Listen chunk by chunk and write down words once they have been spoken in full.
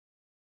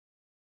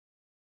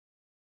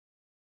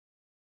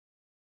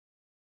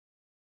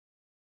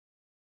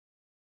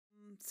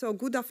So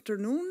good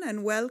afternoon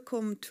and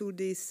welcome to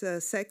this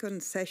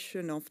second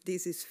session of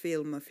This is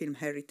Film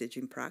Heritage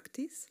in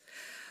Practice.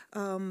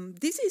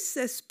 This is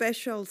a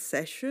special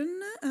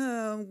session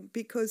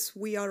because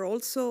we are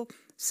also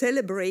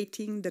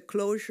celebrating the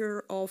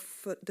closure of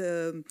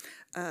the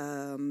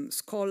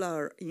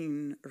Scholar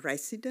in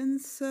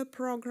Residence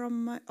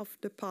program of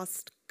the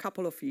past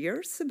couple of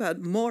years,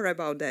 but more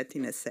about that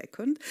in a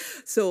second.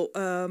 So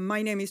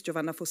my name is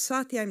Giovanna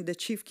Fossati. I'm the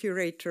chief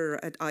curator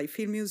at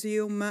iFilm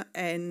Museum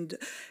and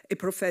a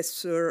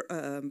professor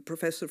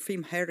of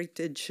film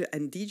heritage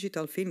and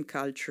digital film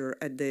culture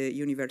at the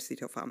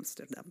University of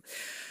Amsterdam.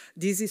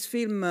 This is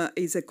Film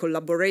is a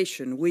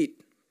collaboration with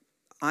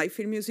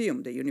iFilm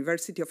Museum, the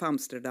University of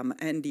Amsterdam,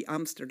 and the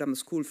Amsterdam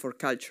School for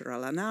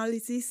Cultural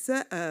Analysis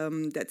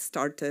that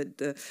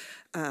started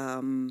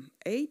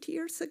 8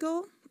 years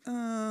ago.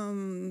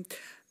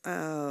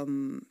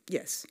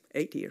 Yes,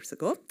 8 years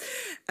ago.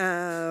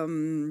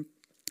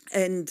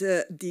 And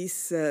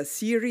this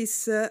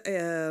series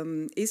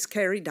is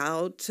carried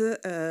out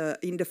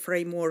in the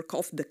framework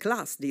of the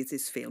class This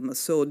is Film.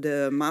 So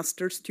the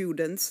master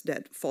students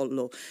that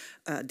follow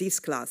this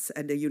class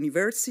at the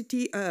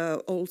university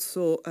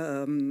also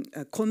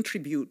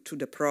contribute to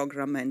the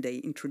program, and they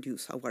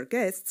introduce our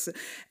guests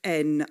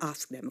and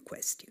ask them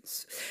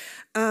questions.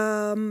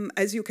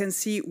 As you can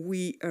see,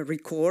 we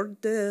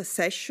record the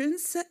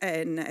sessions,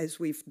 and as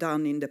we've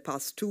done in the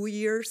past 2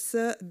 years,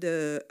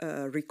 the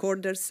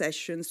recorded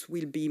sessions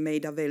will be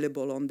made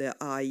available on the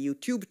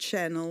YouTube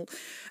channel.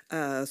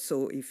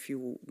 So if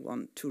you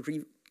want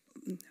to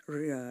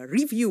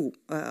review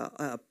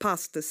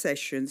past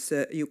sessions,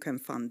 you can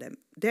find them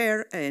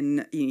there,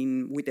 and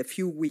with a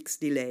few weeks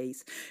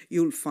delays,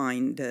 you'll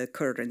find the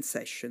current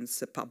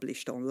sessions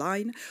published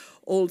online.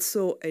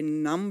 Also, a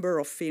number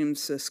of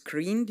films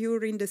screened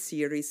during the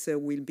series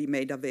will be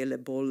made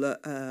available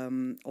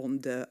on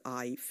the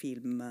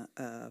iFilm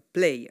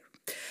player.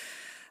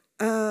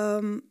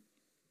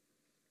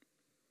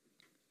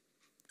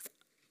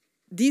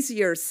 This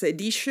year's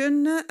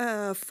edition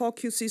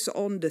focuses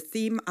on the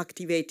theme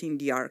Activating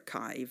the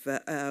Archive,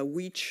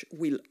 which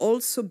will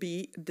also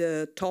be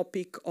the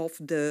topic of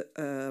the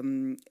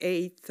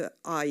 8th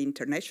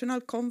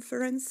International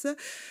Conference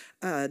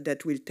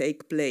that will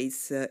take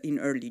place in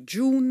early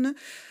June.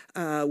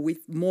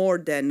 With more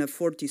than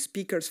 40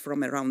 speakers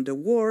from around the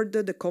world,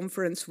 the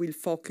conference will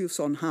focus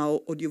on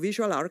how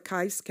audiovisual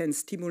archives can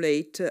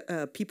stimulate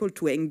people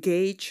to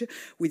engage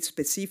with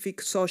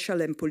specific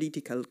social and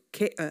political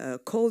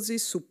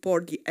causes,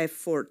 support the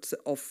efforts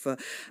of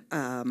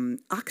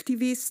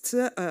activists,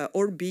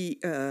 or be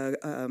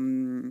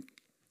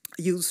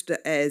used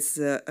as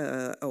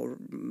or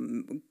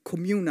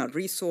communal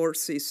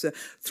resources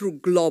through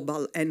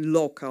global and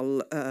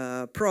local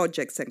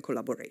projects and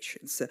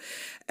collaborations,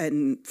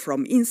 and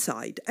from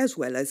inside as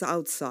well as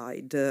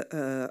outside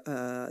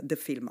the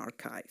film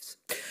archives.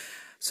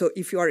 So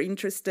if you are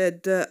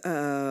interested,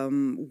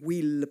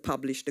 we'll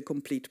publish the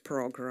complete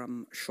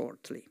program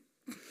shortly.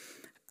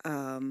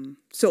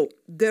 So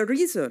the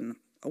reason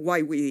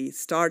why we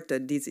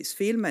started This is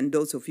Film, and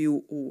those of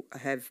you who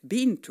have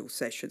been to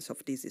sessions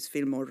of This is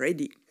Film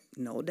already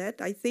know that,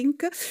 I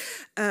think,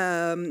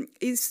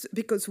 is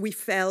because we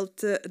felt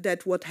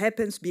that what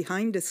happens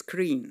behind the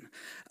screen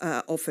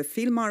of a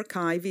film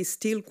archive is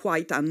still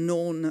quite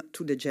unknown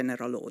to the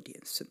general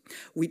audience.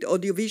 With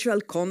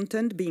audiovisual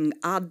content being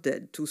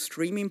added to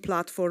streaming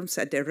platforms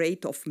at a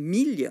rate of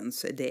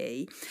millions a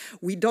day,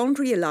 we don't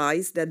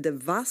realize that the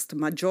vast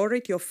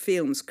majority of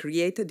films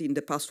created in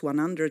the past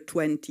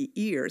 120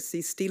 years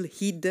is still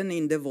hidden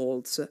in the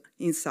vaults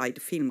inside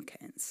film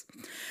cans.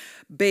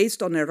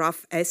 Based on a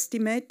rough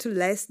estimate,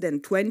 less than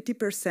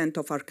 20%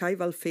 of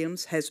archival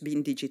films has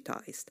been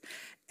digitized,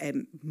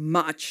 and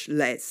much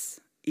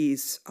less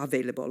is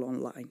available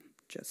online,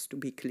 just to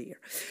be clear.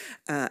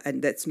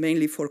 And that's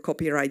mainly for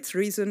copyright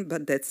reasons,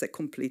 but that's a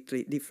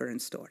completely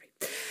different story.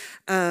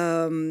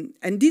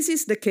 And this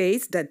is the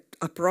case that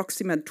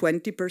approximately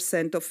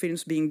 20% of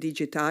films being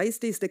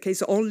digitized is the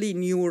case only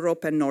in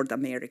Europe and North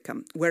America,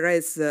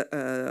 whereas their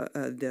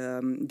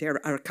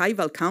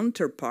archival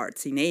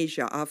counterparts in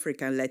Asia,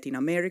 Africa, and Latin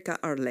America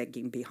are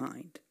lagging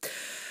behind.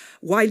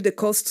 While the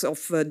costs of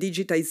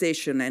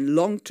digitization and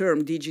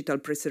long-term digital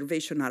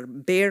preservation are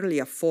barely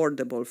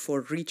affordable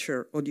for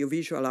richer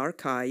audiovisual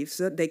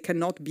archives, they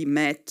cannot be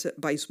met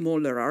by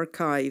smaller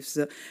archives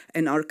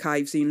and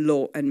archives in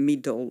low and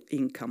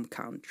middle-income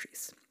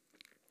countries.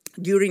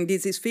 During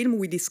This is Film,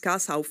 we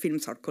discuss how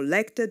films are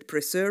collected,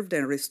 preserved,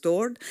 and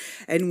restored,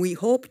 and we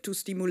hope to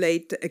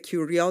stimulate a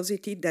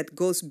curiosity that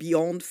goes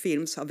beyond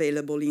films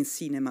available in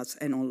cinemas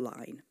and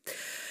online.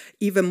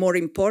 Even more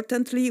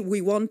importantly,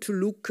 we want to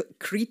look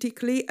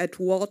critically at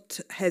what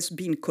has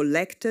been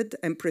collected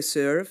and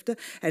preserved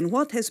and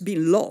what has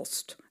been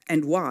lost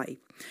and why.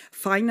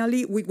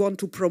 Finally, we want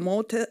to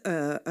promote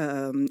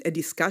a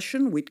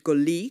discussion with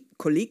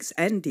colleagues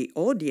and the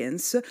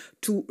audience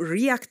to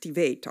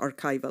reactivate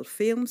archival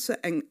films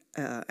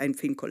and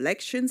film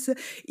collections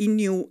in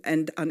new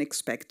and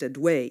unexpected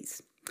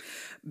ways.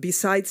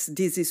 Besides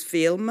This is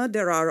Film,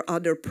 there are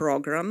other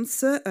programs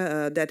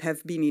that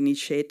have been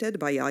initiated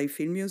by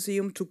iFilm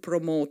Museum to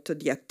promote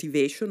the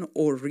activation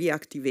or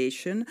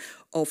reactivation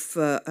of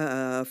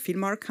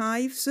film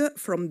archives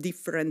from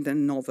different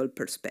and novel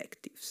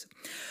perspectives.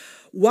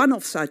 One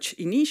of such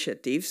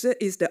initiatives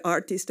is the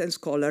Artist and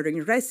Scholar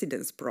in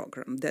Residence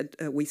program that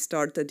we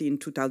started in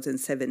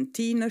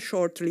 2017,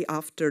 shortly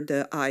after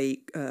the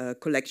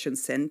Collection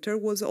Center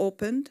was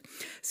opened.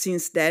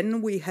 Since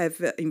then, we have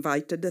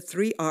invited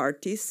 3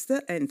 artists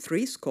and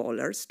 3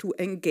 scholars to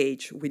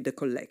engage with the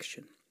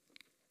collection.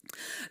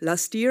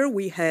 Last year,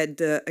 we had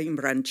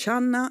Imran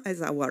Channa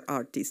as our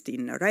artist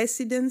in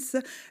residence.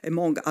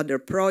 Among other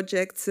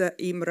projects,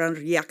 Imran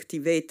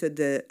reactivated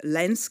the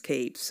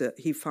landscapes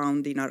he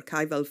found in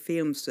archival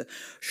films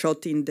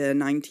shot in the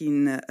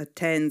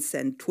 1910s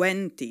and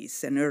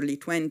 20s and early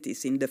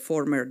 20s in the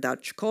former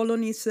Dutch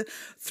colonies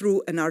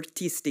through an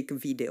artistic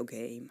video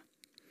game.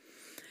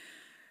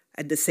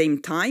 At the same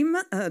time,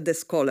 the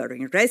scholar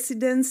in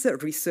residence,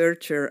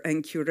 researcher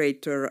and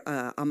curator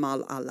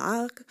Amal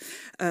Alhaag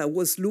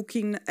was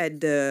looking at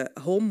the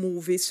home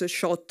movies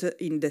shot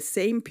in the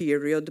same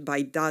period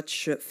by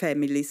Dutch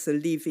families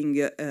living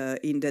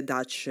in the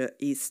Dutch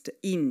East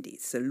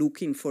Indies,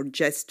 looking for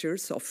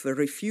gestures of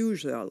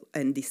refusal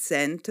and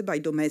dissent by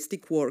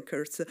domestic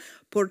workers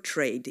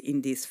portrayed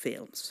in these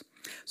films.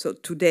 So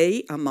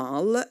today,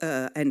 Amal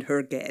and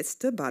her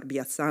guest, Barbie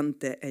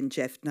Asante and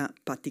Jeffna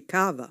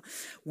Patikava,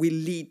 will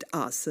lead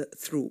us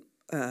through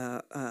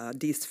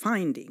these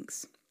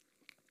findings.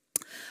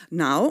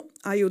 Now,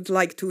 I would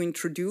like to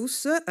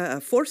introduce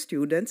 5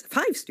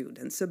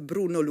 students,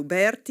 Bruno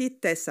Luberti,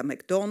 Tessa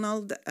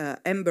McDonald,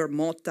 Amber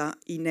Mota,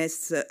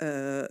 Ines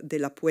de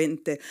la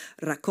Puente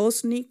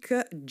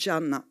Rakosnik,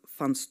 Gianna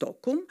van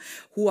Stockholm,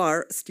 who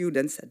are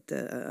students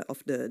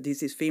of the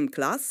This is Film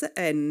class,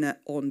 and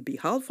on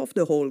behalf of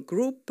the whole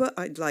group,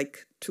 I'd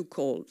like to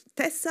call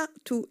Tessa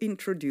to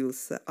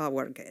introduce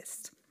our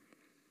guest.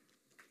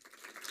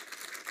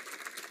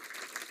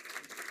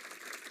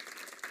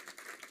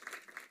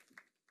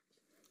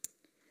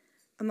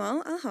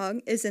 Amal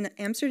Alhaag is an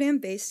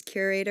Amsterdam-based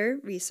curator,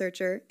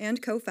 researcher,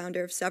 and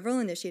co-founder of several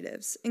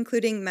initiatives,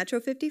 including Metro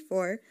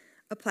 54,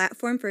 a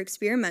platform for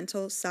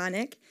experimental,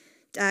 sonic,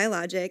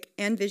 dialogic,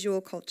 and visual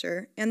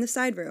culture, and The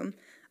Side Room,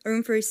 a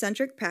room for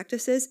eccentric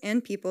practices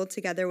and people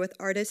together with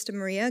artist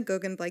Maria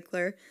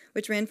Guggenbleichler,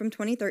 which ran from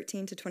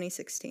 2013 to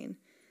 2016.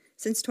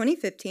 Since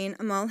 2015,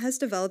 Amal has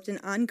developed an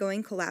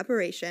ongoing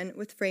collaboration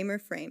with Framer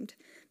Framed,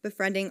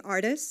 befriending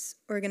artists,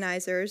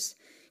 organizers,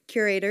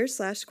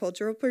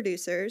 curators/cultural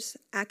producers,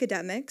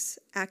 academics,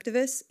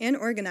 activists, and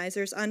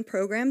organizers on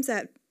programs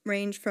that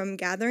range from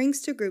gatherings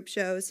to group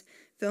shows,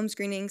 film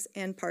screenings,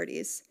 and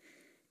parties.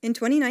 In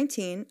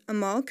 2019,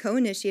 Amal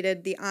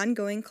co-initiated the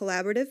ongoing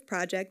collaborative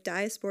project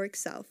Diasporic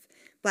Self,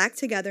 Black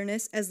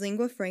Togetherness as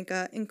Lingua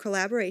Franca, in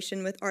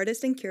collaboration with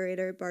artist and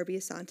curator Barbie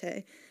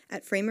Asante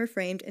at Framer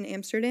Framed in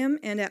Amsterdam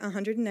and at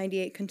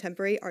 198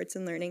 Contemporary Arts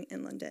and Learning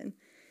in London.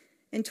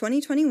 In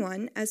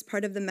 2021, as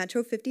part of the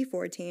Metro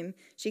 54 team,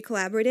 she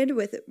collaborated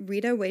with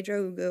Rita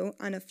Ouedraogo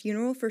on A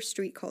Funeral for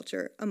Street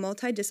Culture, a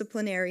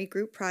multidisciplinary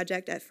group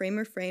project at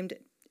Framer Framed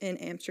in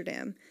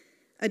Amsterdam.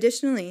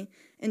 Additionally,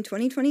 in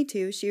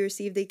 2022, she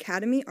received the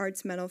Academy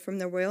Arts Medal from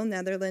the Royal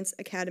Netherlands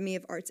Academy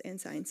of Arts and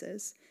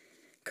Sciences.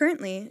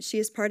 Currently, she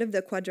is part of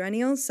the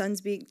quadrennial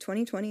Sunsbeek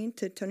 2020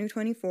 to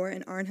 2024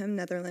 in Arnhem,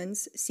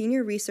 Netherlands,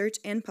 senior research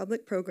and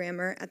public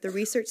programmer at the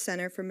Research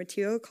Center for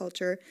Material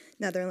Culture,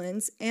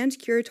 Netherlands, and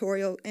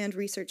curatorial and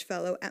research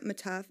fellow at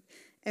Mataf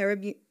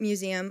Arab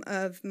Museum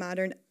of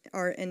Modern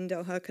Art in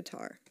Doha,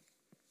 Qatar.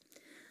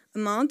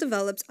 Amal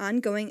develops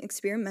ongoing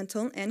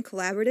experimental and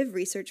collaborative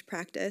research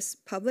practice,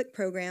 public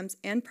programs,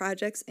 and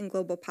projects in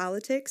global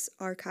politics,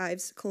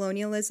 archives,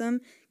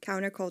 colonialism,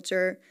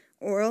 counterculture,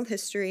 oral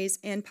histories,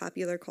 and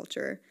popular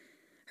culture.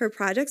 Her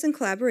projects and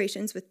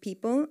collaborations with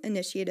people,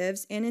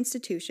 initiatives, and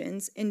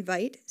institutions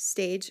invite,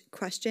 stage,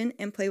 question,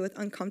 and play with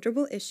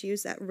uncomfortable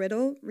issues that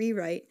riddle,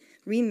 rewrite,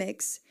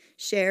 remix,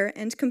 share,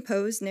 and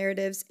compose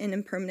narratives in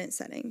impermanent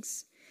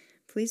settings.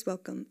 Please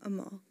welcome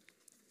Amal.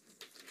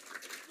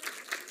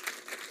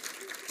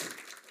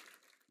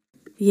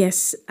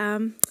 Yes,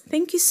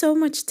 thank you so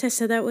much,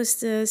 Tessa. That was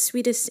the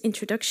sweetest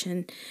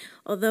introduction.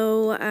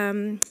 Although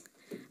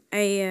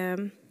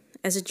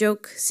as a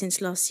joke,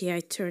 since last year I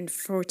turned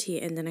 40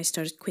 and then I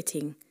started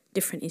quitting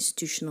different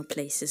institutional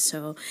places.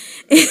 So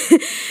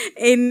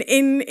in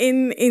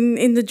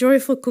the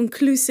joyful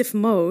conclusive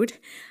mode,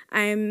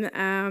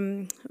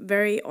 I'm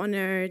very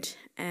honored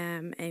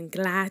and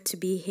glad to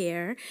be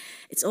here.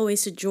 It's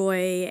always a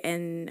joy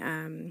and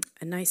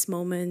a nice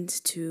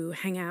moment to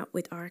hang out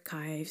with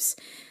archives,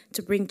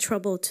 to bring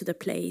trouble to the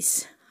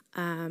place,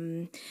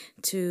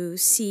 to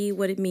see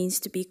what it means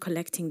to be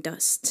collecting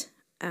dust.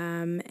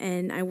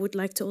 And I would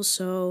like to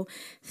also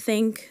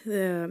thank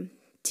the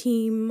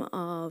team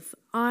of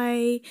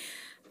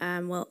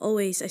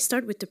always I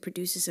start with the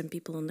producers and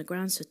people on the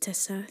ground. So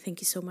Tessa,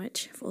 thank you so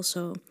much for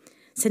also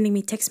sending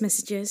me text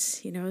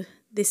messages,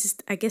 this is,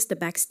 I guess, the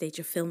backstage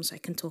of film, so I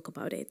can talk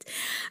about it.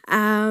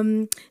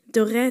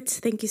 Dorette,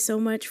 thank you so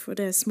much for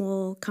the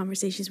small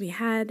conversations we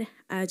had.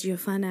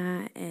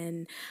 Giovanna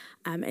and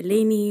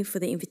Eleni for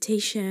the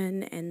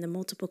invitation and the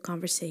multiple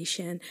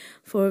conversation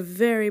for a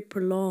very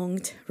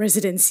prolonged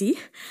residency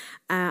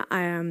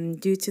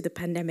due to the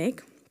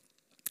pandemic.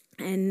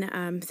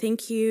 And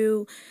thank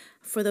you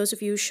for those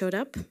of you who showed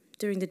up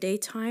during the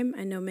daytime.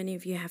 I know many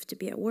of you have to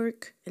be at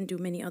work and do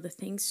many other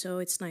things, so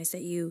it's nice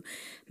that you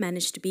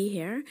managed to be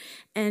here.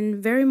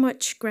 And very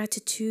much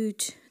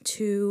gratitude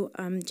to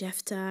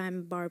Jefta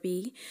and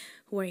Barbie,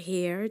 who are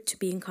here to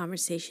be in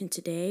conversation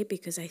today,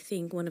 because I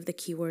think one of the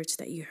key words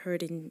that you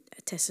heard in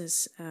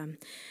Tessa's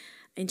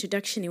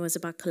introduction, it was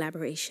about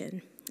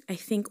collaboration. I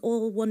think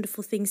all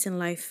wonderful things in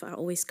life are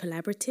always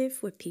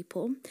collaborative with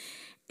people.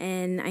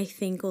 And I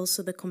think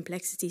also the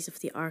complexities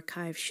of the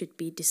archive should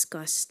be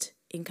discussed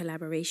in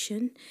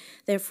collaboration.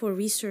 Therefore,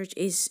 research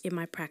is, in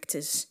my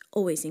practice,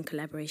 always in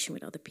collaboration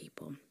with other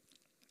people.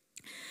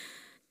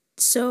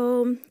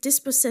 So,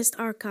 Dispossessed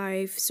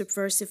Archive,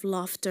 Subversive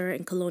Laughter,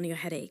 and Colonial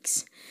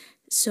Headaches.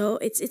 So,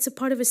 it's a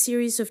part of a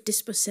series of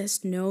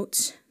dispossessed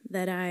notes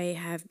that I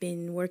have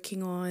been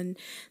working on,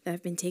 that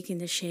have been taking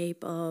the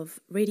shape of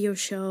radio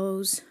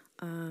shows,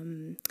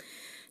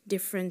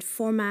 different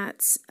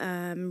formats,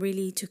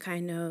 really to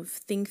kind of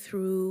think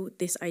through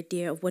this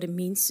idea of what it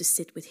means to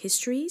sit with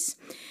histories.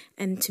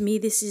 And to me,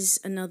 this is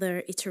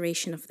another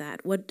iteration of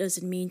that. What does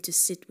it mean to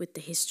sit with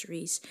the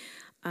histories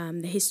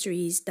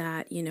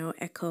that, you know,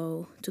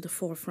 echo to the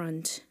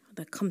forefront,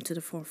 that come to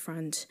the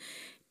forefront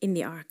in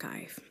the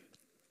archive.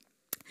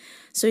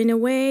 So in a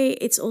way,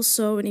 it's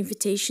also an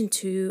invitation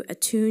to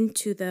attune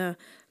to the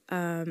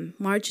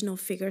marginal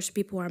figures,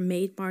 people who are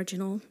made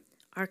marginal,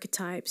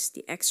 archetypes,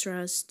 the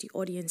extras, the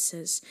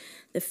audiences,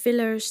 the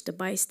fillers, the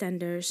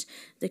bystanders,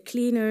 the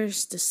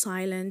cleaners, the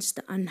silenced,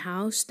 the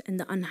unhoused, and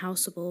the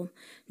unhouseable,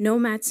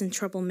 nomads and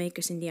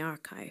troublemakers in the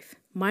archive.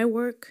 My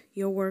work,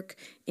 your work,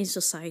 in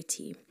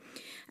society.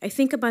 I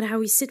think about how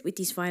we sit with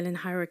these violent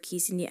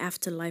hierarchies in the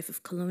afterlife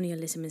of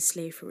colonialism and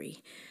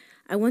slavery.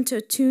 I want to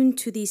attune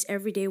to these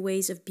everyday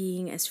ways of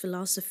being as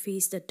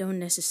philosophies that don't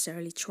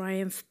necessarily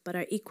triumph, but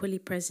are equally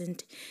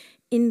present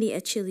in the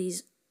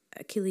Achilles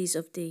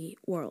of the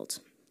world.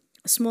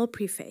 A small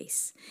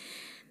preface.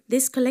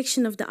 This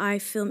collection of the I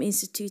Film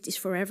Institute is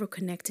forever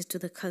connected to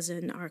the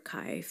cousin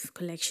archive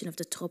collection of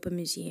the Tropen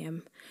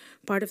Museum,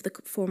 part of the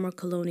former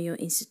Colonial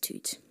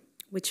Institute,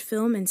 which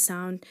film and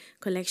sound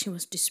collection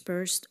was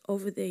dispersed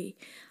over the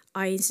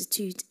I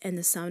Institute and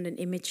the Sound and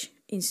Image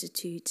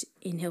Institute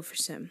in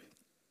Hilversum.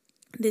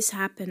 This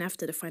happened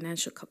after the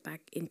financial cutback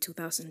in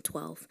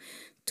 2012,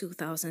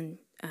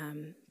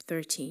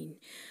 2013.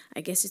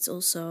 I guess it's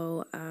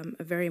also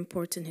a very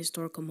important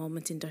historical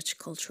moment in Dutch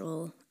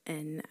cultural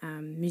and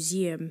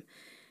museum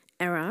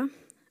era.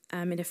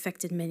 It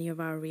affected many of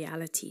our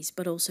realities,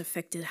 but also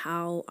affected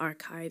how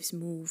archives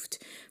moved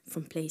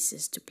from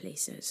places to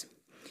places.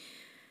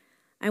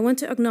 I want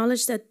to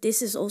acknowledge that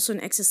this is also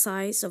an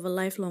exercise of a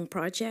lifelong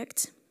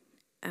project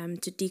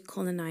to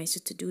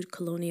decolonize, to do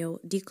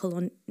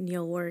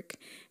decolonial work,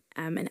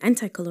 and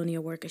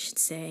anti-colonial work, I should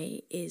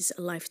say, is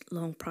a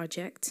lifelong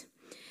project.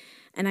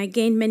 And I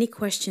gained many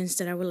questions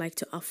that I would like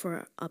to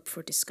offer up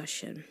for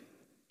discussion.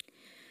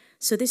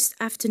 So this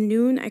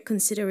afternoon, I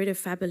consider it a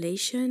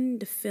fabulation.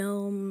 The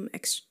film,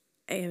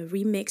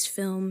 remix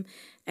film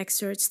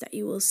excerpts that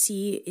you will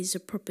see is a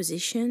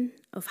proposition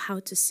of how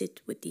to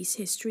sit with these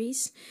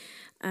histories.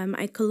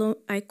 I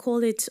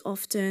call it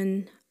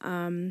often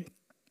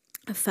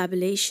a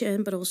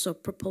fabulation, but also a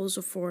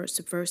proposal for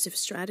subversive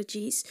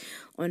strategies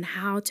on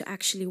how to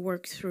actually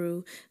work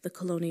through the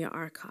colonial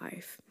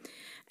archive.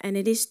 And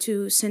it is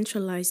to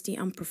centralize the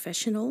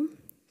unprofessional,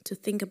 to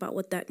think about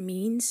what that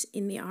means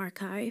in the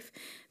archive,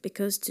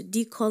 because to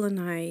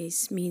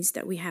decolonize means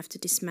that we have to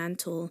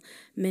dismantle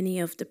many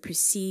of the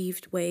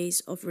perceived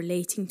ways of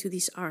relating to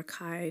these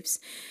archives.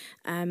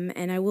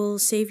 And I will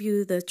save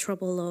you the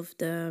trouble of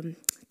the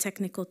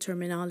technical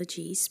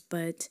terminologies,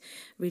 but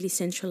really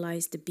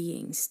centralize the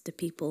beings, the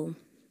people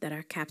that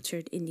are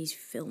captured in these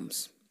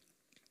films.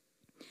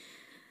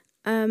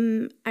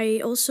 I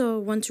also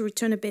want to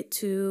return a bit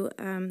to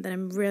that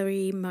I'm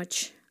very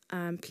much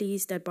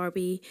pleased that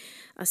Barbie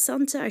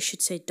Asante, I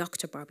should say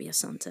Dr. Barbie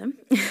Asante,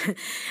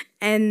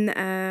 and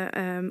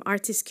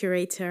artist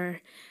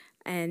curator,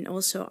 and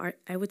also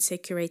I would say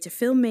curator,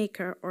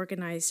 filmmaker,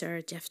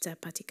 organizer Jefta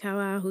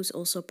Patikawa, who's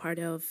also part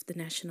of the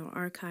National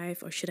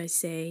Archive, or should I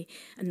say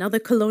another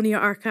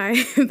colonial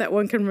archive that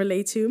one can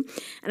relate to.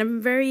 And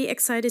I'm very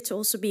excited to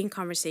also be in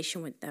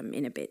conversation with them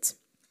in a bit.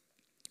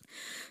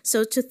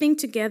 So to think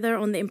together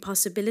on the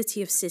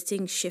impossibility of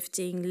sitting,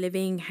 shifting,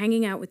 living,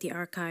 hanging out with the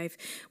archive,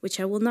 which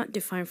I will not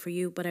define for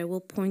you, but I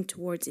will point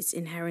towards its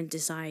inherent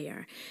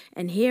desire.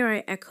 And here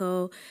I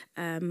echo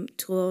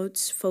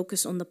Trood's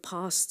focus on the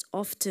past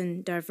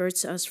often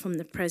diverts us from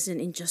the present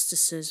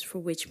injustices for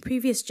which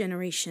previous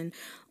generation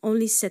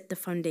only set the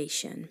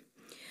foundation.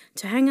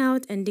 To hang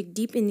out and dig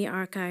deep in the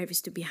archive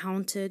is to be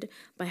haunted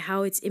by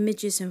how its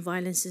images and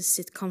violences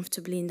sit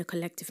comfortably in the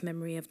collective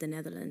memory of the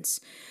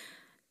Netherlands.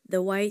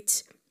 The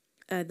white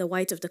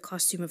of the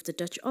costume of the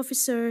Dutch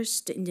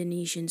officers, the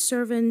Indonesian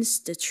servants,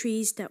 the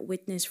trees that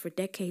witnessed for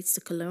decades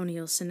the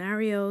colonial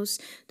scenarios,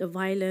 the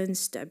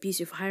violence, the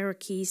abusive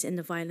hierarchies, and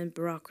the violent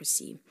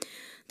bureaucracy.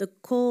 The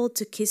call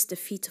to kiss the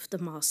feet of the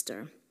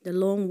master, the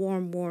long,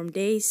 warm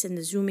days, and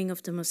the zooming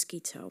of the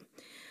mosquito.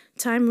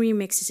 Time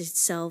remixes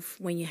itself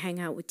when you hang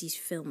out with these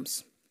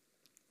films.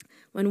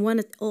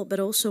 But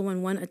also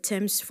when one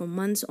attempts for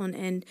months on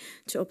end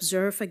to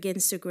observe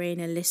against the grain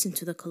and listen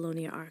to the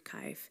colonial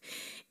archive.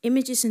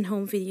 Images and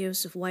home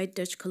videos of white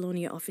Dutch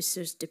colonial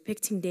officers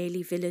depicting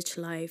daily village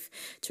life,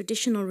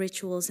 traditional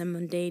rituals and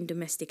mundane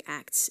domestic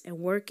acts, and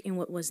work in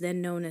what was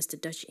then known as the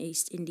Dutch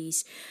East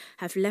Indies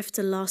have left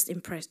a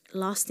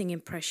lasting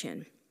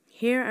impression.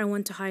 Here I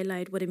want to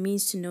highlight what it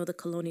means to know the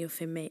colonial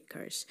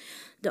filmmakers.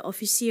 The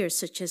officiers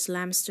such as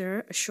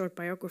Lamster, a short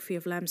biography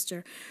of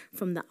Lamster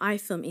from the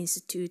iFilm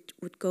Institute,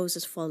 which goes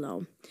as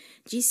follows.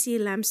 G.C.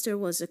 Lamster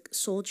was a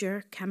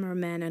soldier,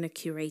 cameraman, and a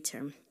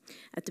curator.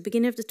 At the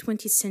beginning of the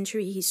 20th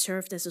century, he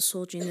served as a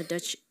soldier in the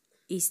Dutch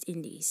East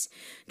Indies.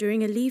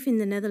 During a leave in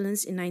the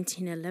Netherlands in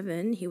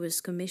 1911, he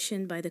was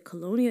commissioned by the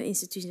Colonial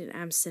Institute in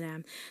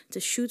Amsterdam to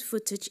shoot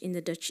footage in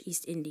the Dutch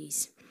East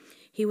Indies.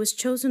 He was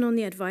chosen on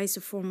the advice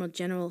of former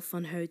General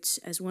von Heuts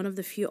as one of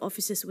the few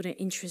officers with an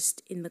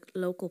interest in the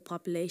local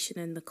population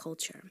and the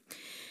culture.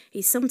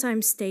 He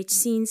sometimes staged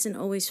scenes and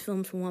always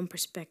filmed from one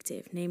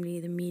perspective, namely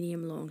the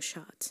medium-long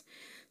shot.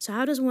 So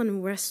how does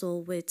one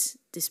wrestle with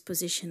this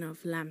position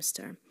of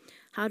Lamster?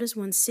 How does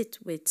one sit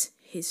with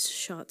his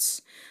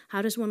shots?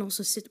 How does one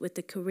also sit with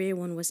the career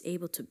one was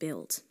able to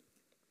build?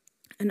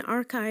 An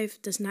archive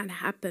does not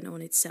happen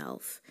on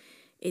itself.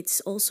 It's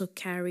also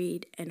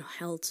carried and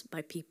held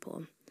by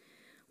people.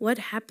 What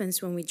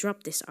happens when we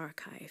drop this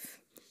archive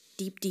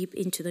deep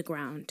into the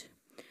ground,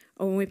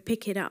 or when we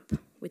pick it up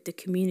with the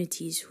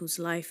communities whose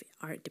life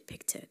are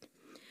depicted?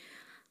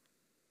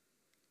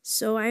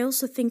 So I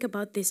also think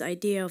about this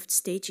idea of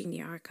staging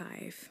the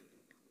archive.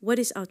 What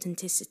is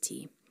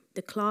authenticity?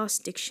 The class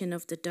diction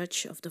of the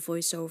Dutch of the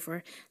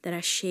voiceover that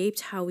has shaped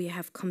how we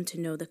have come to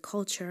know the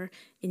culture,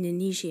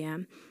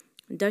 Indonesia,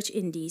 Dutch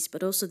Indies,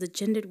 but also the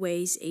gendered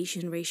ways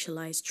Asian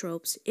racialized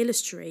tropes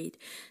illustrate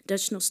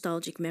Dutch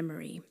nostalgic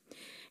memory.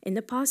 In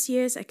the past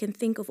years, I can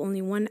think of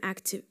only one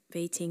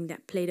activation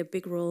that played a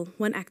big role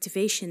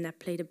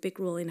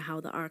in how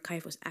the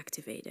archive was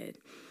activated.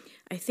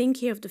 I think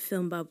here of the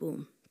film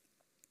Baboon,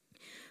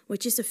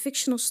 which is a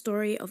fictional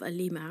story of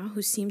Alima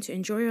who seemed to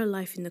enjoy her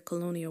life in the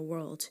colonial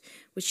world,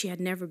 which she had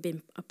never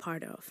been a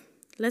part of.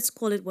 Let's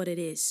call it what it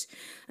is,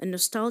 a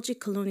nostalgic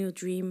colonial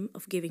dream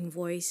of giving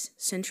voice,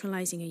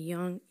 centralizing a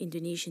young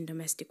Indonesian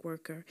domestic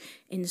worker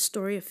in the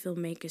story of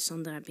filmmaker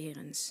Sandra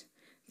Berens.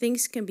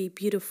 Things can be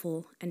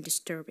beautiful and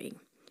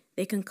disturbing.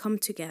 They can come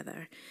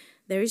together.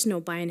 There is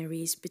no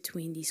binaries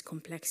between these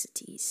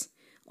complexities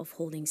of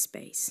holding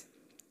space.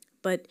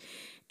 But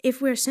if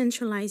we're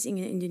centralizing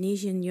an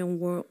Indonesian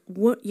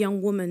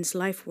young woman's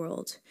life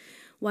world,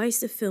 why is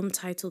the film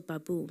titled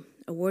Babu,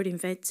 a word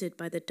invented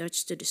by the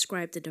Dutch to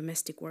describe the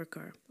domestic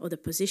worker or the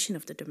position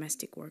of the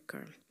domestic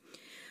worker?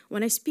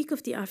 When I speak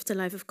of the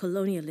afterlife of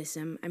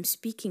colonialism, I'm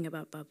speaking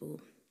about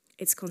Babu.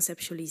 Its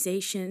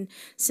conceptualization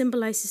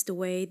symbolizes the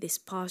way this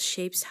past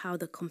shapes how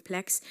the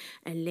complex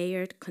and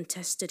layered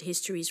contested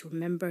history is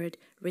remembered,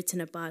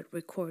 written about,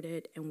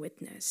 recorded, and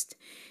witnessed.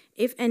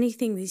 If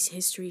anything, these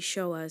histories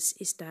show us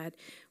is that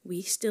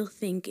we still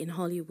think in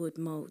Hollywood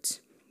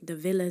modes, the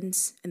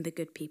villains and the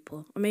good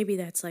people. Or maybe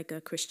that's like a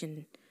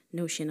Christian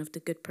notion of the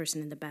good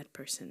person and the bad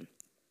person.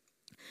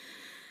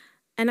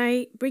 And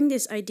I bring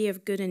this idea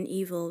of good and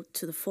evil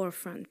to the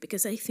forefront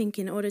because I think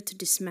in order to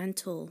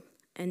dismantle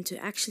and to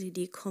actually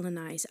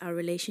decolonize our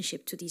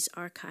relationship to these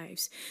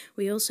archives,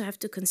 we also have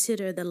to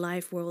consider the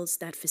life worlds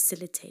that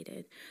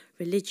facilitated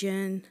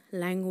religion,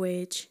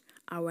 language,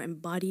 our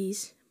body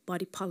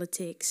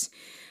politics,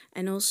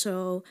 and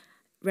also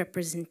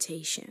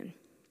representation.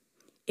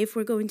 If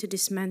we're going to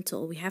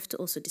dismantle, we have to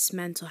also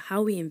dismantle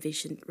how we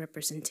envision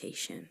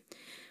representation.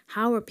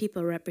 How are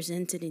people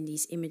represented in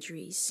these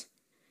imageries?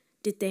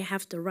 Did they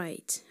have the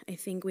right? I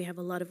think we have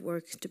a lot of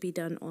work to be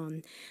done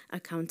on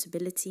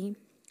accountability,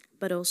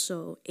 but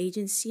also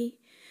agency,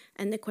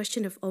 and the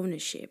question of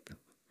ownership.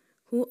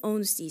 Who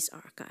owns these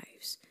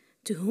archives?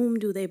 To whom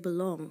do they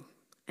belong?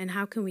 And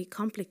how can we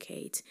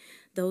complicate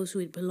those who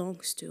it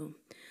belongs to?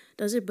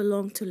 Does it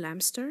belong to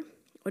Lamster,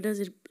 or does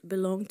it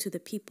belong to the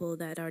people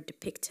that are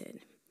depicted?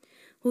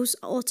 Whose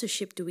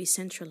authorship do we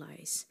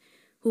centralize?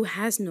 Who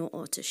has no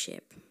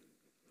authorship?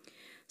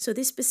 So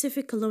this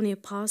specific colonial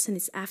past and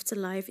its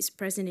afterlife is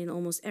present in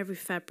almost every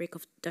fabric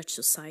of Dutch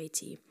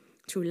society.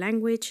 Through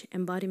language,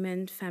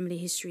 embodiment, family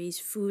histories,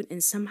 food,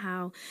 and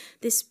somehow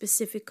this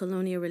specific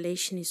colonial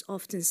relation is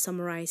often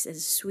summarized as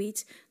a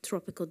sweet,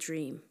 tropical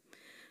dream.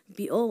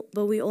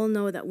 But we all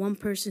know that one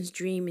person's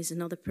dream is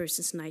another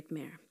person's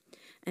nightmare.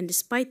 And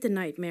despite the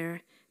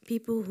nightmare,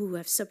 People who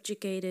are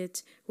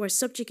subjugated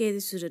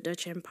to the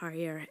Dutch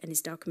Empire and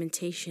its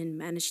documentation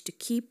managed to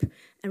keep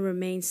and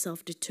remain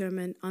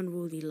self-determined,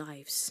 unruly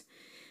lives.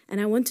 And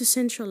I want to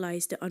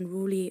centralize the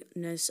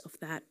unruliness of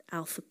that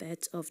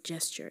alphabet of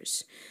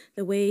gestures,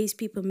 the ways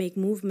people make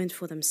movement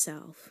for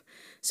themselves.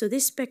 So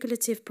this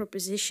speculative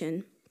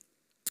proposition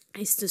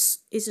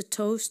is a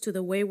toast to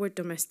the wayward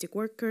domestic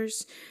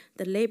workers,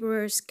 the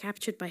laborers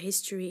captured by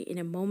history in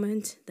a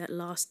moment that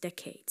lasts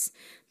decades,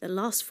 that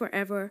lasts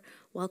forever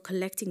while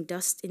collecting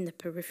dust in the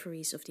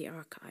peripheries of the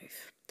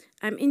archive.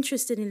 I'm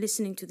interested in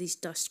listening to these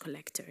dust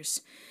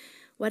collectors.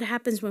 What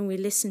happens when we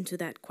listen to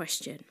that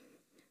question?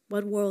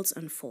 What worlds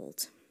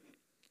unfold?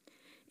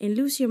 In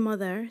Lose Your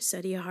Mother,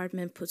 Saidiya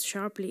Hartman puts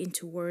sharply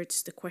into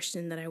words the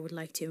question that I would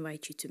like to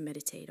invite you to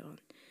meditate on.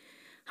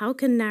 How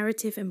can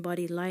narrative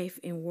embody life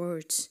in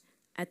words,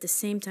 at the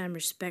same time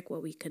respect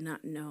what we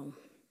cannot know?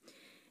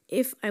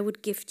 If I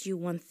would gift you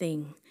one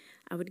thing,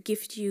 I would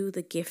gift you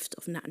the gift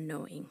of not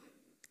knowing.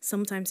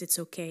 Sometimes it's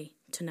okay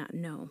to not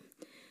know.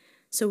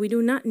 So we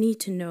do not need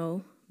to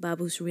know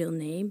Babu's real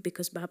name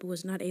because Babu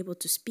was not able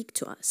to speak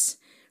to us.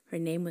 Her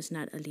name was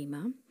not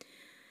Alima.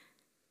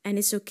 And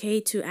it's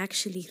okay to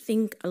actually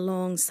think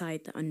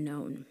alongside the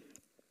unknown.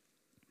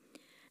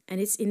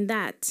 And it's in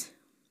that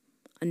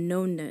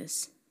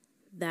unknownness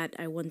that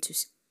I want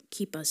to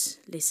keep us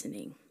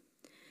listening.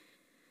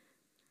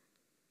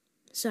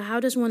 So how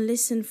does one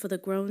listen for the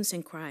groans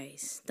and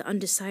cries, the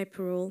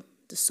undecipherable,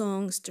 the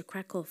songs, the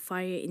crackle of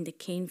fire in the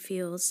cane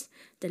fields,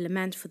 the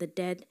lament for the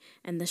dead,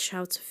 and the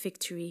shouts of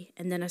victory,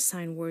 and then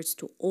assign words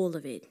to all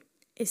of it?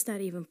 Is that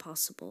even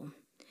possible?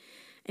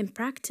 In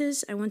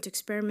practice, I want to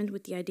experiment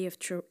with the idea of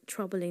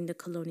troubling the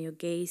colonial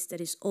gaze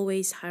that is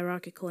always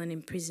hierarchical and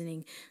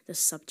imprisoning the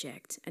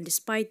subject. And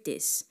despite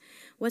this,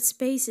 what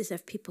spaces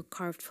have people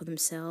carved for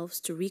themselves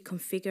to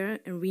reconfigure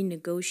and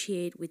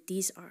renegotiate with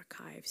these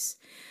archives?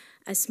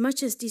 As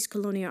much as these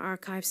colonial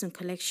archives and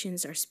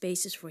collections are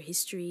spaces for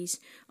histories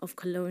of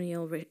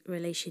colonial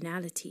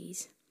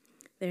relationalities,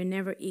 they're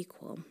never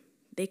equal.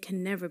 They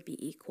can never be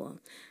equal.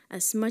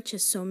 As much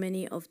as so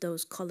many of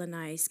those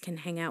colonized can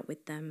hang out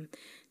with them,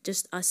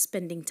 just us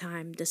spending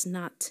time does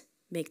not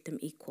make them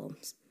equal.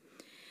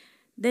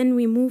 Then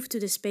we move to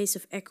the space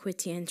of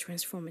equity and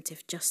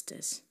transformative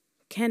justice.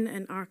 Can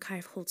an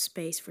archive hold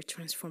space for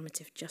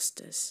transformative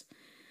justice?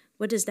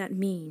 What does that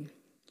mean?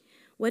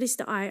 What is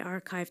the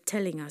archive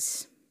telling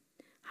us?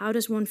 How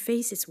does one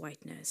face its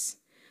whiteness?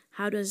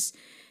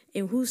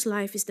 In whose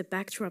life is the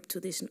backdrop to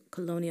this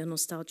colonial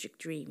nostalgic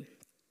dream?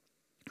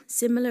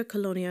 Similar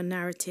colonial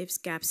narratives,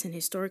 gaps, and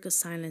historical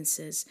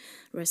silences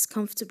rest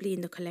comfortably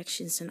in the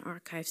collections and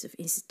archives of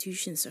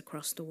institutions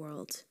across the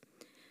world.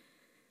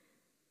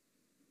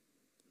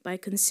 By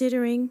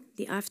considering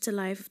the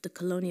afterlife of the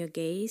colonial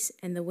gaze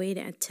and the way it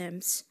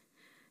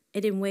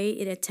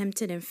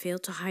attempted and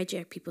failed to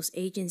hijack people's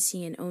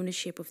agency and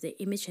ownership of their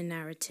image and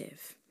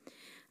narrative,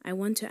 I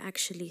want to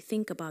actually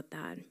think about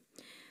that.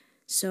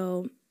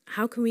 So,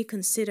 how can we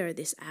consider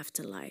this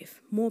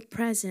afterlife more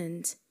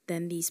present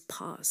than these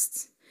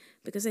pasts?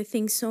 Because I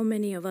think so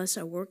many of us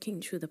are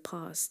working through the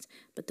past,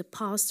 but the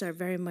pasts are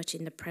very much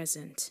in the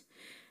present.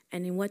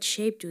 And in what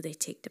shape do they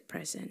take the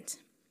present?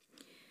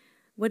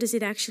 What does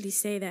it actually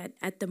say that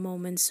at the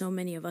moment so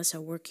many of us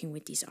are working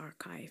with these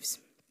archives?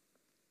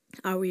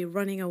 Are we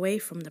running away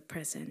from the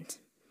present?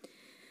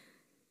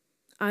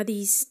 Are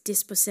these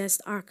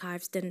dispossessed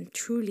archives then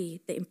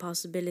truly the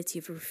impossibility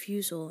of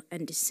refusal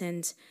and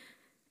dissent?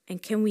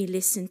 And can we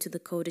listen to the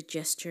coded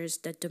gestures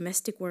that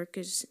domestic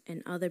workers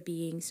and other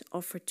beings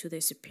offer to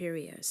their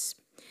superiors?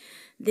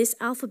 This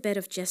alphabet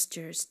of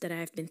gestures that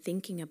I've been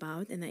thinking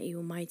about and that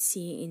you might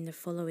see in the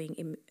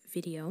following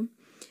video,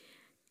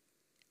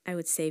 I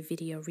would say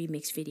video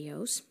remix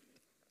videos,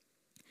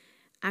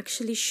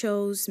 actually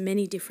shows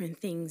many different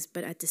things,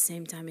 but at the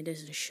same time it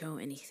doesn't show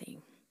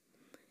anything.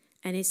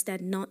 And it's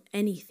that not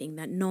anything,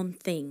 that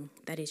non-thing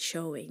that is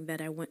showing that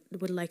I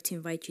would like to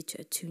invite you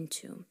to attune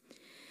to.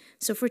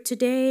 So for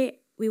today,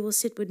 we will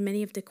sit with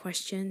many of the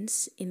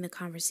questions in the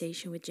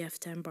conversation with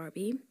Jefta and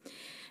Barbie.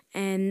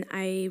 And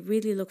I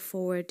really look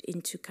forward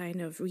into kind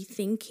of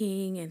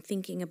rethinking and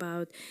thinking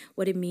about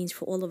what it means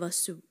for all of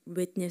us to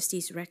witness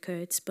these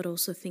records, but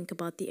also think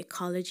about the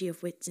ecology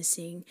of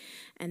witnessing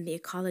and the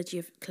ecology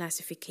of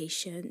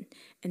classification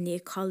and the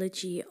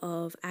ecology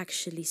of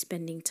actually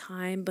spending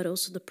time, but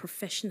also the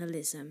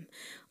professionalism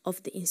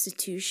of the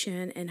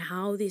institution and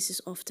how this is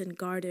often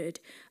guarded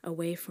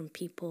away from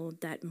people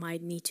that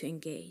might need to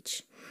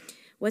engage.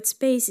 What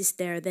space is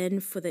there then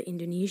for the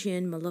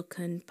Indonesian,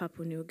 Moluccan,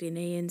 Papua New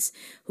Guineans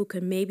who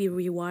can maybe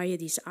rewire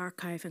these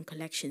archives and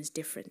collections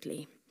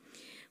differently?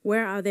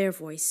 Where are their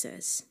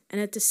voices?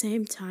 And at the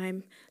same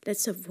time,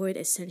 let's avoid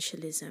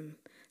essentialism.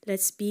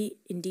 Let's be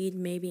indeed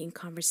maybe in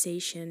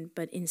conversation,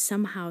 but in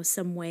somehow,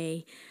 some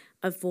way,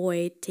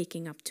 avoid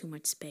taking up too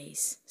much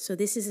space. So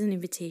this is an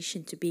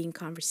invitation to be in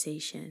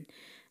conversation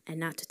and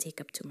not to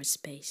take up too much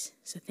space.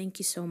 So thank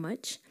you so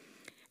much.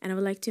 And I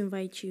would like to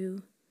invite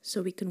you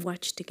so we can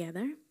watch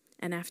together.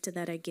 And after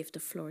that, I give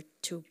the floor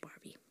to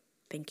Barbie.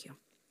 Thank you.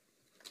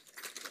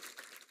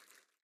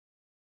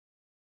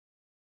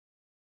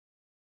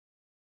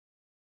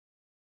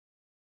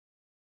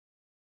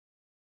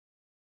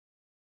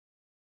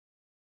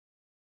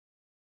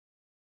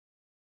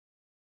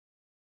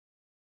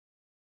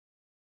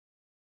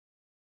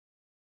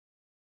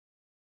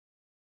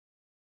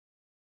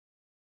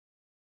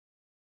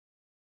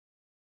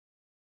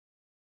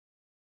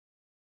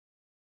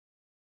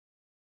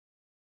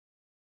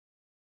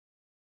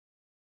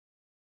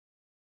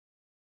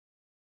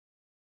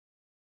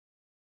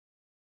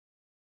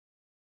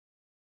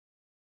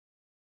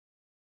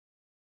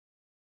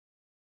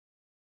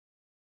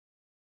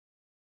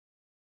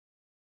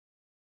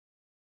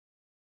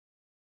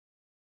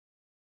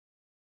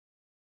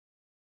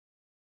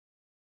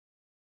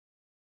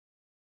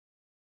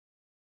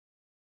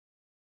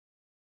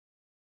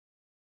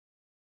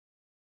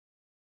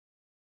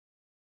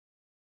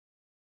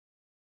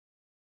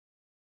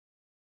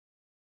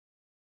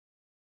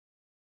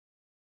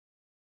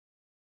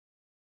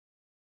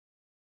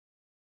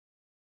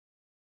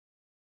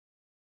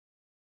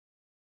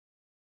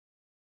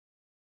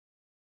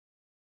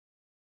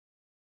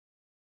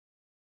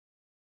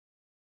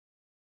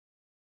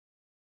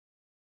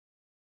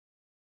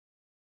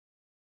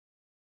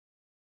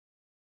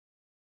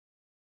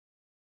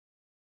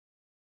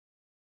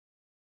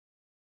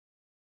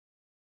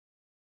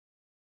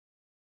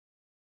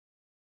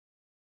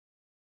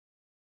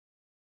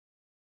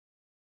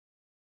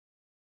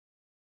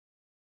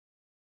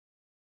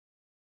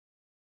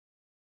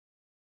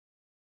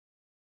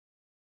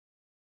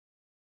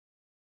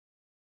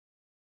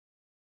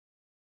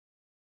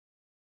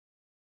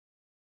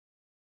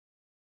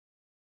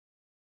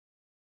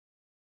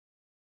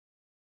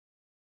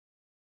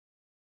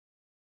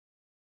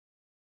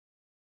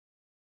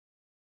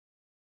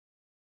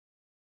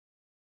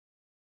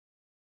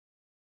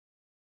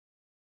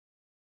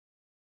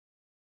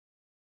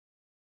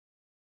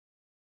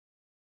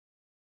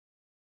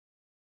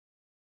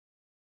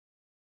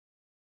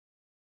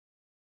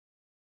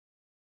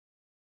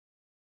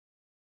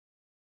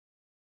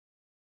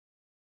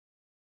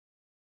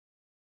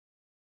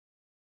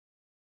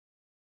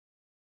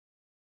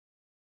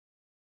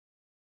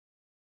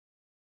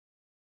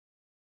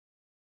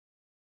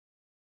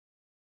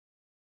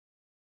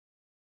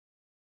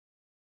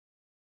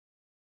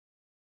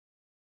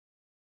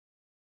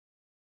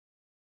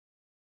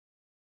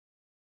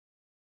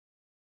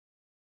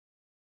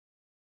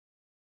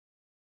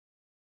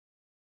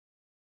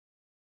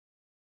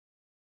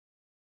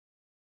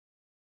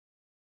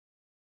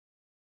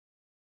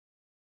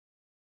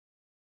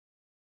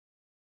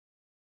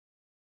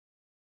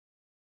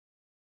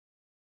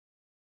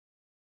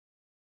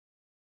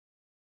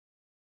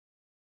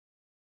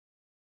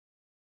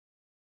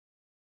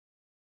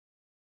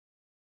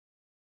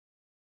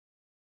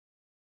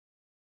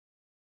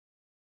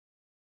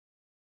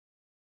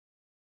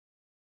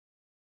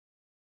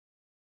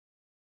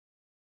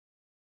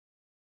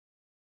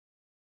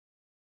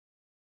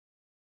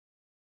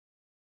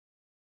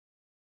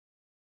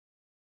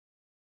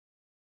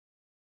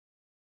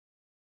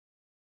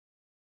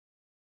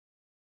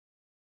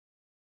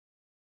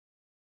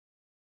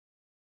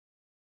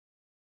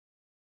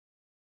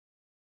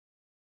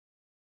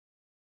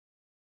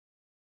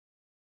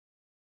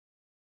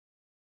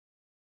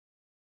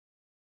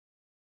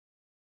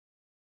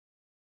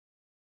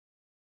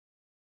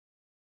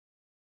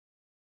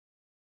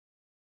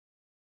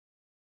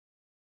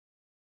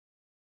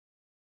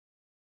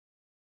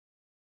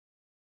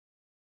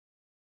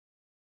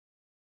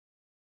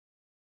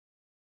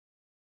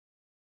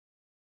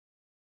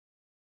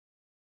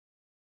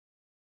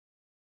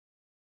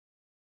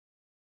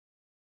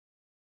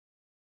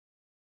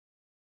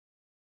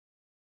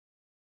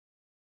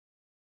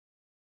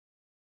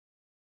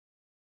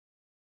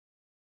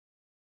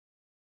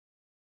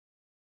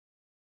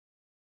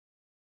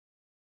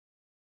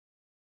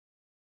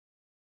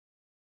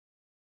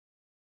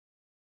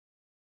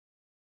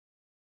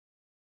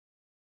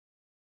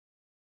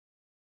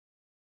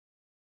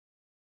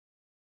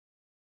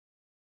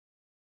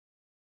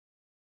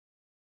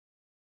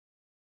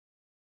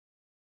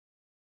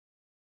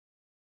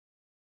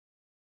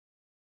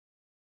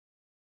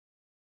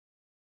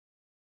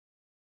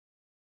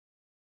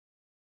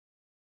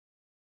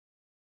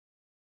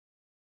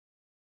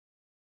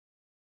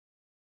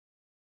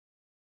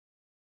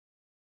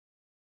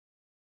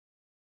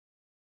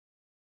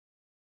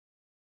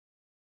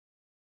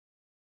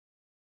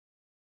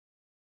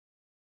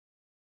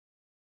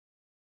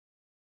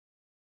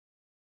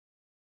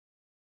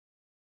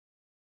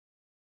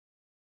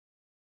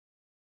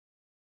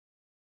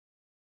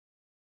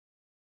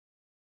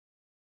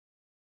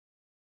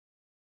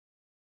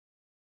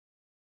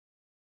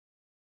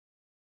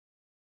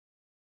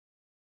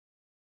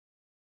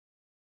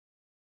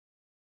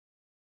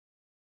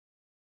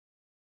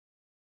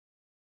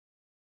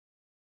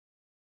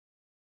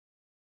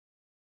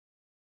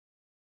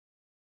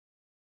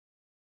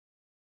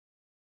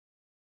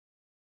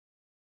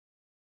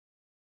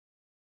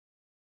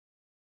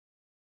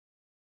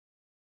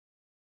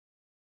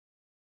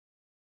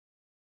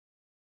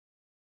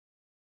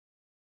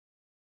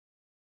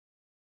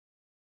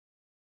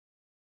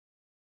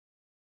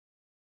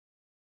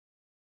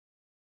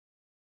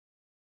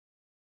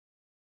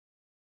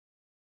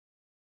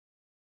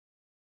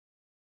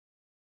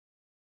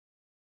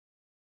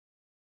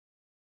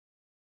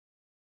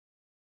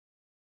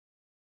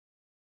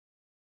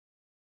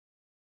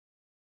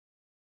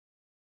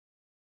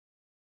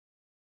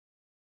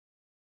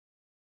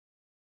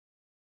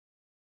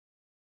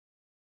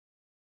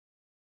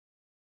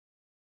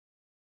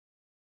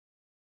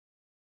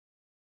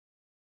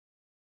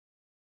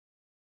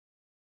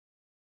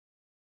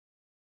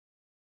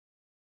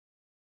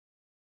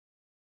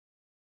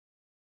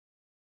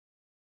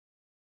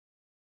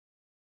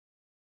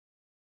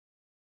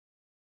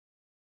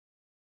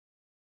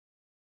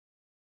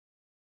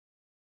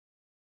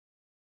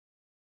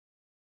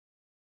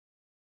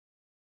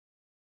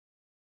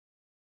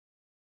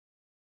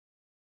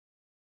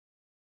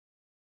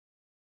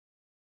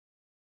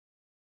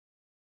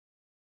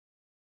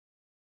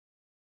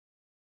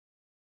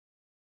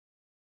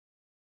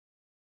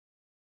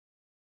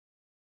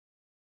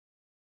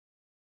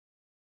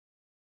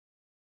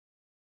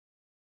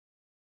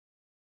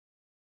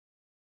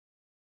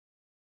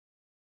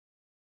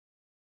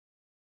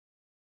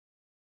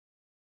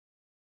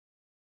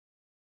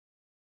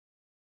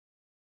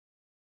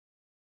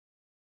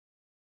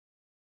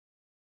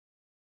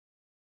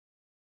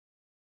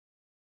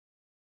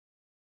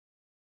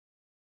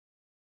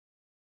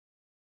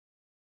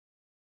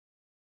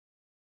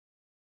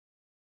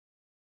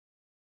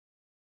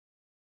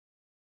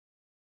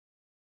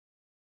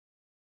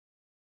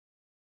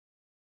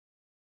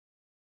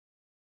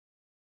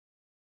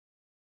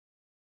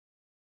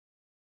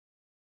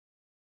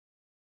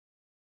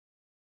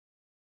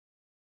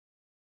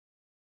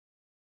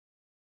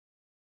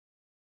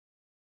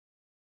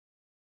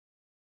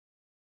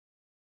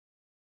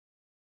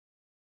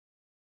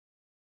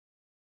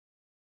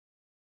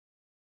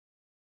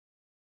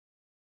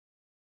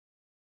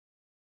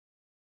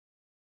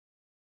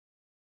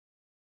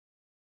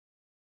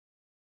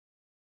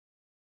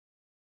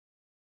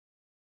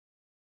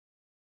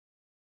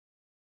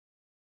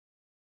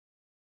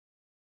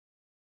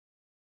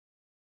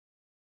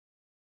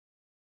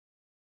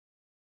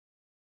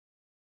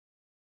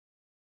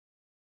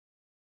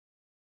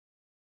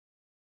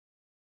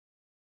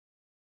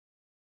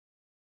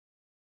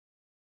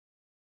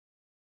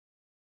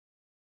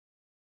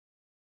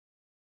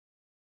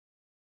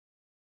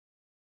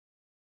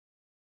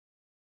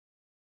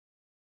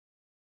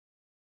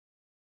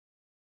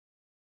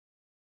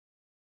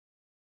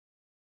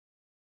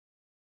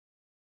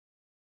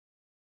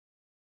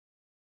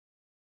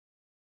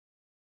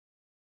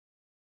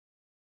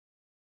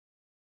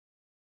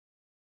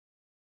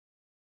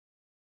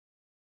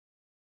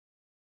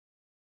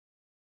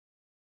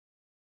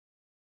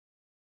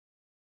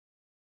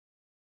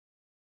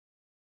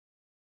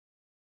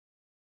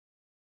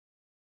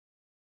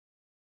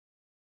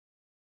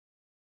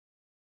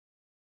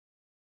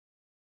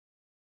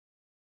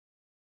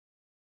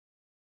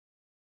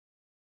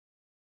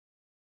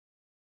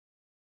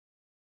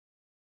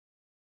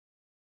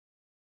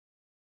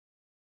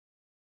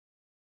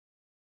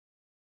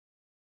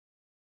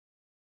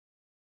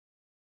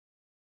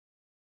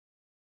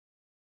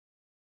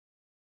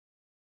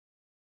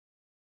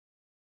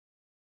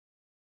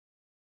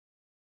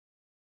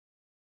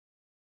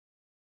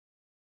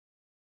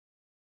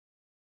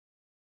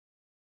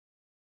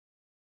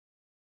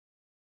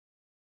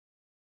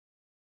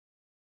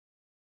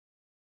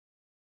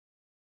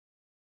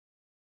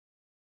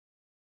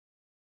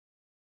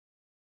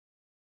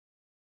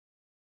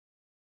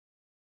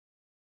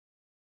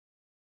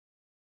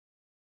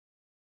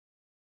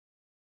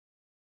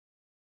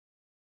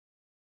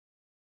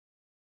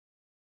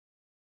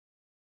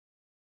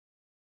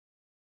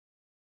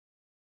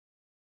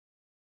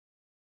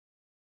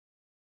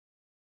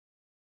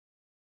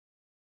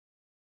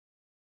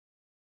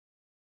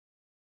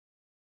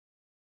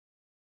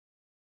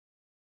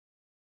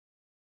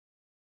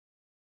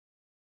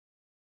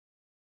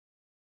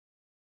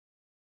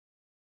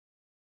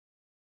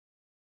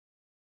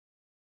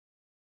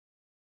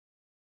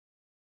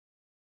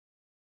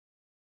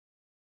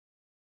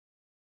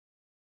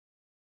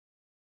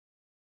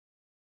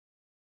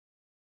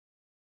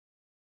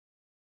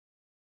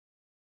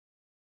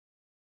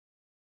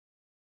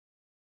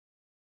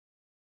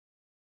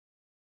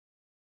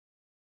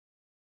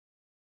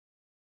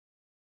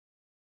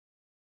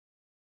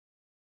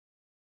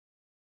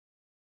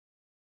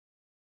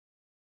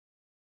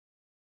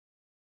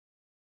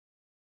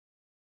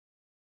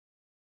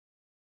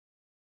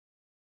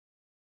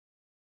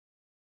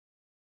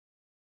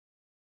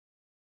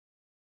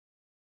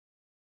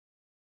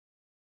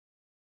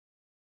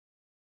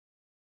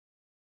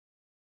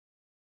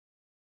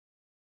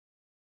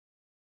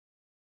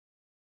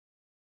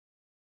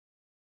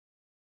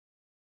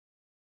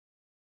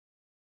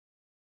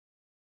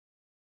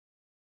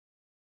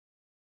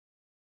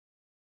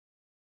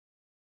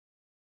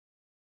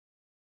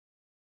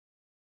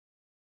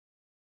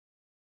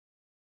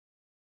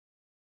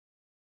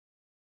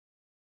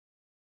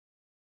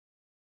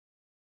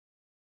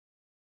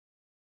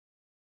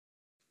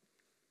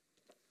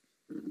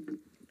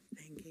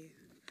 Thank you.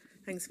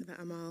 Thanks for that,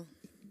 Amal.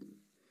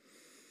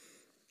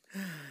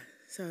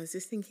 So I was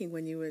just thinking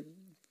when you were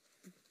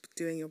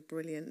doing your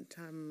brilliant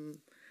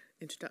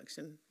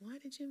introduction, why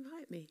did you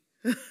invite me?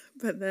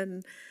 But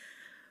then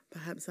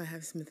perhaps I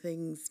have some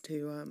things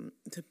to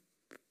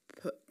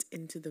put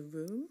into the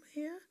room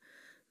here.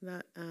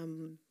 That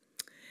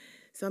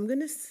so I'm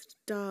going to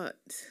start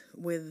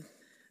with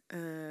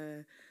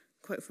a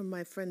quote from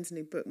my friend's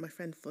new book, my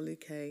friend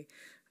Foluke,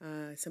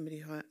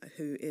 somebody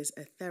who is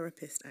a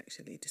therapist,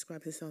 actually,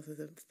 describes herself as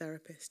a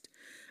therapist.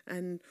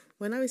 And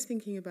when I was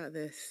thinking about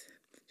this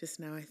just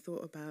now, I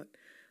thought about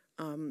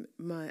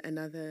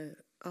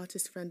another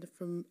artist friend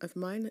of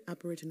mine,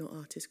 Aboriginal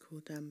artist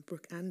called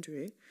Brooke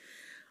Andrew,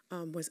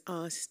 was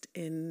asked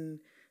in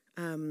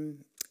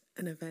an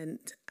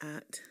event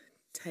at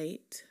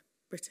Tate,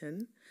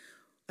 Britain,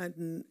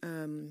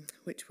 and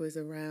which was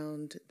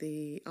around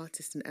the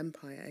Artist and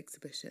Empire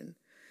exhibition.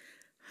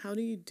 How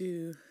do you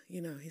do,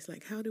 he's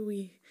like, how do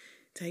we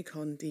take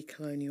on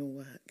decolonial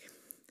work?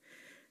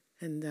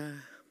 And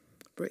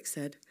Brooke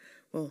said,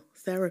 well,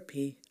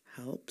 therapy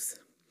helps.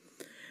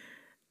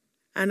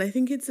 And I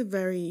think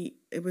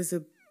it was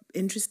an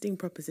interesting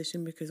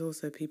proposition because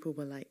also people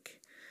were like,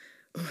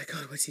 oh my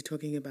God, what's he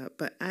talking about?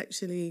 But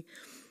actually,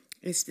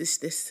 it's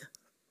this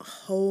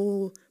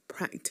whole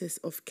practice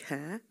of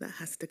care that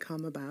has to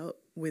come about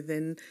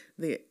within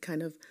the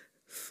kind of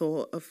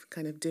thought of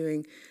kind of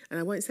doing, and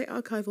I won't say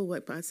archival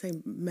work, but I'd say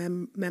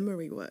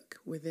memory work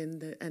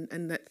within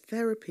and that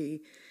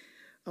therapy,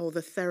 or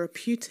the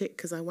therapeutic,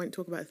 because I won't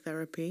talk about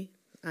therapy,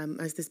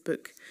 as this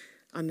book,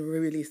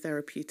 Unruly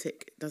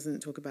Therapeutic,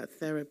 doesn't talk about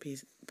therapy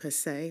per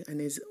se, and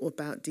is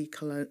about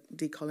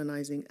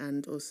decolonizing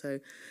and also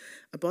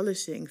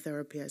abolishing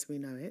therapy as we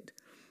know it.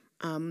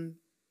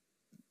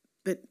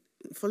 But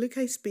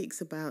Foluke speaks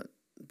about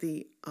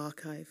the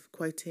archive,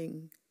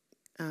 quoting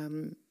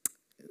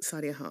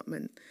Saadia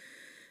Hartman,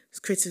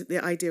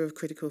 the idea of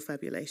critical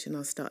fabulation.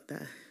 I'll start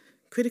there.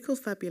 Critical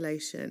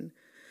fabulation,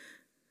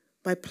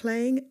 by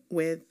playing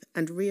with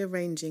and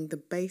rearranging the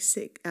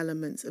basic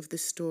elements of the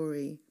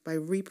story, by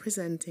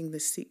representing the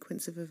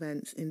sequence of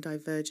events in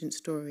divergent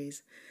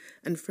stories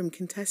and from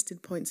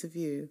contested points of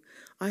view,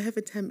 I have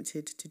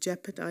attempted to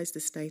jeopardize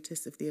the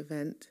status of the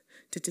event,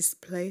 to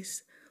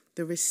displace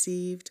the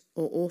received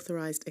or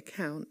authorized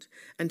account,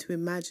 and to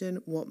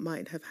imagine what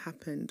might have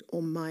happened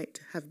or might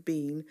have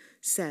been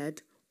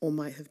said or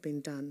might have been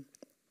done.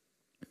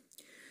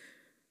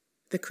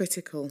 The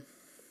critical.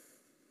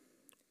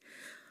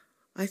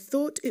 I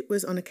thought it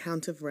was on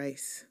account of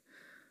race,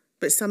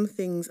 but some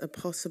things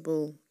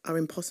are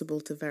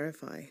impossible to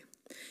verify.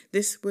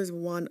 This was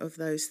one of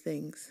those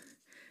things.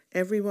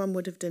 Everyone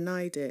would have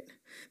denied it.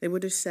 They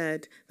would have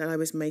said that I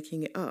was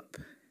making it up.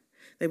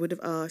 They would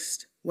have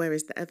asked, where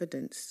is the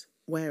evidence?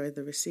 Where are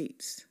the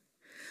receipts?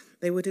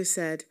 They would have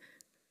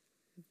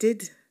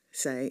did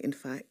say, in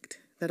fact,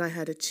 that I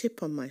had a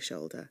chip on my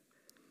shoulder.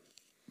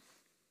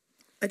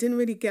 I didn't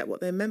really get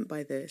what they meant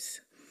by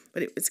this,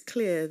 but it was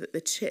clear that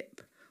the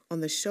chip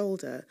on the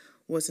shoulder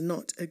was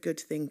not a good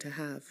thing to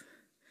have.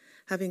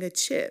 Having a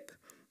chip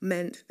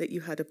meant that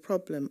you had a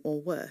problem, or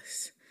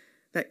worse,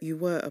 that you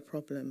were a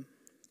problem.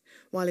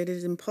 While it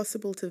is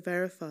impossible to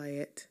verify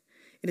it,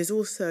 it is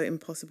also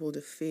impossible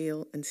to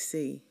feel and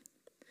see.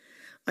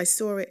 I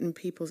saw it in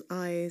people's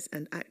eyes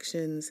and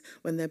actions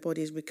when their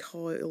bodies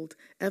recoiled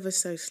ever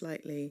so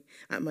slightly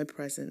at my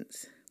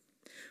presence,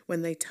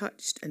 when they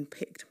touched and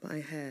picked my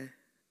hair.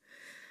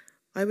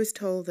 I was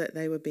told that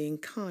they were being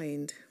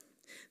kind,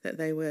 that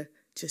they were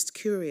just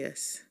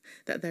curious,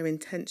 that their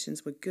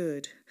intentions were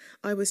good.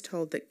 I was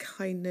told that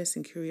kindness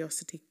and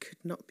curiosity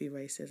could not be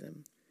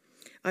racism.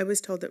 I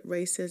was told that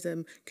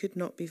racism could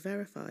not be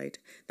verified,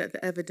 that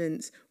the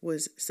evidence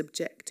was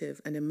subjective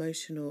and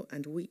emotional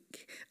and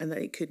weak, and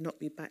that it could not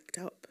be backed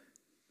up.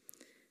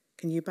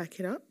 Can you back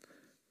it up?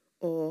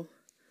 Or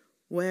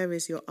where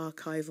is your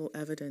archival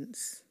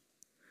evidence?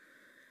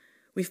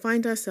 We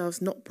find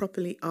ourselves not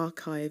properly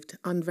archived,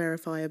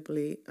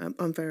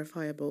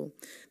 unverifiable.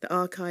 The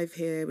archive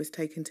here was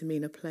taken to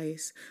mean a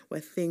place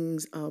where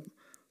things are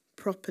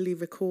properly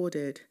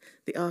recorded.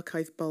 The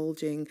archive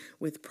bulging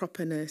with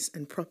properness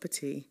and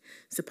property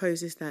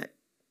supposes that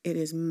it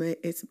is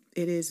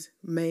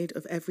made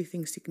of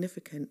everything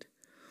significant.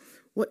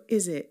 What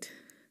is it?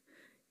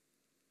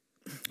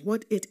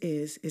 What it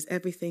is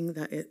everything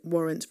that it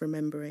warrants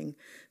remembering.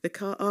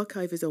 The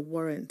archive is a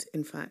warrant,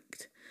 in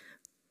fact,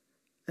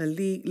 a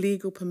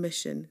legal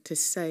permission to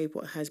say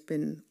what has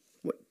been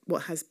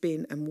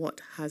and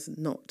what has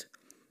not.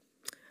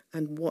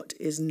 And what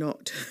is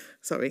not,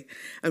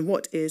 and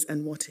what is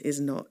and what is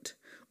not.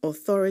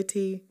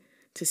 Authority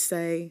to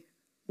say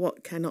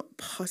what cannot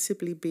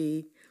possibly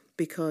be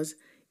because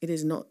it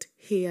is not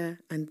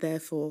here and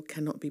therefore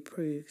cannot be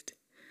proved.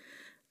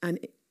 And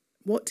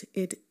what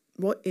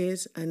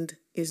is and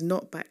is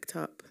not backed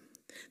up.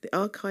 The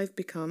archive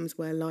becomes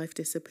where life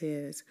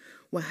disappears,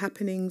 where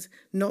happenings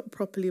not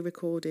properly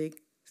recorded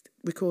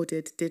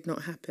did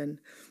not happen.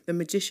 The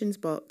magician's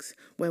box,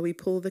 where we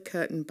pull the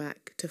curtain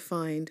back to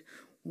find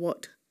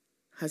what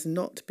has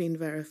not been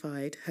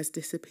verified, has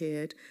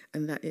disappeared,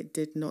 and that it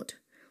did not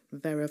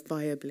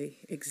verifiably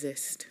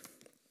exist.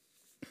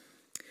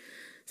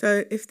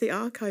 So if the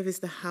archive is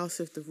the house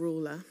of the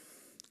ruler,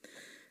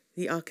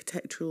 the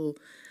architectural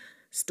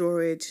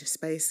storage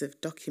space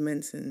of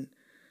documents, and,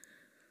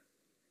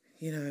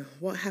 you know,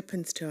 what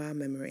happens to our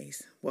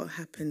memories? What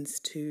happens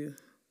to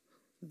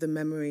the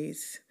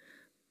memories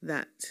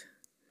that,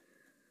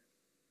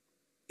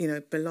 you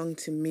know, belong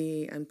to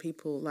me and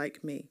people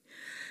like me?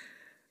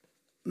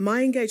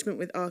 My engagement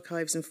with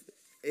archives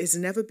has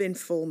never been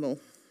formal.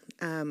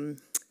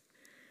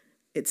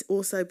 It's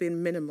also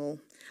been minimal.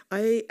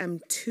 I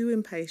am too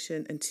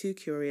impatient and too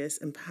curious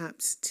and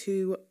perhaps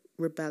too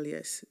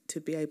rebellious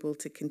to be able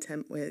to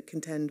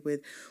contend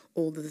with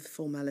all the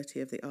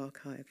formality of the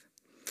archive.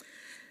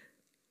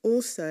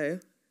 Also,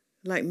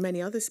 like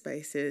many other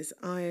spaces,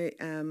 I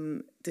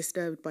am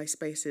disturbed by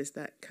spaces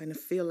that kind of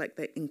feel like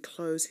they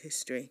enclose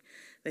history.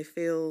 They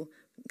feel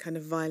kind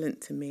of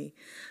violent to me,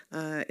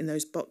 in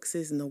those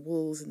boxes and the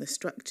walls and the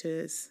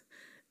structures.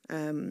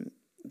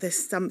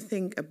 There's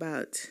something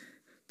about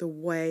the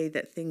way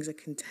that things are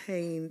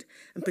contained,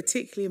 and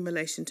particularly in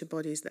relation to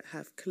bodies that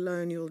have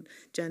colonial,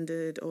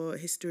 gendered, or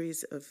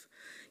histories of,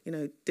 you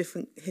know,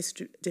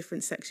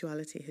 different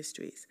sexuality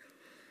histories.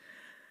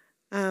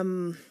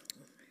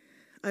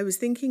 I was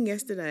thinking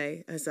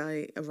yesterday as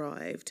I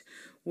arrived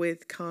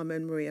with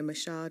Carmen Maria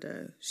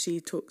Machado. She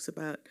talks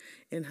about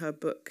in her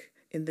book,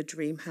 In the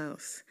Dream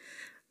House,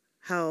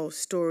 how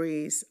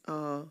stories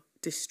are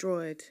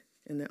destroyed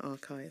in the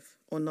archive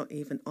or not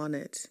even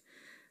honoured.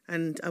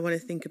 And I want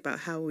to think about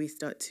how we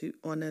start to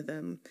honour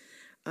them,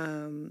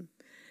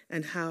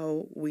 and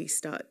how we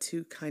start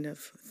to kind of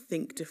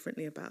think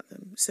differently about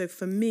them. So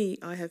for me,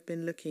 I have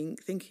been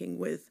thinking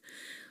with,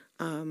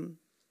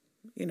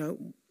 you know,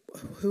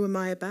 who am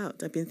I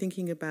about? I've been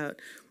thinking about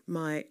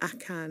my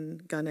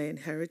Akan Ghanaian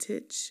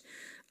heritage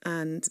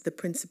and the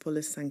principle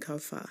of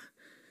Sankofa.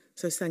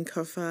 So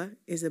Sankofa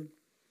is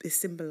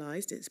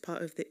symbolised, it's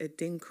part of the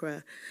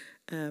Adinkra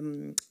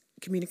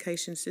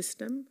communication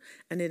system,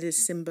 and it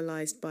is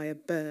symbolised by a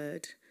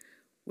bird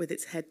with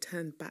its head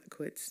turned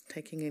backwards,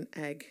 taking an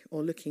egg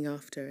or looking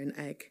after an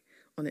egg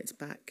on its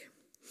back.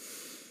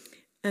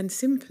 And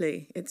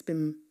simply, it's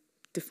been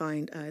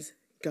defined as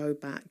go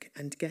back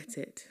and get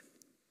it.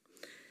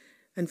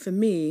 And for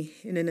me,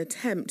 in an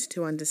attempt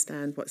to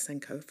understand what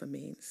Sankofa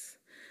means,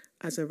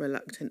 as a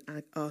reluctant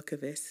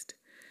archivist,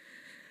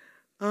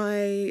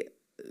 I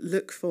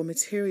look for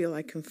material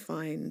I can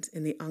find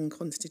in the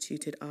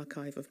unconstituted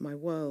archive of my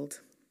world.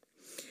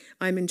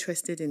 I'm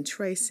interested in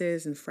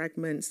traces and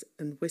fragments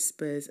and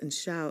whispers and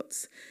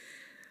shouts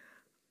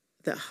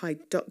that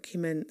hide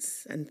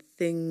documents and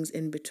things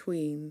in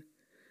between,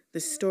 the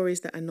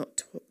stories that are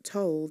not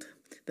told,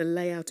 the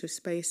layout of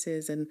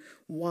spaces and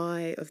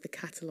why of the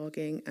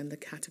cataloguing and the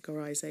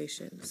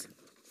categorizations.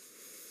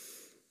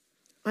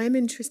 I'm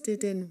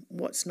interested in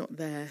what's not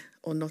there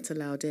or not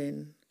allowed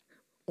in,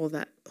 or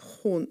that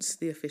haunts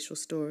the official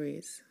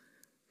stories.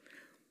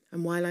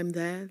 And while I'm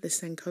there, the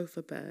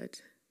Sankofa bird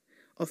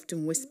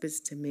often whispers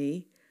to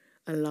me,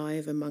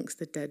 alive amongst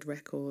the dead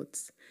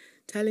records,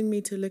 telling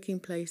me to look in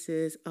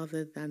places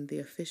other than the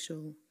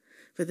official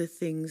for the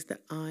things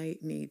that I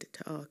need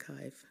to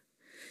archive.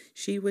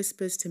 She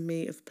whispers to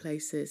me of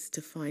places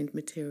to find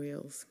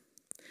materials,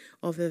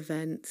 of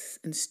events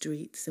and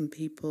streets and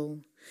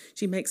people.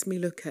 She makes me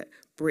look at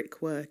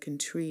brickwork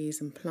and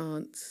trees and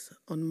plants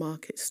on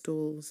market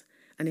stalls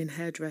and in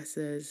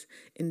hairdressers,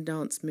 in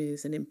dance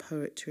moves and in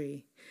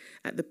poetry,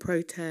 at the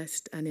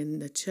protest and in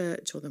the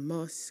church or the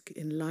mosque,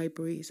 in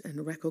libraries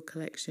and record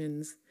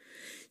collections.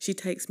 She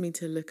takes me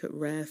to look at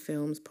rare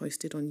films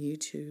posted on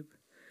YouTube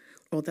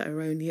or that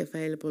are only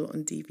available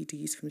on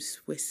DVDs from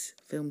Swiss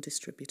film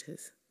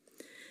distributors.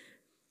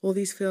 All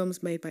these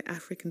films made by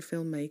African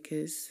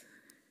filmmakers,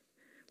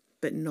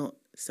 but not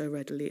so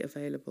readily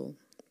available.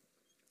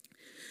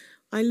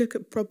 I look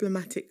at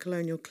problematic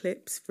colonial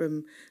clips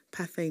from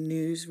Pathé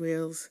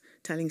newsreels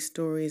telling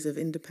stories of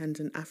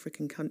independent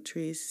African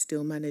countries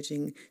still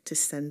managing to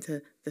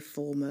centre the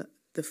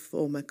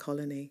former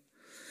colony.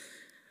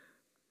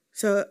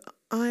 So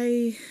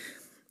I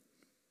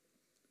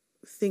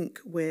think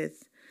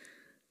with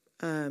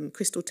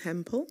Crystal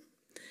Temple,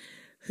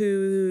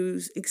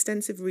 whose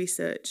extensive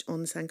research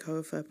on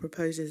Sankofa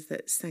proposes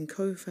that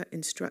Sankofa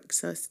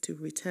instructs us to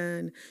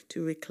return,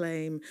 to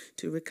reclaim,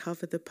 to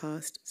recover the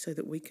past so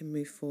that we can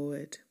move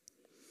forward.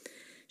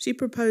 She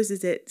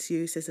proposes its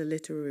use as a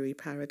literary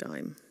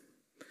paradigm,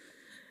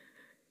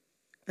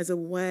 as a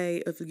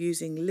way of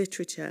using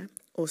literature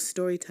or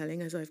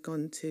storytelling, as I've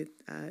gone to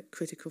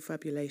critical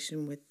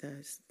fabulation with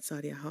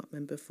Sadia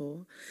Hartman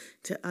before,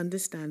 to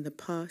understand the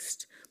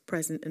past,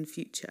 present and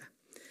future.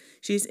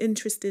 She's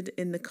interested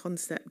in the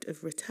concept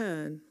of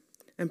return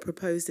and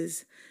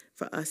proposes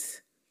for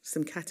us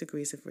some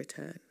categories of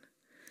return.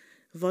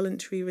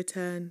 Voluntary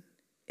return,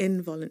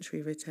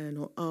 involuntary return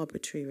or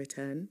arbitrary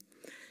return,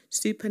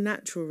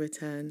 supernatural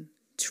return,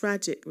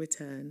 tragic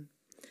return,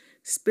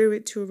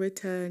 spiritual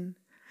return,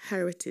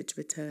 heritage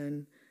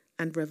return,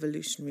 and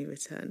revolutionary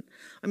return.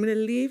 I'm going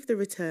to leave the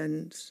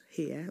returns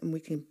here, and we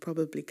can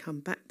probably come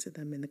back to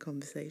them in the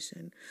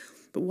conversation.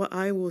 But what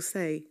I will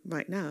say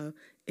right now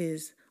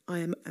is I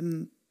am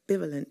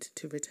ambivalent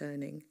to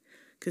returning,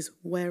 because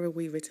where are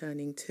we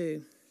returning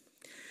to?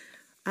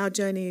 Our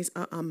journeys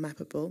are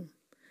unmappable.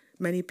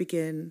 Many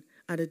begin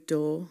at a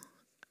door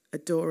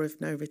of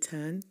no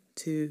return,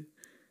 to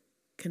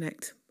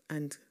connect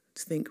and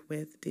think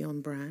with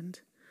Dion Brand.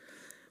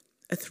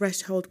 A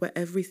threshold where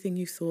everything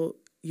you thought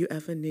you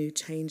ever knew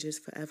changes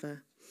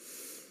forever.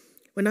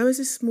 When I was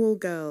a small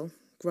girl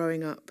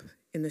growing up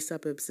in the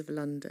suburbs of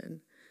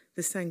London,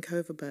 the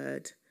Sankofa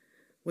bird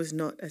was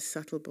not as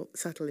subtle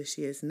as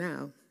she is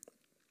now.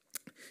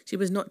 She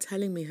was not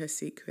telling me her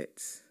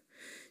secrets.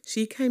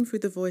 She came through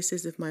the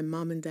voices of my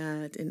mum and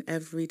dad in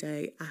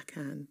everyday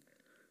Akan.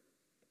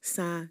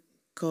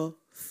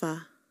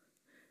 Sankofa.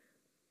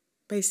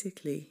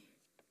 Basically,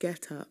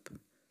 get up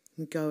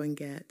and go and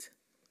get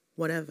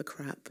whatever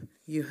crap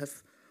you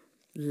have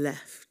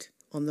left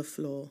on the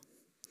floor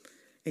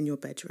in your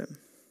bedroom.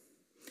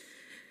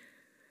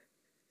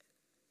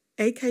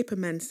 A.K.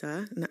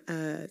 Pamensah,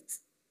 a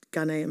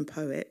Ghanaian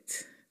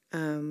poet,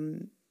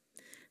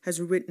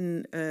 has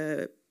written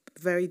a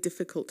very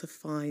difficult to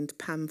find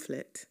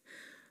pamphlet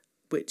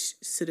which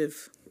sort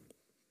of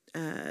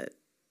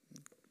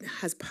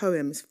has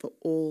poems for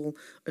all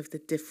of the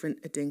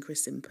different Adinkra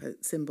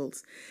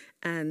symbols,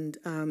 and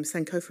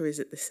Sankofa is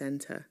at the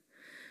centre.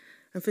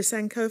 And for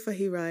Sankofa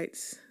he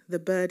writes, "The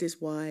bird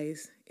is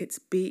wise, its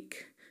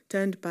beak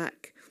turned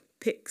back,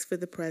 picks for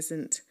the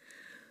present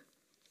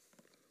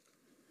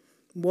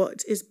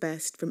what is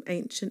best from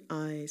ancient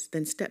eyes,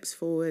 then steps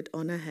forward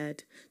on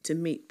ahead to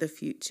meet the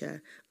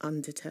future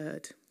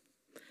undeterred."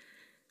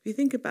 If you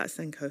think about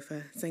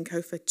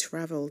Sankofa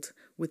travelled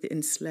with the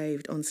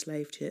enslaved on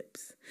slave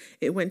ships.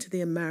 It went to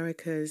the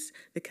Americas,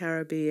 the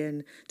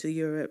Caribbean, to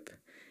Europe.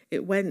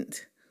 It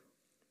went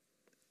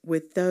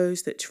with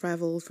those that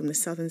travelled from the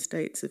southern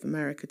states of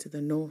America to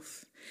the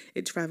north.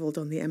 It travelled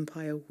on the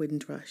Empire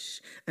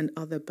Windrush and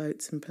other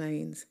boats and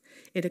planes.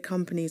 It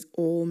accompanies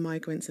all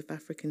migrants of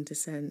African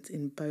descent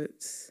in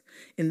boats,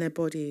 in their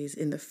bodies,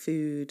 in the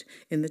food,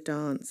 in the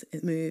dance,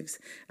 it moves,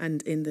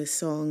 and in the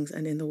songs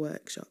and in the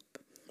workshop.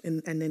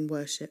 And in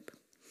worship.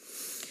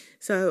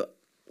 So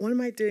what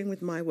am I doing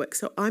with my work?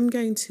 So I'm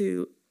going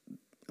to,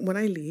 when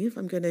I leave,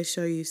 I'm going to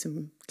show you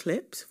some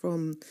clips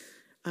from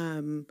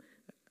an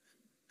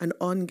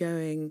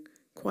ongoing,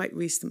 quite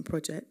recent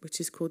project, which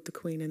is called The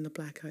Queen in the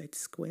Black-Eyed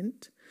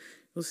Squint.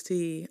 You'll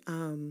see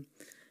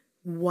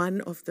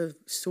one of the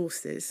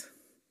sources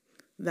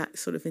that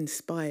sort of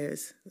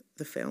inspires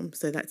the film.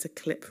 So that's a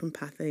clip from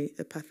Pathé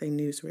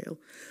newsreel.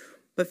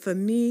 But for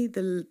me,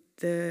 the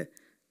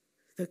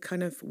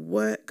kind of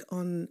work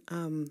on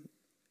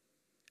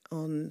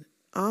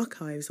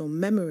archives or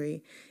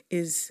memory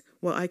is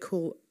what I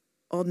call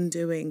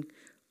undoing.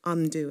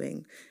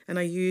 And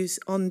I use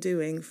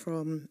undoing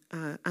from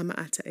Ama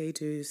Ata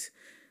Edu's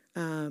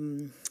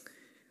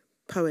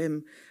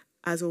poem,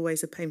 As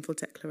Always, A Painful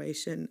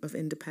Declaration of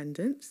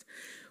Independence,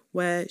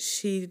 where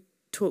she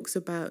talks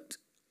about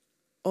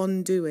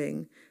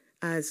undoing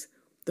as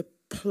the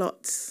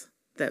plots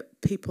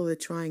that people are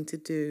trying to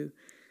do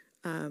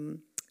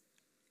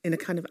in a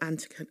kind of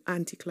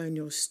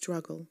anti-colonial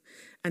struggle,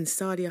 and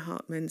Saadia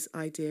Hartman's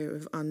idea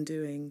of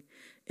undoing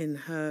in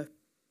her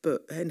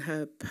book, in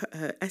her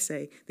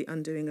essay, The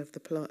Undoing of the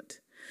Plot.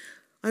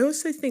 I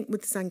also think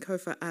with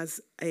Sankofa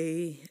as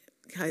a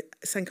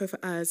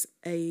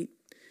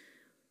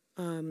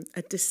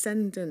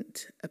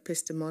descendant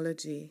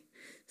epistemology,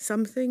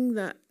 something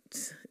that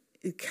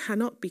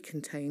cannot be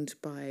contained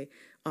by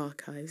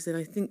archives. And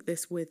I think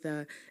this with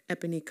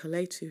Ebony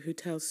Koletu, who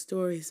tells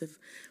stories of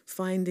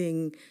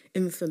finding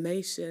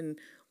information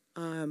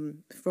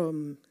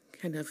from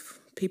kind of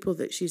people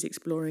that she's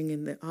exploring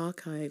in the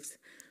archives,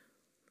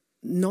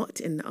 not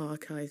in the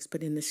archives,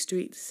 but in the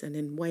streets, and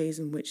in ways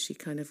in which she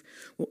kind of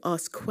will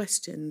ask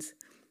questions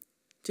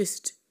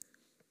just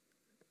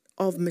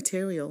of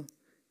material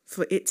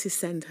for it to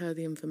send her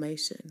the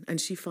information,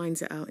 and she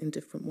finds it out in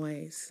different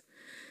ways.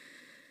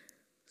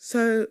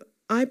 So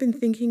I've been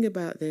thinking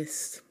about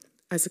this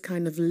as a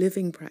kind of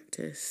living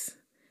practice,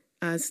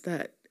 as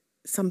that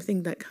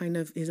something that kind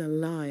of is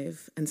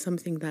alive and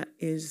something that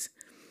is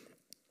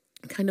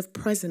kind of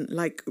present,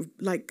 like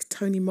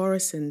Toni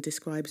Morrison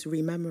describes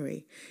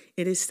rememory.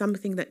 It is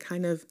something that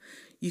kind of,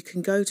 you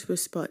can go to a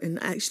spot and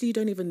actually you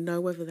don't even know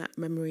whether that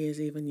memory is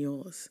even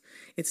yours.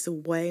 It's the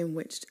way in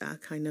which our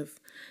kind of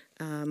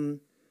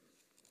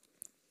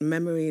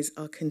memories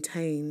are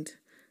contained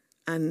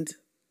and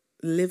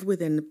live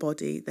within the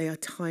body. They are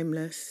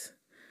timeless.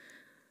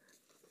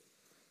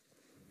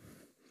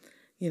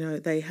 You know,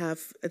 they are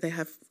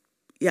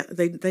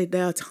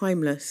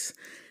timeless.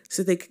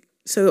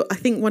 So I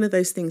think one of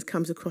those things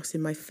comes across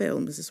in my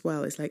films as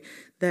well. It's like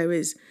there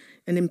is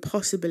an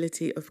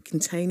impossibility of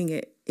containing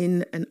it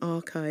in an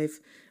archive,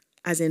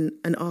 as in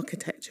an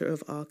architecture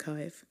of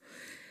archive.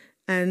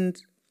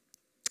 And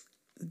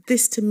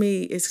this to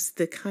me is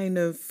the kind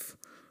of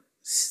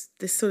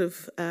sort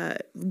of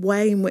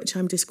way in which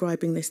I'm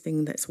describing this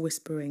thing that's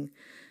whispering.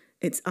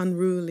 It's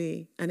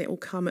unruly, and it will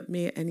come at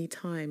me at any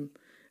time.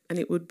 And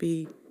it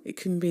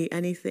can be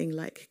anything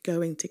like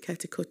going to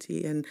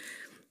Ketakuti and,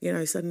 you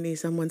know, suddenly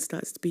someone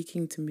starts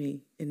speaking to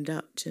me in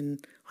Dutch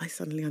and I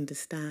suddenly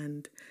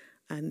understand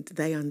and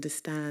they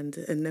understand.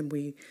 And then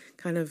we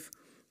kind of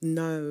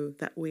know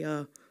that we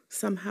are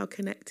somehow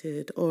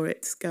connected, or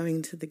it's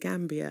going to the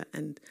Gambia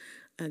and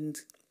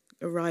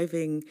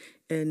arriving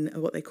in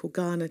what they call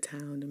Ghana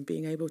town and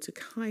being able to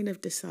kind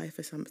of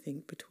decipher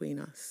something between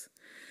us.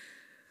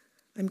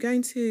 I'm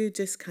going to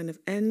just kind of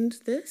end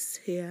this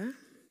here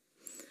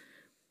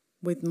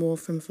with more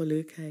from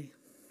Foluke.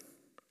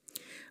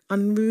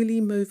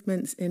 Unruly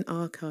movements in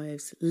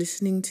archives,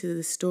 listening to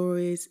the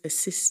stories,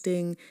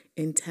 assisting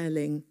in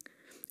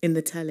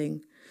the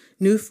telling.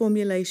 New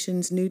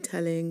formulations, new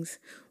tellings,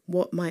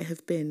 what might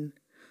have been.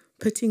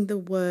 Putting the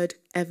word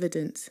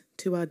evidence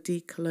to our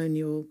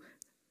decolonial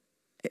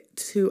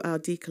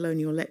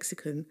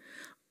lexicon,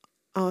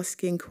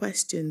 asking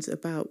questions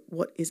about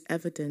what is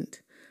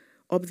evident,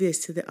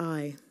 obvious to the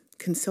eye,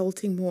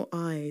 consulting more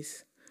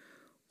eyes,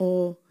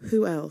 or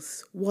who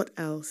else, what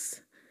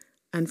else,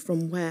 and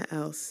from where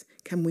else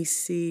can we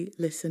see,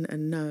 listen,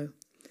 and know?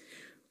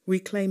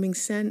 Reclaiming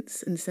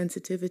sense and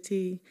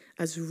sensitivity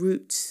as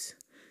roots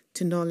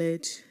to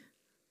knowledge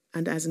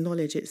and as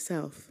knowledge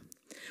itself.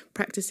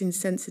 Practicing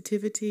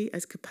sensitivity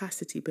as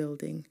capacity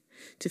building.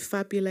 To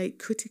fabulate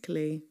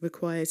critically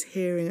requires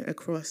hearing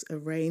across a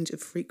range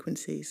of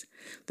frequencies,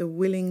 the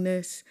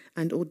willingness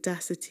and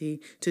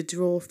audacity to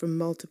draw from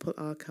multiple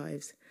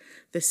archives,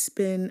 the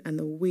spin and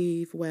the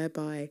weave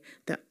whereby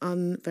the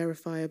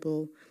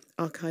unverifiable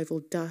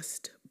archival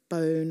dust,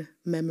 bone,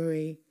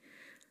 memory,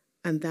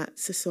 and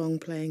that's a song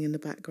playing in the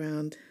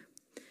background,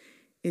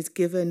 is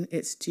given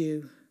its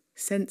due.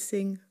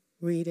 Sensing,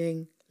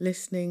 reading,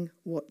 listening,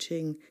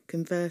 watching,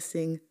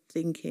 conversing,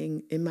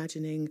 thinking,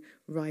 imagining,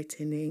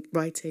 writing,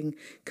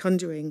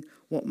 conjuring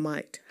what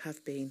might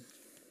have been.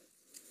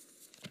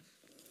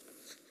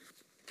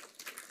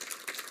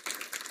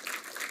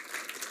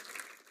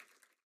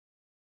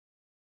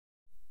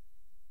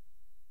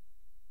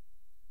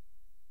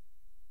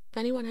 If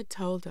anyone had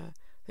told her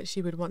that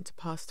she would want to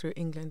pass through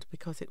England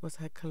because it was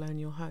her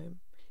colonial home,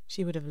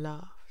 she would have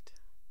laughed.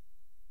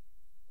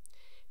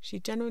 She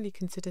generally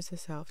considers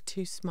herself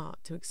too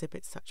smart to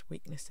exhibit such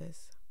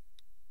weaknesses.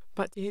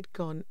 But she had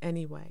gone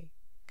anyway,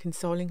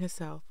 consoling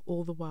herself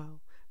all the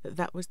while that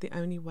that was the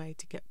only way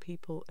to get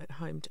people at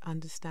home to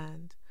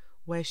understand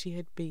where she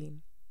had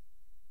been,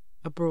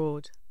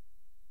 abroad,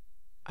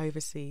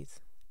 overseas.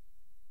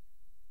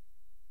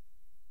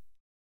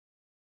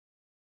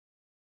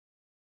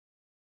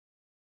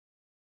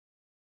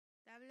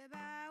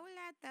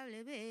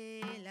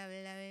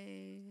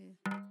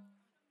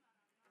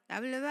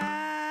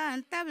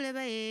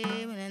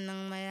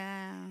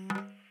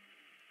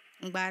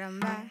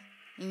 Baramba,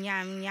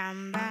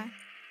 nyamba,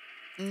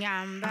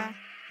 nyamba,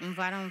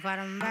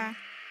 varamba,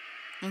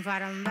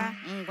 baramba,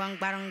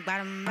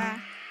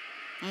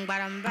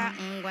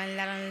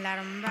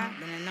 laramba,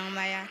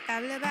 benanamaya,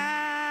 tableba,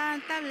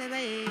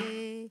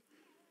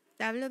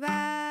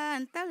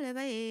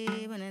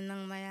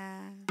 benanamaya,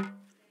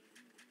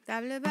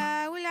 tableba,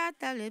 wula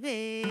tablebe,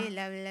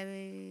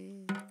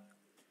 lavelabe,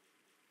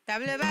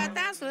 tableba,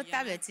 tasso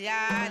tabletia,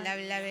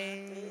 lavelabe.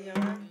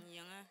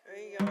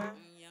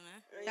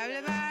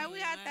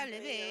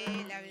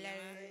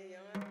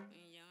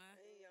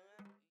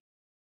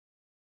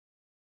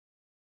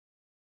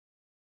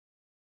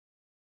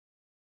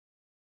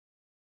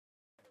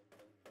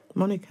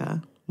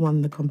 Monica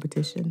won the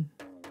competition.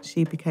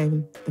 She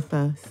became the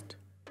first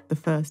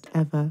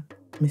ever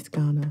Miss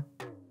Ghana.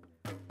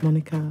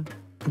 Monica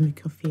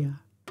Amikofia.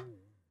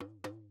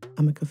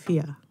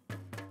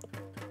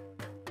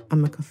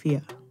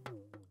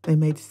 They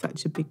made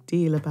such a big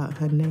deal about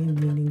her name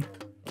meaning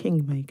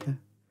kingmaker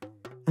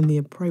and the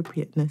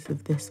appropriateness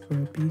of this for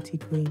a beauty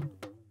queen.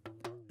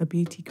 A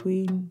beauty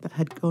queen that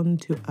had gone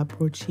to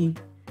Abrochi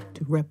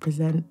to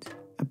represent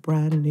a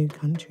brand new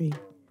country.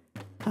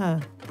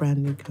 Her brand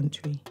new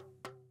country,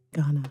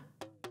 Ghana.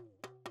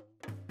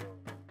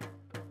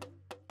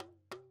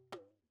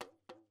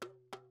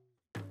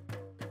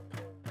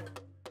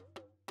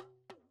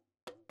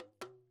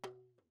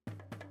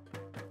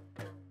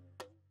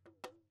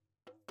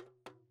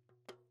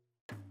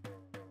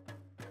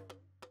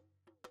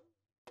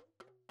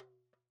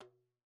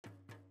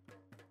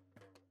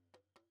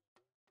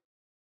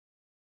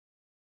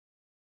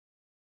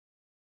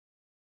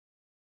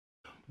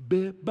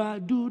 Be ba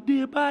do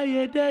de ba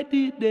ye de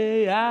di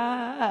de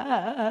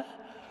ya,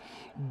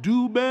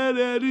 do be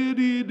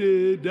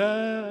de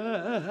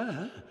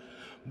da,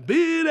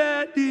 be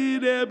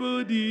de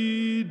bu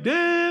di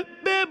de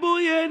be bu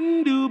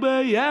yen do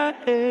be ya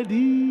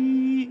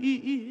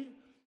di.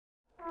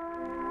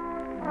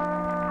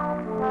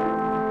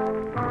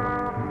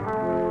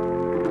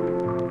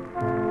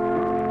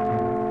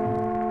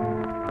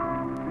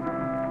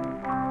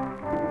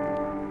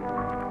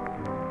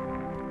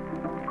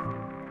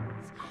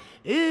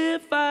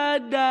 If I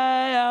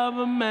die of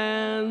a man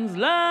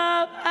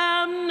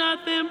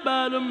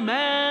but a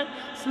man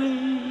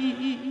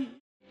sleep.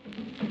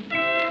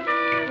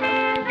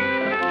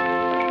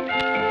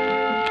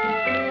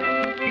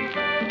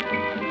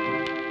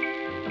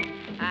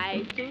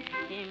 I took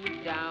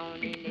him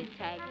down in a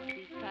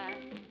taxi cab.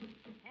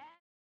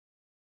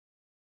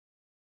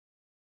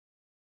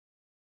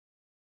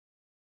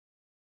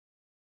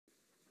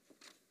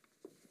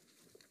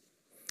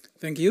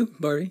 Thank you,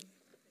 Barry.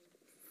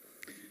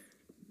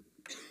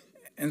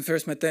 And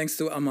first, my thanks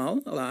to Amal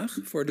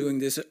Alhaag for doing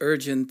this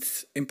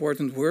urgent,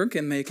 important work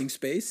and making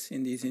space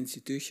in these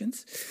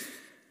institutions.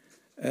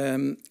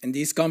 And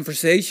these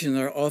conversations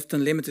are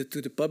often limited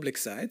to the public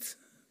side,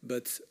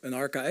 but an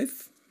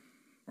archive,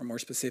 or more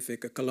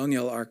specific, a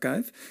colonial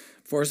archive,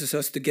 forces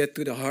us to get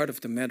to the heart of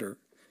the matter,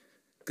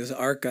 because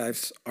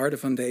archives are the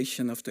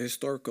foundation of the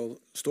historical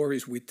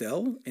stories we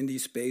tell in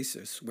these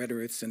spaces,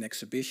 whether it's an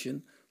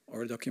exhibition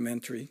or a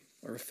documentary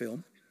or a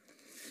film.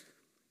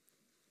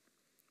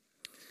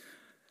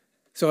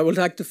 So I would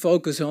like to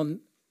focus on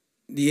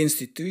the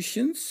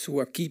institutions who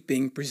are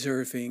keeping,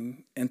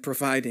 preserving, and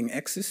providing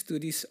access to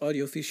these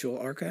audiovisual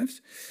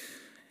archives.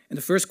 And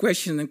the first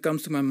question that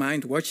comes to my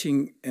mind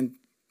watching and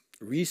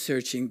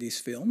researching these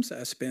films,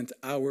 I spent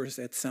hours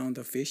at Sound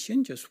of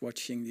Vision just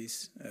watching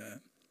these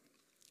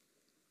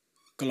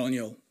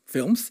colonial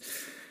films.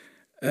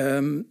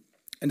 And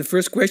the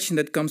first question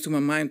that comes to my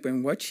mind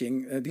when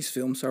watching these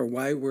films are,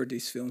 why were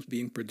these films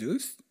being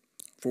produced?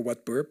 For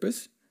what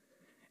purpose?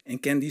 And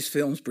can these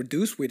films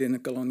produced within a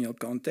colonial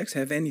context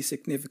have any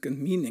significant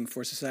meaning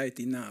for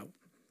society now?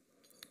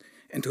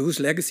 And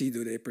whose legacy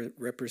do they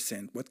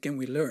represent? What can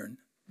we learn?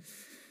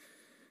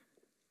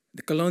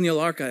 The colonial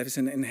archive is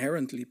an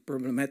inherently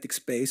problematic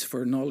space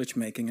for knowledge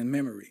making and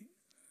memory.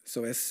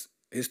 So as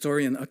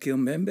historian Akil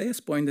Mbembe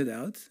has pointed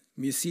out,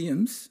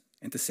 museums,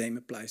 and the same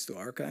applies to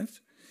archives,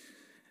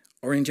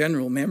 or in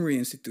general memory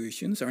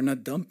institutions, are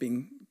not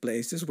dumping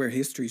places where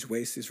history's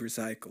waste is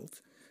recycled,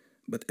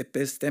 but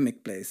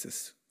epistemic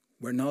places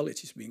where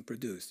knowledge is being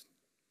produced.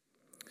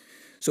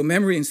 So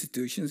memory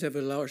institutions have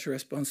a large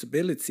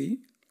responsibility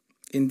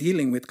in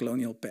dealing with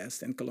colonial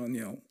past and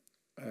colonial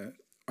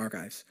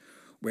archives,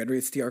 whether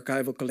it's the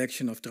archival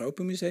collection of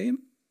Tropenmuseum,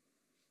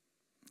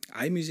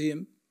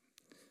 I-Museum,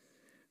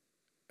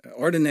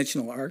 or the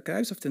National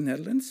Archives of the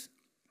Netherlands.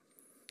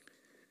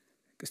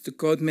 Because to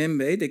quote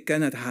Mbembe, they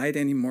cannot hide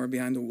anymore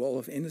behind a wall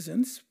of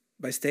innocence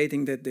by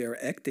stating that they are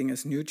acting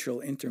as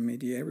neutral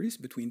intermediaries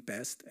between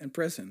past and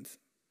present.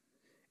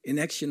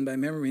 Inaction by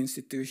memory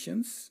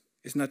institutions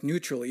is not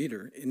neutral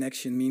either.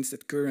 Inaction means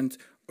that current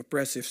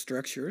oppressive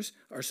structures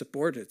are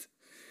supported.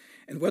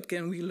 And what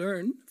can we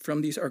learn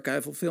from these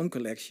archival film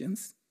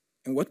collections?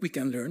 And what we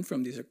can learn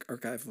from these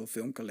archival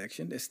film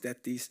collections is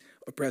that these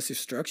oppressive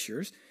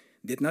structures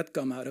did not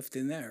come out of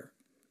thin air.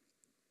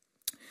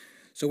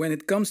 So when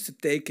it comes to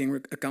taking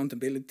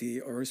accountability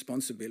or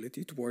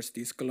responsibility towards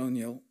these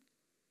colonial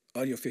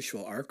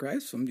audiovisual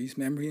archives from these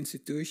memory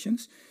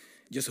institutions,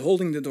 just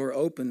holding the door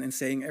open and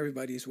saying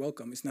everybody is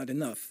welcome is not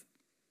enough.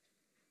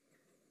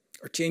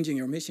 Or changing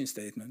your mission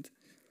statement.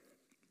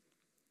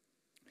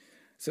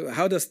 So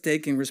how does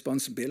taking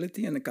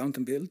responsibility and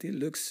accountability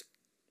looks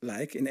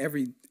like in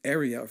every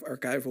area of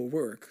archival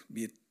work,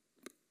 be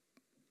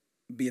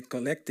it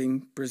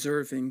collecting,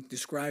 preserving,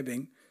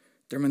 describing,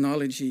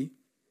 terminology,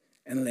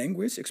 and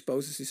language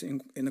exposes this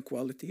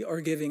inequality, or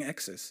giving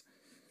access.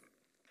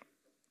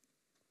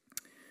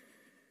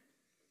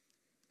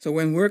 So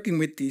when working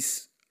with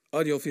these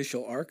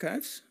audiovisual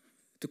archives,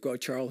 to quote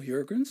Charles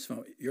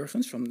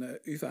Jurgens from the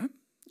UvA,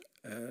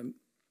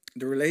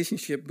 the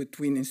relationship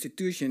between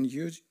institution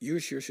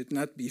user should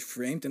not be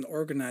framed and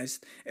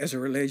organized as a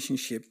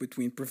relationship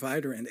between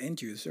provider and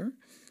end user,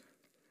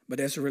 but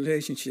as a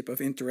relationship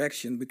of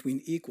interaction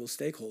between equal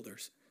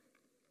stakeholders.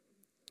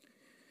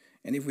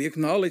 And if we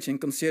acknowledge and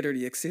consider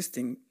the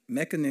existing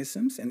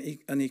mechanisms and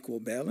unequal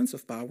balance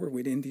of power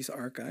within these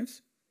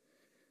archives,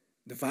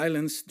 the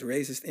violence, the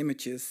racist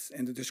images,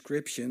 and the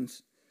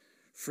descriptions,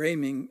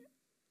 framing,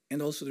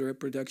 and also the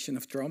reproduction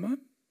of trauma,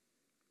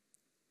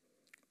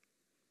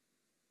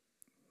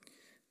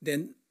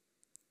 then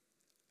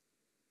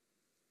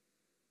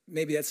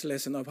maybe that's a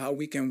lesson of how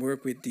we can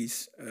work with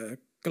these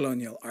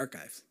colonial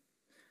archives.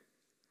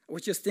 I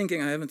was just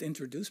thinking I haven't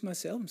introduced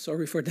myself. I'm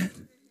sorry for that.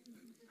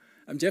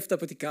 I'm Jeff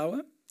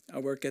Tapatikawa. I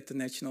work at the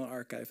National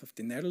Archive of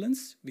the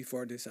Netherlands.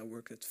 Before this, I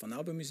worked at Van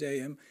Abbe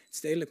Museum,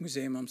 Stedelijk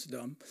Museum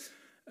Amsterdam.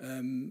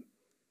 And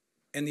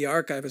the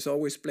archive has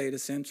always played a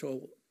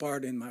central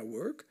part in my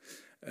work.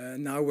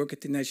 Now I work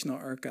at the National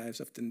Archives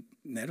of the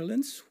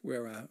Netherlands,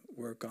 where I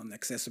work on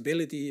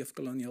accessibility of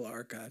colonial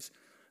archives,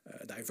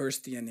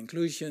 diversity and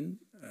inclusion,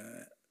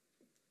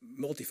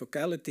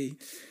 multifocality,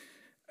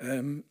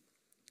 and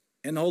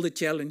all the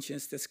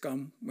challenges that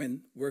come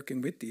when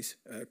working with these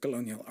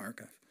colonial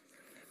archives.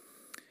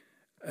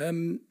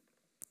 In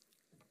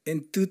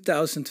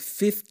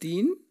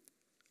 2015,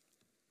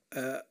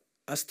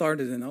 I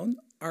started an own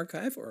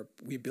archive, or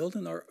we built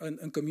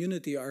a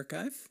community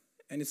archive,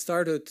 and it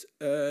started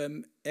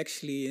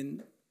actually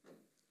in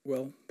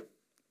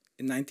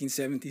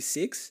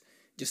 1976,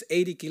 just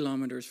 80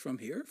 kilometers from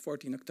here,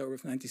 14 October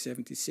of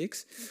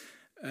 1976.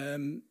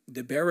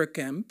 The barrack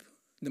camp,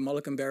 the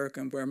Moluccan barrack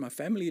camp where my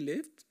family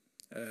lived,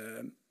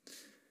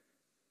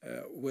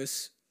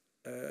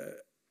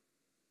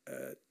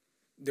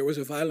 there was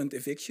a violent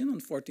eviction on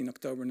 14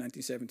 October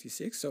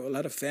 1976. So a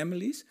lot of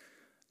families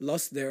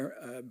lost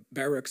their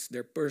barracks,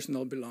 their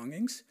personal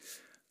belongings,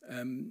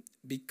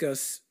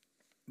 because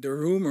the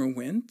rumor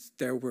went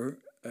there were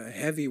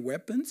heavy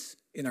weapons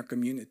in our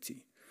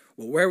community.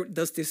 Well, where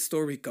does this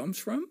story come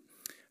from?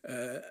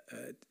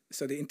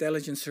 So the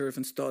intelligence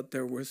servants thought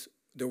there were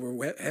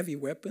heavy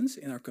weapons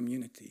in our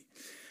community.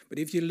 But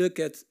if you look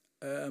at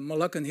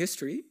Moluccan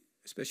history,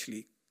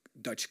 especially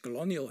Dutch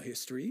colonial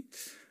history,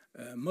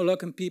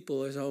 Moluccan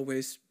people has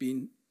always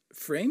been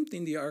framed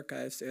in the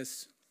archives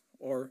as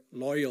or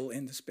loyal,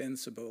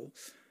 indispensable,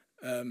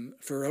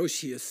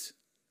 ferocious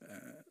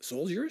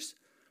soldiers,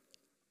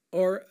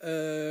 or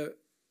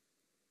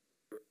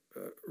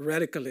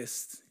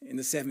radicalists in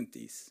the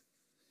 70s.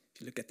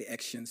 If you look at the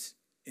actions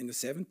in the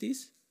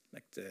 70s,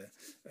 like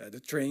the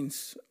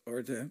trains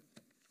or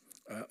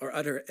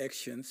other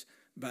actions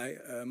by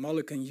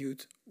Moluccan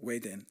youth way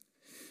then.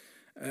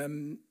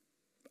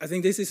 I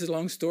think this is a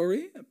long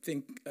story. I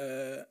think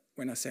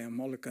when I say I'm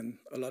Moluccan,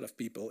 a lot of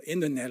people in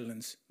the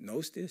Netherlands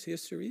knows these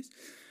histories.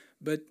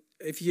 But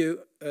if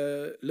you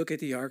look at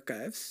the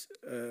archives,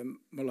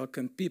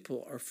 Moluccan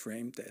people are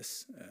framed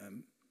as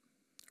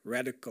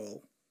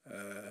radical,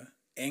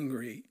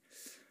 angry,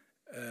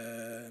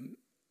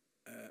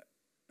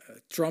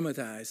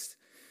 traumatized.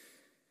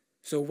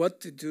 So what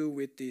to do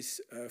with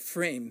this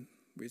frame,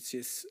 which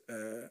is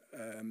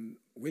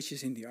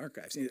in the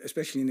archives,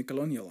 especially in the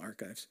colonial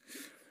archives?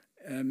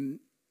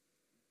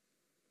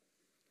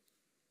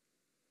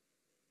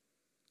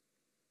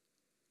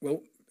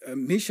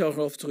 Michel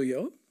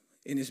Rolf-Trouillot,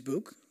 in his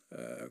book,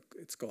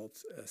 it's called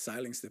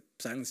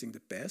Silencing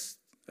the Past,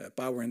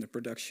 Power in the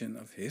Production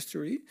of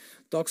History,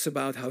 talks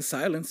about how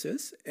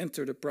silences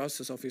enter the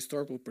process of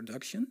historical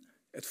production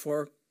at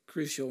 4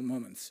 crucial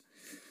moments.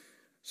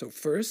 So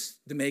first,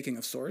 the making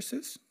of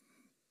sources.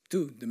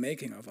 2, the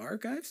making of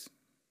archives.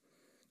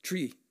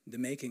 3, the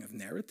making of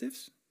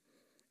narratives.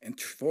 And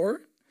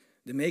 4,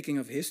 the making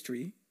of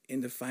history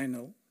in the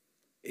final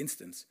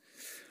instance.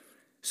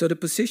 So the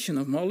position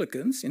of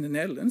Moluccans in the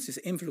Netherlands is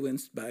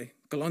influenced by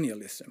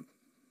colonialism.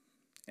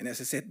 And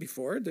as I said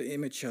before, the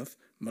image of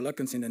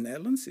Moluccans in the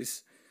Netherlands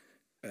is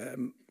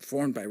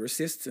formed by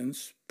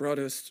resistance,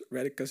 protest,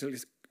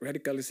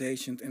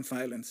 radicalization, and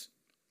violence.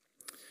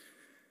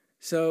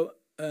 So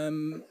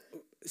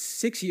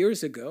 6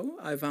 years ago,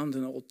 I found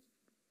an old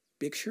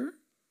picture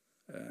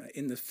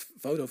in the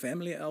photo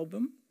family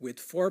album with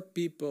 4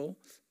 people,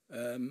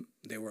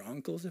 they were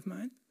uncles of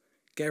mine,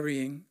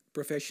 carrying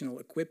professional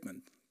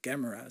equipment,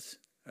 cameras,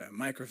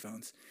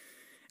 microphones.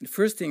 And the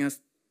first thing I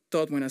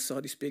thought when I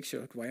saw this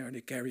picture, why are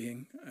they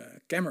carrying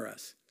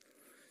cameras?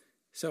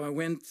 So I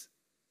went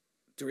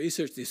to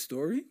research this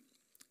story,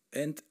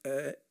 and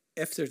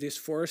after this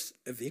forced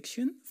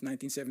eviction of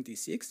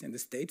 1976 and the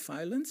state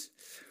violence,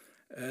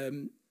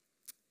 the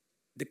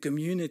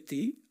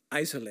community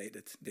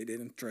isolated. They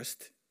didn't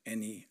trust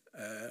any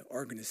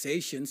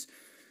organizations,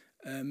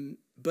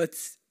 but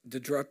the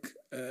drug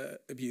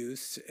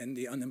abuse and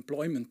the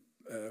unemployment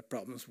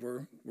problems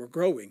were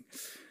growing.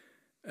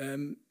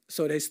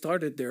 So they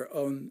started their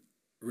own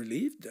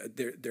relief,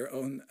 their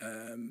own.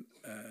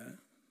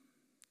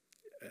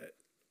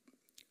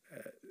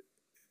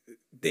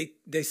 They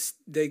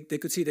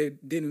could see they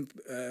didn't.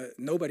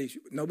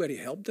 Nobody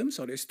helped them,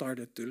 so they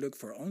started to look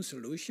for own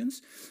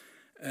solutions.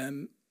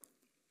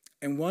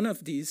 And one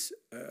of these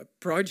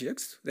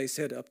projects they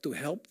set up to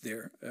help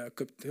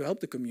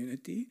the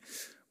community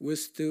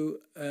was to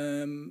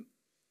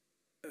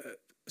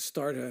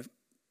start a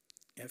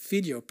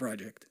video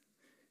project.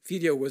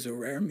 Video was a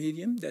rare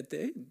medium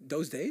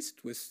those days.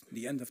 It was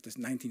the end of the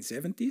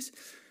 1970s.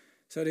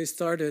 So they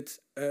started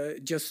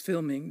just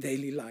filming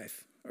daily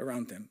life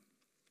around them.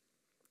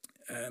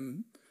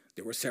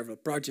 There were several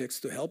projects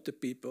to help the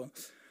people.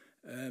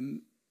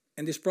 And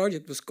this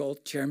project was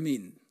called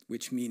Cermin,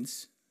 which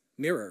means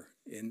mirror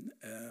in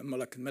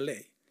Moluccan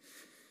Malay.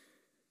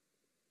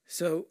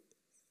 So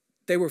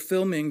they were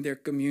filming their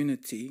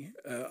community,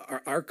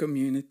 our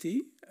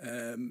community,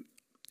 and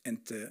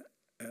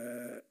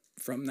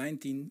from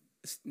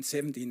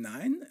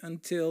 1979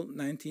 until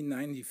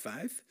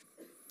 1995.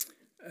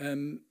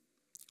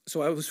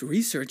 So I was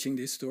researching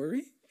this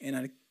story, and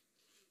I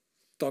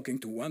talking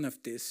to one of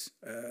these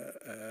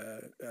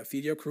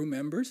video crew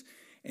members,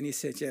 and he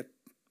said, "Yeah,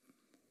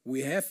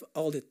 we have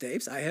all the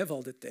tapes. I have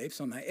all the tapes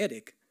on my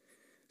attic."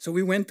 So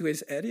we went to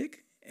his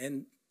attic,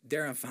 and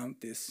there I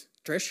found this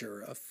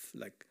treasure of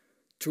like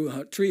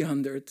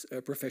 300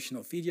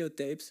 professional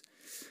videotapes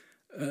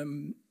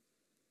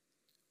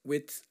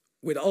with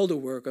all the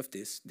work of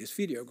this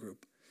video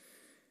group.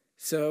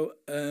 So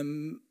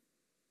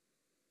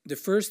the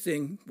first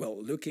thing,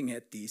 looking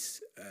at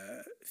these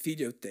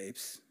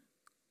videotapes,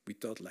 we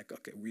thought like,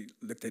 okay, we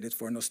looked at it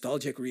for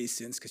nostalgic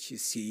reasons, because you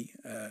see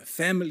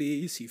family,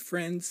 you see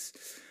friends,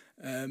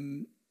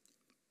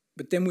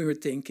 but then we were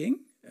thinking,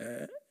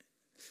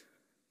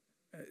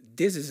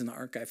 this is an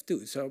archive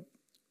too. So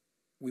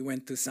we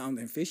went to Sound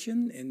and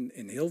Vision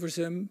in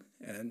Hilversum,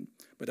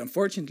 but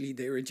unfortunately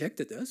they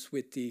rejected us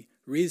with the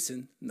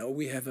reason, no,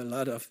 we have a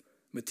lot of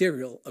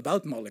material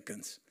about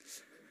mollicans.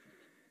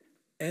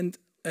 And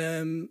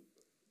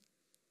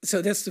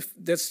so that's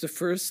the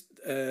first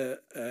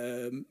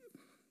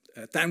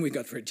time we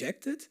got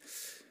rejected.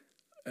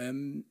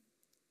 And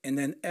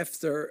then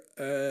after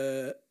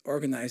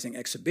organizing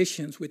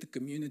exhibitions with the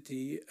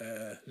community,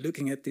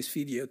 looking at these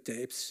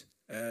videotapes,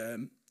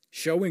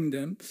 showing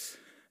them,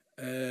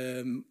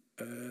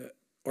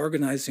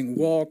 organizing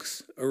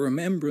walks,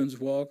 remembrance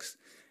walks.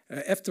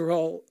 After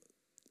all,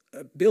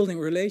 building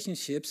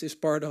relationships is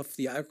part of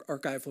the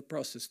archival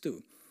process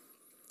too.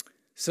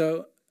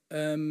 So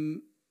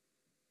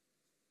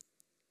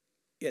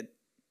yeah,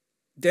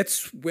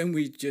 that's when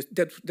we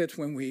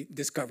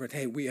discovered,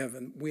 hey, we have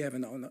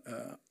an own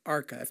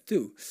archive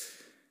too.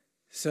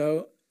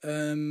 So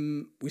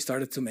we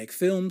started to make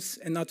films,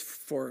 and not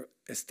for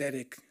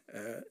aesthetic,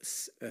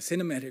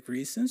 cinematic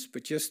reasons,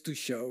 but just to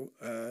show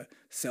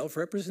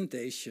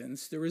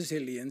self-representations, the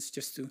resilience,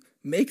 just to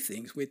make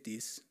things with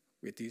these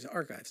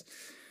archives.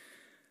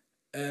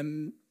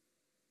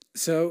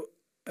 So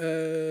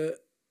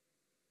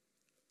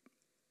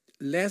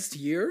last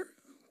year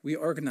we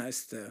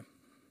organized a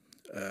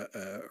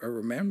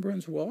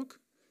remembrance walk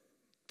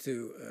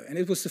and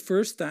it was the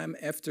first time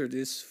after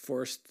this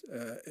forced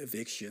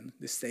eviction,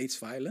 the state's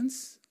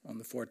violence on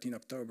the 14th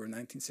October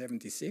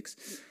 1976.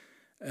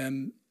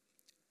 And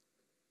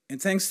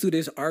thanks to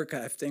this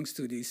archive, thanks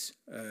to these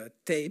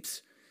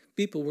tapes,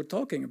 people were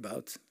talking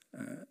about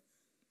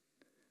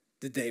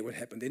the day what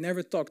happened. They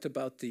never talked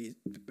about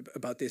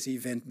this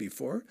event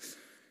before,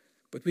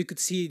 but we could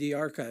see the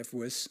archive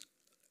was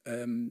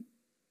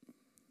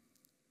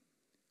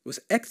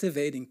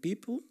activating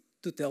people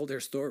to tell their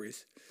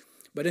stories.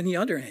 But on the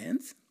other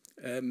hand,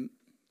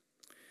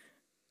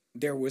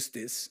 there was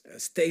this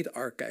state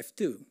archive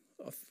too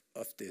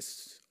of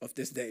this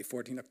day,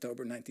 14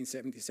 October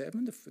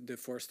 1977, the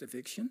forced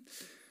eviction,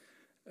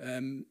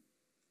 and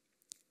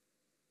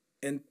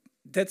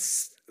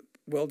this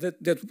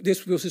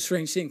was a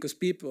strange thing because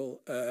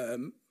people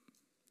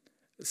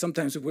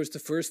sometimes it was the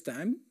first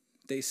time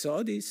they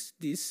saw these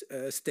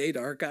state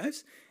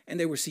archives, and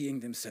they were seeing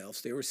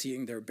themselves. They were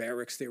seeing their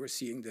barracks. They were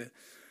seeing the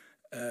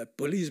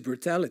police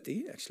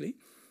brutality, actually.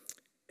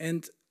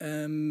 And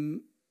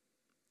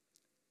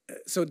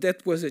so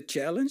that was a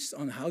challenge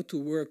on how to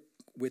work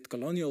with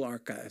colonial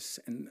archives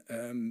and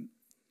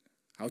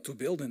how to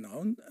build an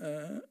own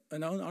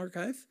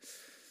archive.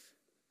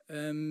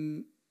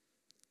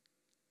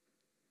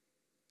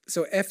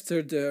 So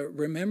after the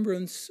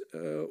Remembrance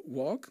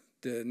Walk,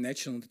 the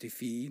national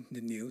TV,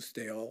 the news,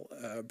 they all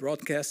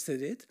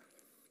broadcasted it.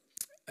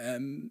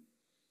 And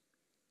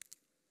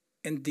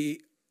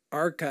the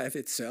archive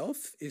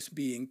itself is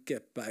being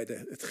kept by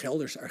het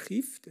Gelders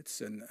Archief.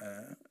 It's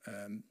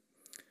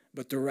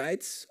but the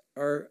rights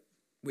are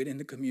within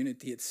the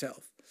community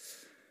itself.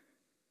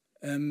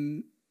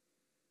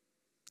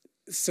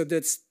 So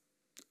that's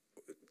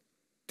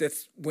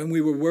when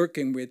we were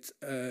working with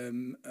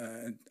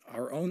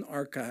our own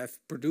archive,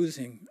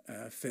 producing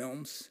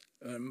films.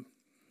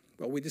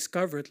 Well, we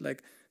discovered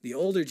like the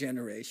older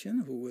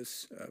generation who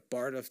was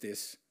part of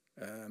this,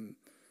 who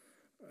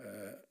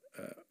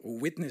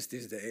witnessed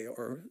this day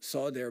or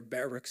saw their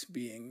barracks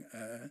being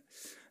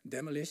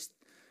demolished.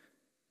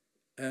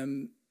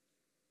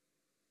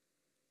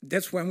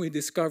 That's when we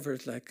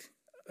discovered like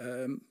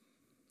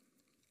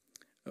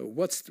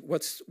what's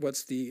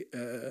the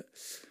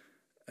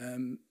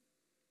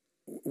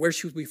where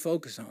should we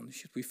focus on?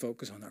 Should we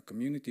focus on our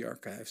community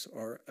archives,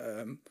 or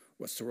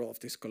what's the role of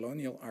this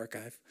colonial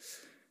archive?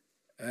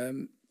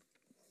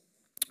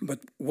 But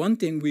one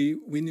thing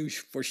we knew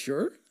for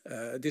sure,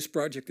 this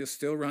project is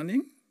still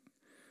running,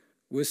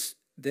 was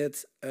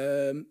that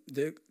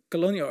the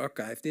colonial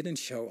archive didn't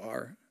show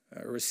our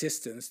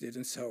resistance,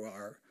 didn't show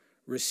our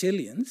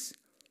resilience.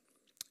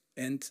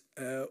 And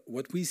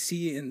what we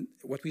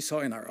saw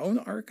in our own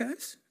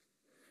archives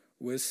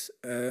were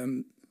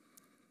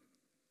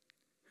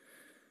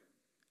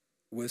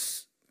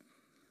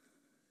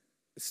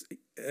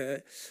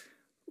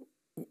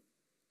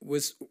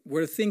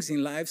things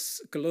in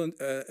lives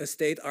a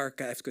state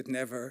archive could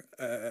never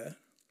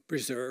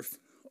preserve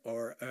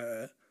or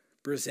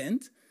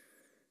present,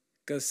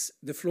 because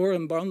the Flora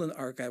and Brandon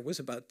archive was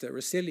about the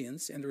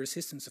resilience and the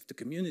resistance of the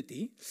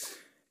community,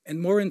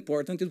 and more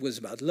important, it was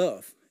about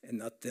love, and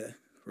not the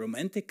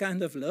romantic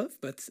kind of love,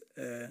 but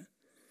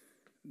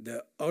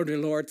the Outer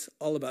Lord,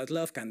 all about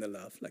love kind of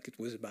love. Like it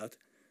was about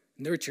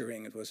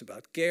nurturing, it was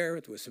about care,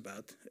 it was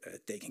about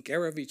taking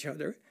care of each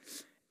other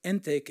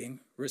and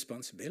taking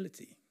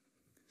responsibility.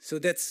 So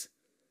that's,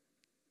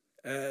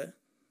 I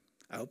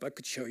hope I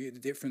could show you the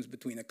difference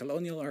between a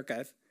colonial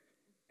archive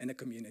and a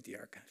community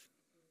archive.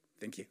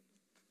 Thank you.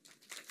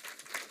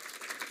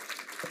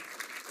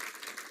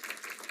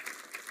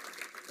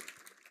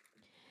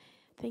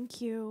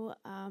 Thank you,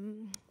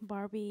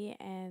 Barbie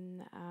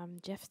and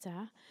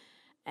Jefta.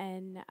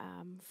 and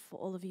for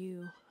all of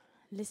you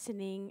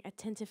listening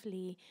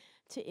attentively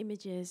to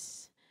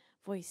images,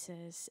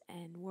 voices,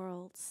 and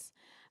worlds.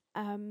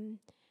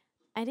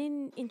 I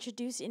didn't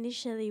introduce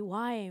initially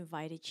why I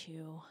invited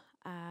you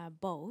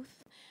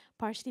both,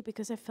 partially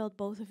because I felt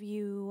both of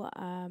you,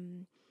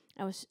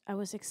 I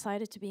was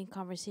excited to be in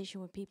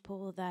conversation with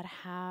people that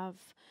have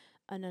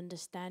an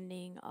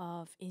understanding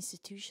of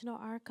institutional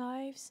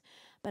archives,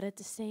 but at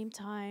the same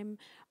time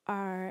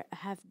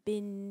have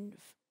been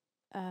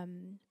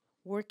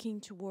working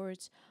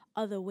towards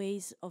other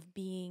ways of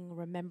being,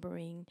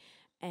 remembering,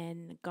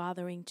 and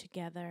gathering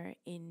together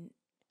in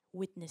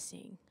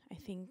witnessing. I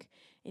think,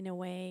 in a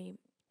way,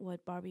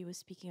 what Barbie was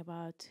speaking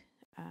about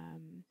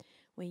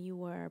when you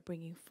were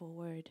bringing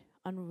forward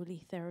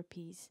unruly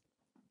therapies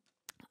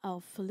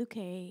of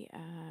Feluke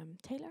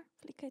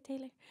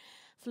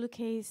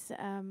Feluke's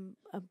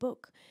a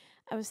book.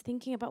 I was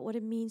thinking about what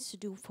it means to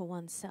do for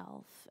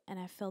oneself, and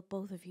I felt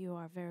both of you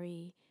are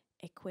very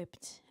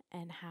equipped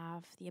and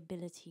have the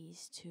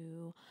abilities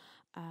to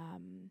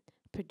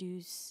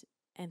produce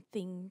and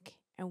think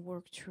and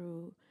work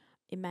through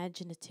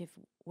imaginative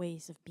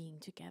ways of being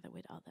together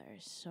with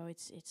others. So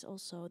it's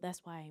also,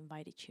 that's why I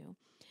invited you,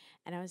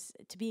 and I was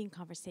to be in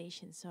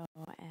conversation. So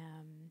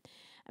I'm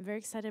very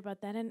excited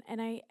about that,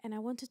 and I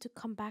wanted to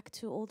come back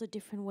to all the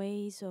different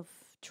ways of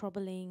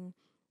troubling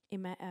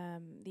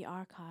the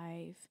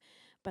archive,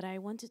 but I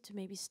wanted to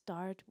maybe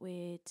start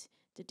with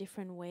the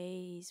different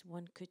ways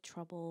one could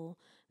trouble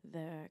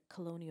the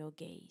colonial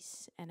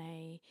gaze. And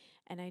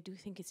I do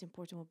think it's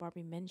important what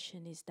Barbie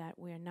mentioned is that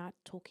we're not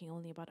talking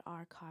only about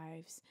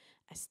archives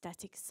as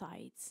static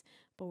sites,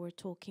 but we're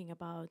talking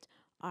about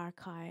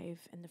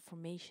archive and the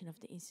formation of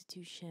the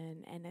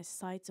institution and as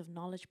sites of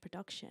knowledge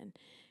production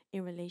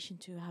in relation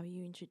to how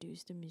you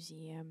introduce the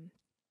museum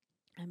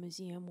and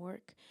museum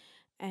work.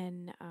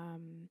 And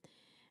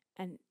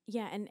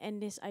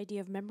this idea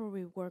of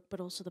memory work,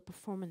 but also the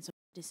performance of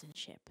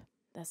citizenship.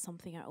 That's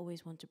something I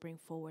always want to bring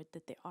forward,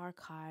 that the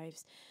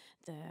archives,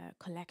 the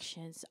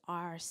collections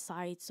are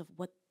sites of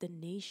what the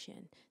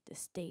nation, the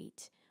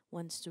state,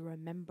 wants to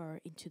remember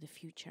into the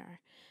future.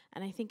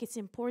 And I think it's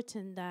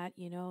important that,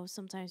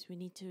 sometimes we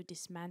need to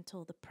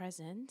dismantle the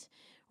present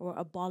or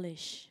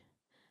abolish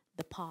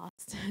the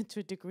past to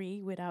a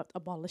degree without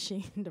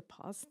abolishing the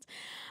past,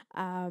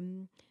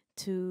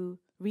 to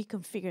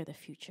reconfigure the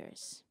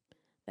futures,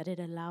 that it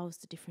allows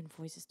the different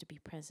voices to be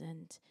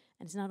present.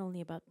 And it's not only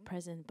about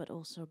present, but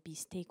also be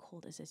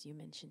stakeholders, as you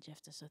mentioned,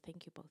 Jefta. So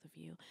thank you, both of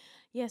you.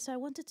 Yeah, so I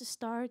wanted to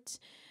start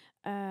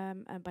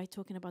by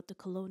talking about the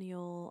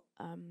colonial,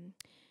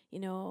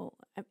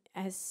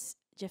 as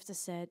Jefta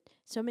said,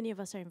 so many of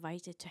us are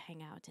invited to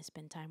hang out and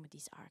spend time with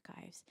these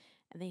archives.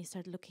 And then you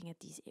start looking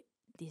at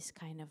this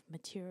kind of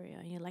material,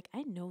 and you're like,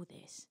 I know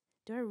this.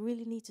 Do I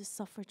really need to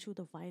suffer through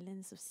the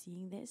violence of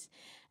seeing this?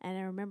 And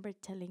I remember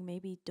telling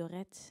maybe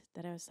Dorette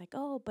that I was like,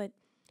 oh, but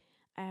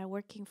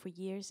working for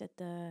years at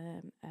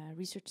the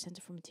Research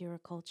Center for Material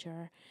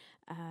Culture,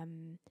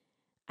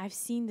 I've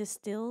seen the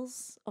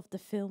stills of the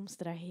films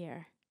that are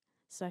here.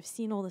 So I've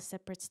seen all the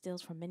separate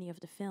stills from many of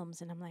the films,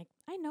 and I'm like,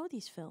 I know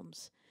these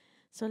films.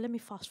 So let me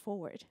fast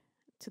forward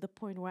to the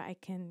point where I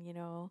can,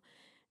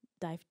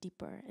 dive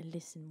deeper and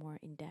listen more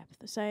in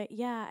depth. So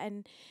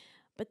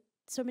but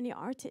so many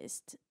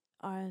artists,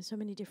 so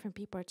many different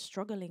people are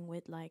struggling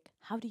with, like,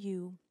 how do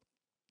you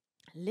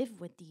live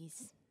with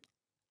these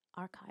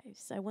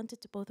archives? I wanted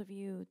to both of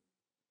you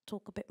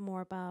talk a bit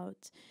more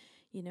about,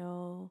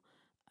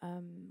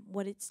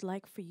 what it's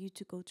like for you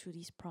to go through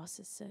these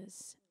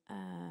processes.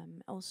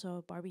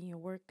 Also, Barbie, in your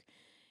work,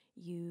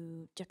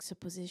 you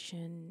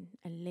juxtaposition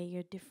and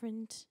layer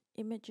different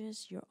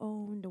images, your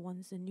own, the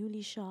ones the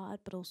newly shot,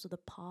 but also the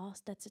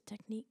past. That's a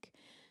technique.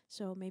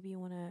 So maybe you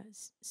want to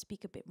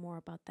speak a bit more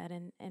about that,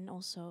 and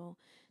also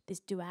this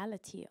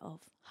duality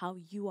of how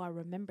you are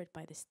remembered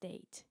by the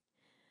state,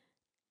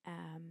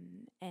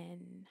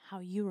 and how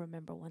you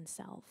remember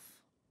oneself.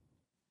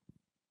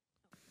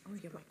 Oh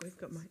yeah, we've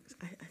got mics.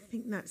 I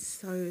think that's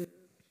so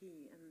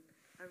key, and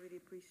I really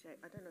appreciate.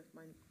 I don't know if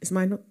mine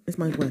is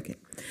mine working,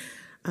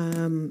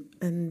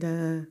 and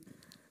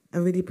I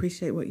really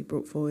appreciate what you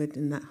brought forward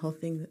in that whole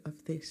thing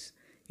of this,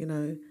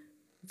 the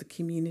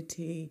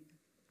community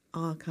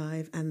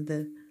archive and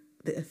the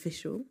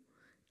official,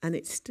 and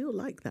it's still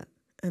like that,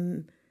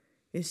 and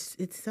it's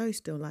so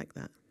still like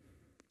that,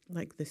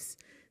 like this,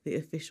 the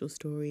official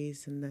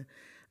stories and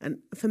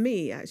for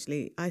me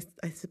actually, I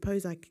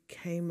suppose I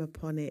came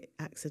upon it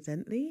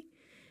accidentally.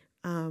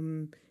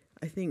 I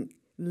think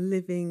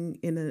living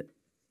in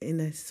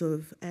a sort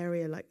of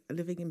area, like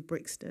living in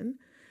Brixton,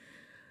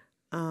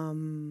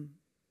 actually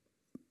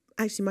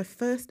my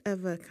first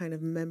ever kind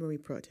of memory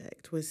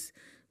project was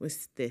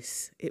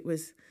this. It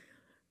was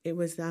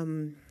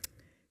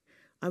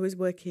I was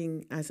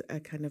working as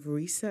a kind of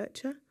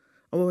researcher.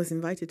 I was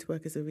invited to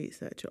work as a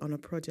researcher on a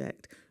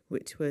project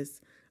which was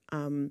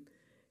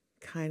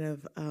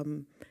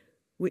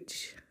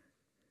which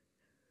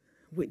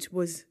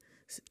was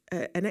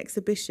an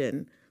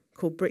exhibition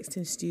called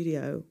Brixton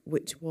Studio,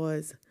 which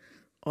was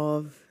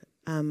of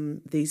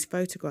these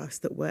photographs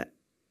that were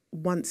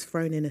once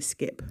thrown in a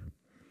skip.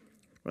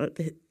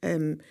 Right?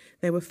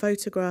 There were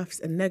photographs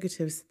and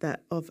negatives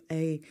that of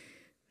a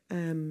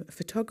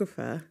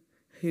photographer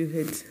who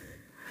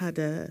had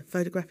a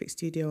photographic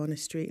studio on a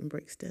street in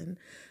Brixton,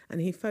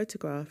 and he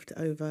photographed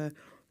over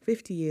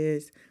 50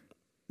 years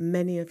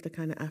many of the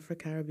kind of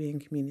Afro-Caribbean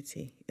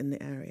community in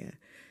the area.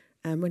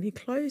 And when he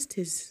closed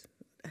his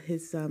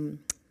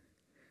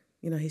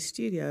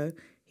studio,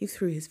 he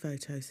threw his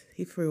photos.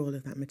 He threw all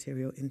of that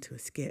material into a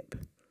skip.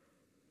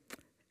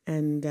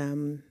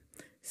 And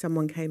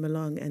someone came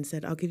along and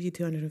said, "I'll give you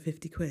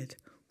 250 quid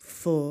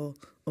for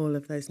all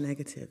of those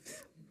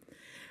negatives."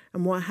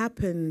 And what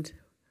happened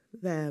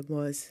there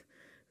was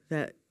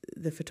that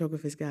the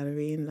Photographers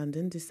Gallery in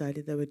London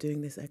decided they were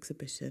doing this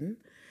exhibition,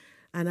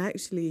 and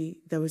actually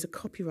there was a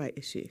copyright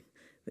issue.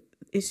 The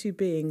issue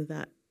being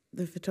that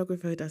the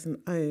photographer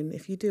doesn't own,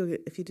 if you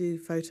do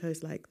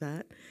photos like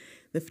that,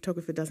 the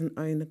photographer doesn't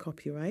own the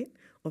copyright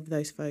of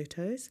those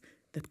photos,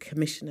 the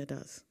commissioner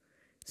does.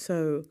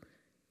 So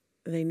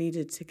they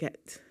needed to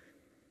get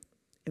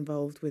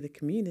involved with the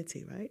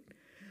community, right?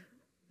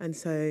 And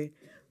so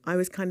I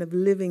was kind of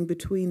living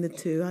between the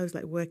two. I was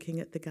like working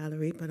at the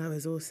gallery, but I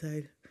was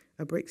also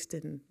a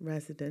Brixton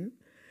resident.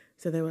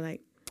 So they were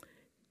like,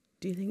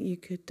 "Do you think you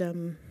could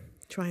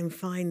try and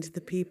find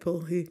the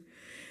people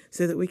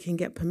so that we can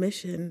get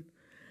permission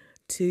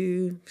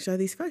to show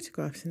these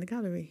photographs in the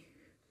gallery?"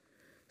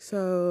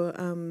 So,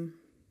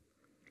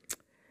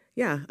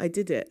 yeah, I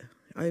did it.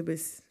 I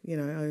was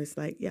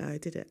like, yeah, I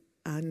did it.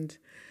 And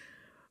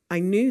I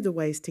knew the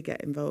ways to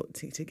get involved,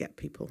 to get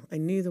people. I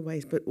knew the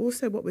ways. But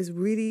also what was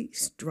really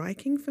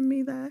striking for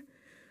me there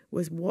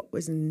was what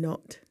was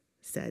not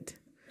said,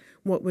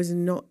 what was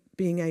not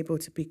being able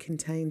to be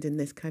contained in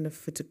this kind of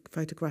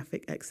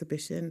photographic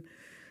exhibition.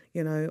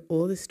 You know,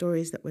 all the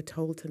stories that were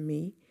told to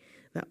me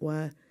that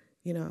were,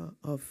 you know,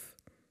 of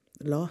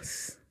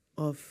loss,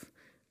 of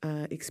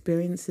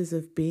experiences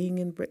of being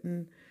in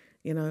Britain,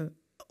 you know,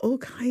 all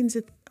kinds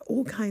of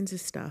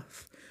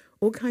stuff,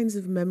 all kinds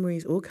of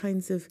memories, all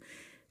kinds of.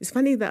 It's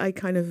funny that I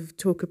kind of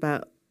talk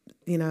about,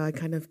 you know,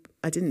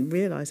 I didn't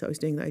realize I was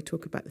doing that. I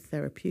talk about the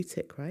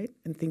therapeutic, right,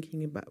 and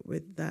thinking about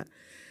with that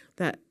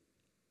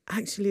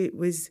actually it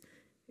was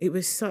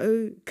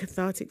so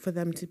cathartic for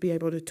them to be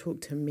able to talk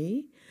to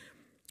me.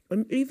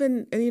 And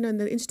even, you know, in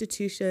the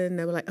institution,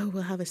 they were like, "Oh,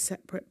 we'll have a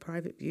separate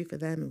private view for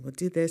them, and we'll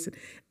do this,"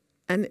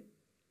 and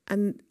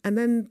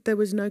then there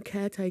was no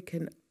care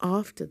taken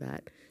after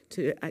that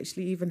to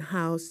actually even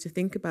to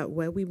think about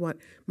where we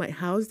might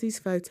house these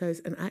photos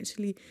and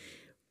actually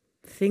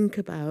think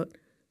about,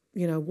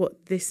 you know,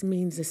 what this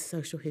means as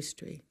social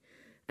history.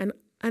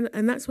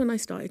 And that's when I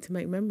started to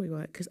make memory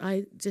work, because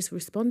I just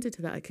responded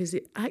to that, because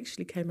it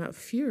actually came out of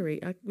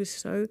fury. I was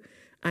so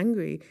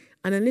angry.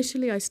 And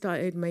initially I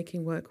started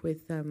making work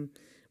with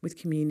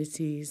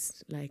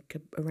communities, like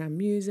around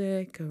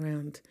music,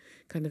 around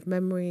kind of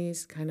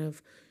memories, kind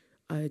of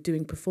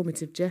doing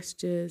performative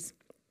gestures.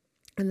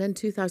 And then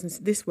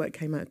this work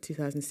came out in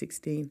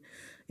 2016.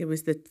 It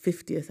was the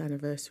 60th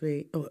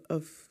anniversary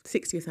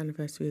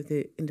of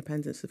the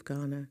independence of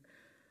Ghana.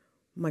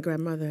 My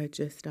grandmother had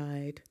just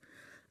died,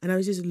 and I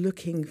was just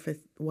looking for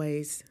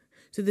ways.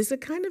 So there's I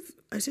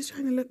was just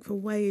trying to look for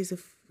ways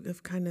of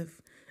kind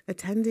of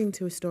attending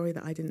to a story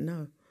that I didn't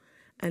know.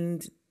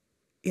 And,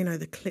 you know,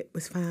 the clip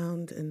was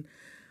found, and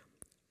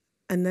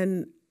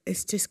then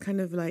it's just kind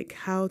of like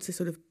how to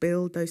sort of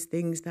build those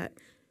things that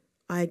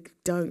I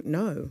don't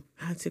know,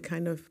 how to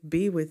kind of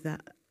be with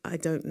that I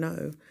don't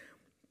know,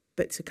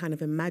 but to kind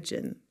of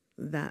imagine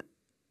that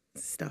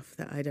stuff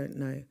that I don't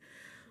know.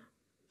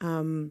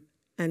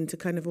 And to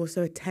kind of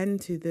also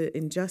attend to the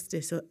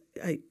injustice.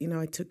 I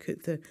took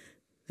the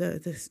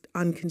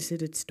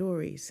unconsidered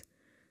stories.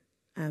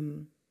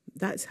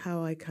 That's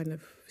how I kind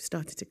of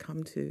started to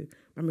come to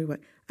memory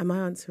work. Am I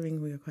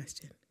answering your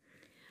question?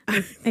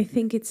 I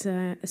think it's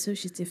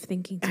associative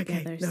thinking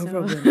together. Okay, no so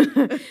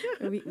problem.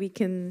 we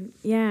can,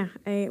 yeah.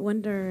 I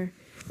wonder,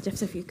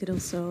 Jeff, if you could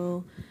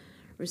also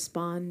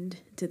respond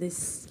to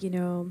this, you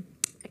know,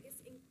 I guess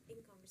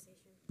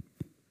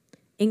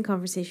in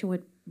conversation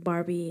with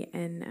Barbie,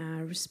 and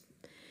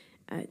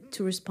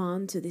to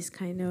respond to this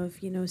kind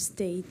of, you know,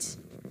 state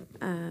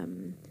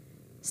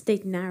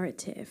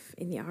narrative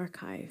in the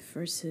archive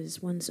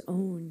versus one's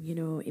own, you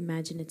know,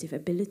 imaginative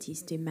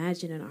abilities to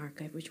imagine an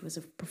archive, which was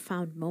a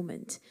profound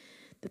moment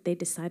that they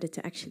decided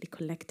to actually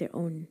collect their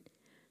own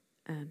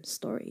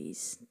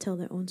stories, tell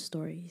their own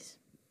stories.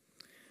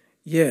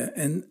 Yeah,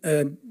 and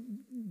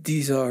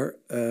these are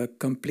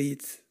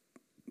complete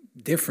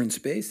different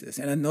spaces.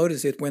 And I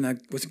noticed it when I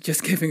was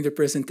just giving the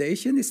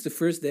presentation. It's the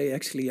first day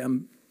actually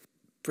I'm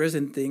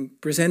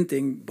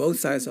presenting both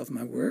sides of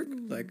my work,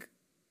 like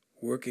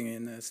working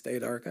in a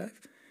state archive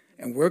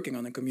and working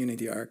on a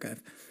community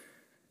archive.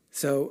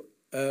 So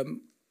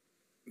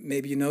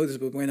maybe you noticed,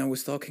 but when I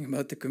was talking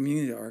about the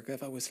community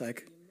archive, I was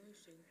like,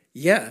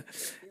 yeah.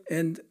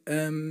 And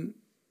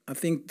I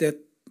think that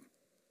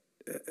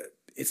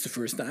it's the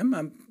first time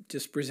I'm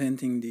just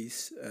presenting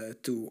these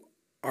to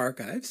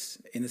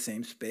archives in the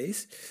same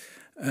space.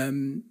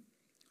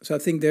 So I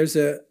think there's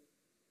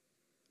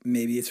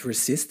maybe it's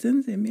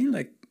resistant in me,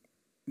 like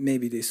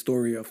maybe the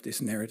story of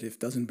this narrative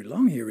doesn't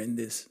belong here in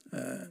this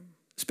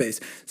space.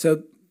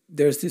 So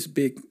there's this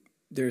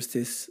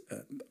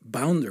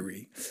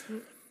boundary.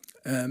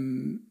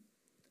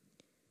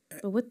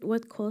 But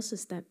what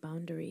causes that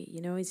boundary?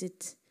 You know, is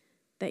it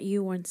that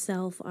you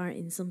oneself are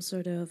in some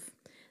sort of,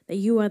 that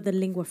you are the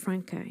lingua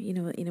franca, you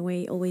know, in a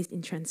way, always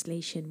in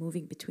translation,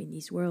 moving between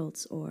these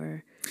worlds,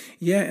 or?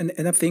 Yeah,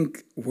 and I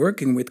think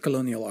working with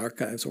colonial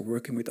archives or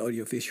working with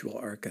audiovisual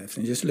archives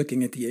and just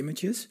looking at the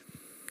images,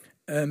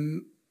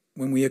 when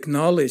we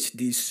acknowledge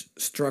these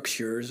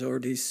structures or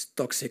these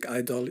toxic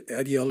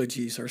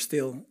ideologies are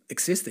still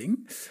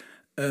existing,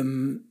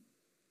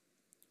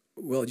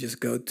 we'll just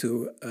go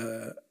to,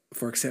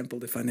 for example,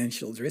 the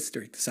financial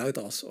district,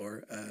 Zuidas,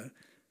 or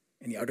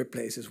any other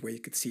places where you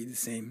could see the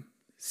same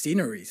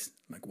sceneries,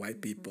 like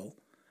white people,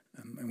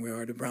 and where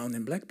are the brown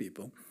and black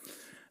people,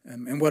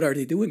 and what are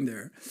they doing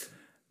there?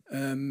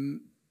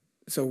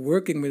 So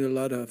working with a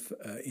lot of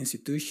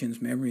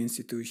institutions, memory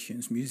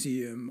institutions,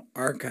 museum,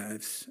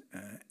 archives,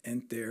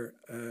 and their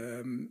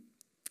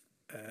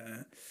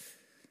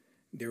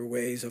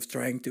ways of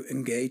trying to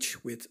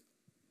engage with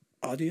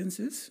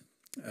audiences,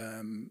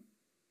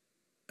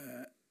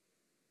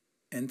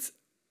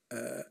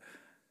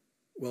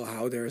 well,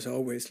 how there's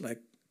always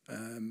like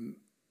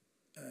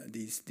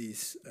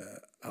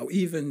how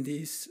even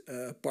these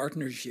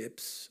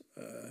partnerships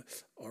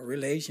or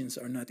relations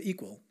are not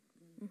equal.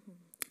 Mm-hmm.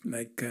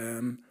 Like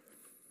I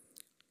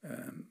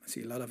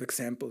see a lot of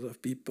examples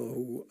of people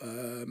who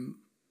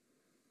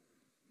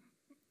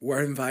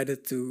were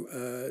invited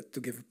to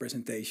give a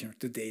presentation or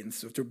to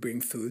dance or to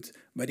bring food,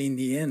 but in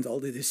the end, all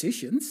the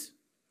decisions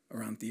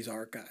around these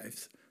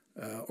archives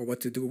or what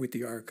to do with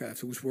the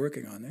archives, who's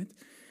working on it,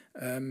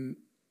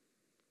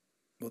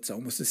 well, it's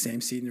almost the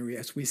same scenery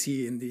as we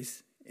see in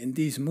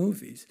these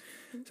movies.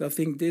 Mm-hmm. So I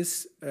think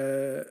this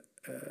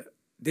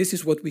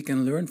is what we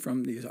can learn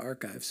from these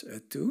archives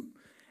too.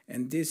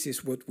 And this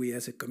is what we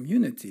as a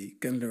community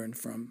can learn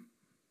from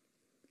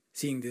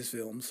seeing these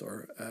films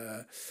or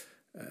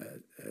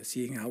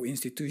seeing how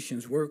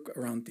institutions work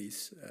around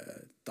these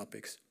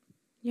topics.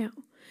 Yeah.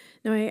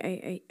 No,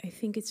 I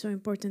think it's so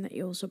important that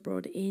you also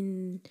brought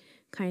in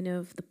kind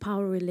of the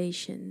power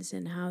relations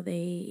and how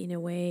they, in a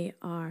way,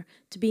 are,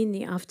 to be in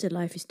the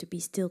afterlife is to be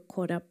still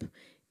caught up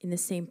in the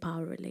same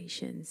power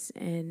relations.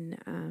 And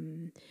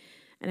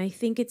I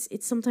think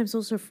it's sometimes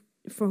also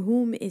for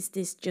whom is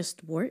this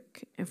just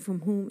work and from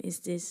whom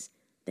is this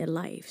their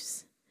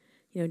lives,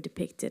 you know,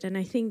 depicted. And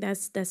I think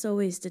that's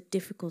always the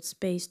difficult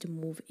space to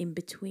move in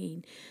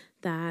between,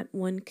 that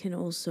one can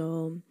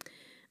also,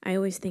 I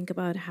always think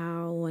about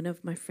how one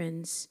of my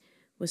friends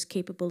was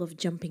capable of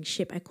jumping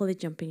ship. I call it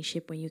jumping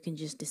ship when you can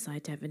just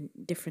decide to have a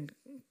different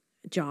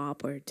job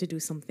or to do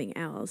something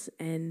else.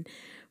 And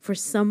for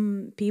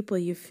some people,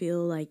 you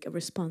feel like a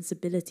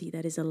responsibility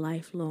that is a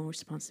lifelong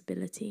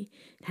responsibility.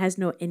 It has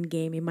no end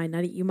game. You might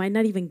not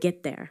even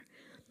get there.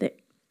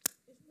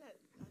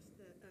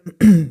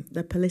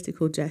 The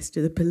political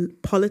gesture, the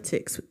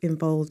politics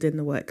involved in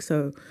the work.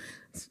 So,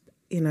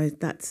 you know,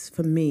 that's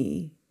for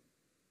me.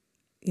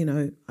 You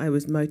know, I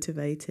was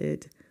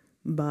motivated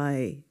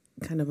by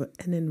kind of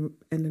an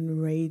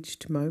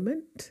enraged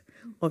moment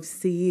of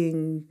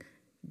seeing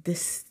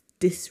this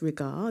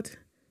disregard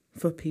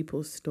for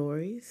people's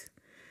stories,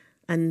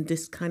 and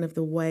just kind of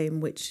the way in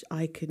which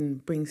I can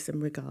bring some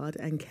regard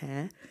and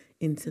care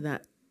into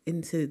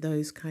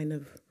those kind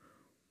of,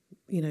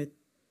 you know,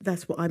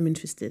 that's what I'm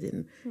interested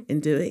in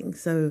doing.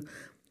 So,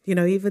 you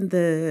know, even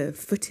the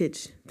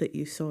footage that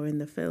you saw in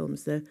the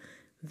films, the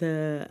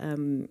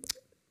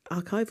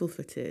archival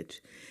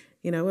footage,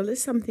 you know, well,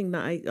 it's something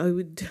that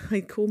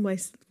I call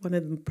one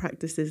of the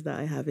practices that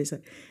I have is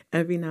like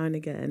every now and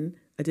again,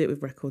 I do it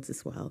with records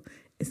as well,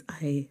 is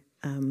I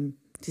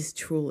just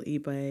trawl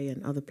eBay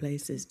and other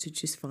places to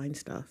just find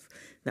stuff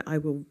that I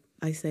will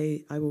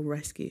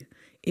rescue.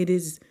 It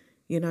is,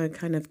 you know,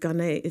 kind of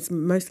Ghanaian, it's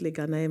mostly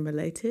Ghanaian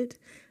related,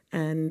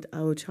 and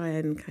I will try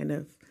and kind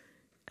of,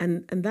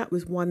 and that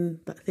was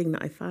that thing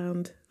that I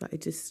found that I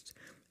just,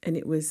 and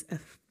it was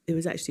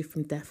actually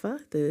from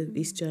DEFA, the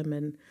East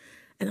German.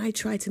 And I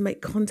tried to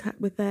make contact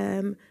with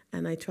them,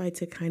 and I tried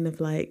to kind of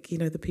like, you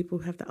know, the people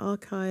who have the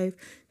archive,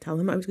 tell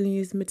them I was going to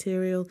use the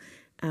material,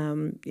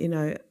 you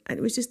know, and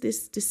it was just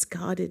this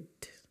discarded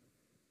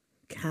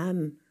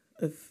can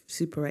of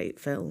Super 8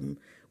 film,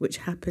 which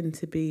happened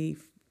to be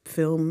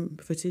film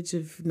footage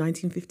of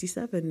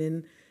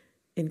 1957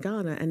 in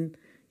Ghana. And,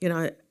 you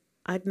know,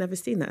 I'd never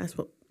seen that. That's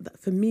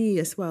for me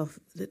as well,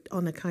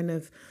 on a kind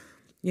of,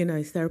 you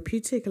know,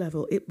 therapeutic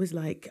level, it was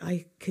like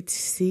I could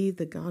see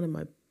the Ghana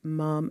my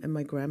mom and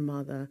my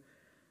grandmother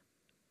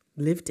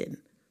lived in,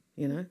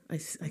 you know,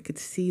 I could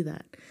see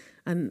that.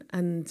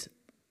 And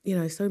you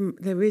know, so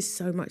there is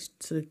so much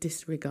sort of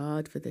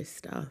disregard for this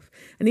stuff.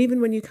 And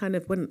even when you kind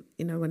of, when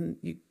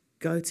you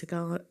go to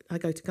Ghana, I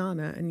go to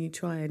Ghana and you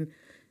try and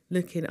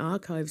look in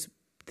archives,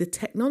 the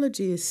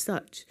technology is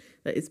such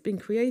that it's been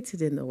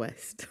created in the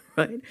West,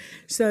 right?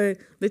 So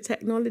the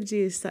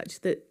technology is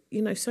such that,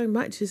 you know, so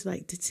much is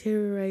like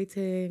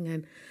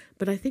deteriorating,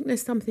 but I think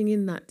there's something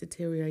in that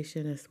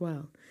deterioration as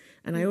well.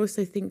 And I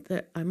also think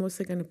that I'm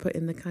also going to put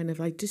in the kind of,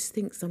 I just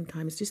think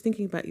sometimes, just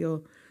thinking about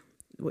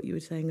what you were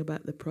saying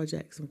about the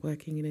projects and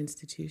working in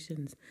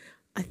institutions,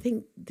 I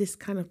think this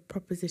kind of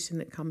proposition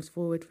that comes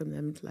forward from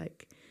them,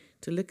 like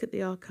to look at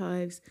the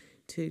archives,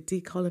 to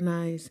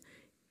decolonize,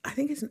 I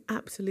think it's an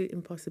absolute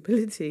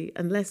impossibility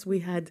unless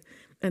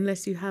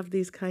you have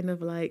these kind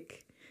of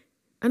like,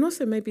 and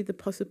also maybe the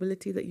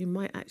possibility that you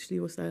might actually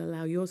also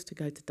allow yours to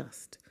go to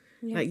dust.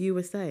 Yeah. Like you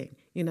were saying,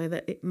 you know,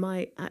 that it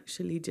might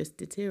actually just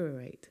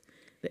deteriorate,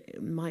 that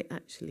it might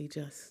actually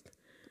just...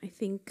 I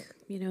think,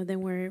 you know,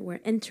 then we're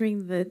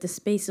entering the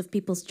space of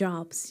people's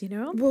jobs, you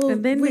know? Well,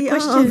 and then we the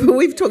question,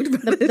 we've talked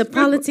about the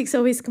politics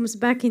always comes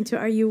back into,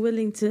 are you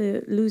willing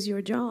to lose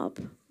your job?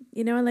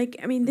 You know, like,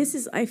 I mean, this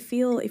is, I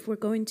feel, if we're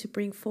going to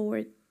bring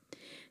forward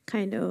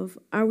kind of,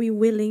 are we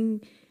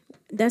willing...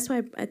 That's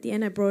why at the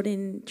end I brought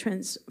in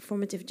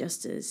transformative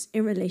justice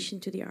in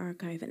relation to the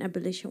archive and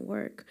abolition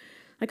work.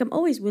 Like, I'm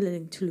always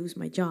willing to lose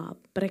my job,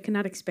 but I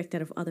cannot expect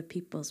that of other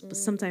people's. But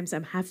sometimes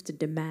I have to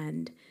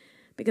demand,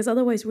 because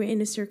otherwise we're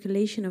in a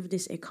circulation of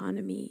this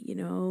economy, you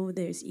know.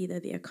 There's either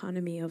the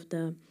economy of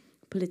the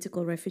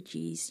political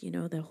refugees, you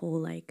know, the whole,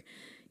 like,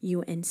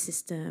 UN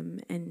system.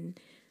 And,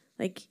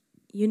 like,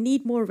 you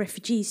need more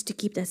refugees to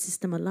keep that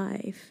system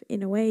alive.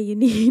 In a way, you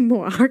need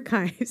more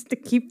archives to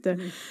keep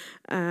the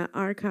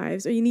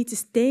archives, or you need to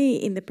stay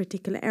in the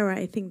particular era.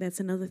 I think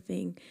that's another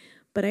thing.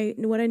 But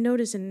what I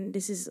notice, and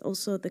this is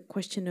also the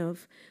question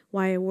of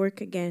why I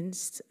work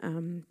against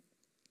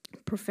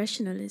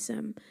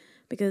professionalism,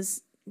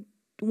 because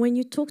when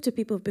you talk to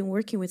people who've been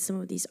working with some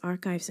of these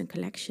archives and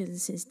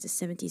collections since the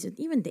 70s and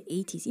even the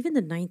 80s, even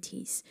the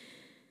 90s,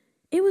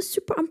 it was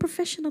super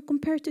unprofessional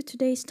compared to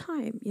today's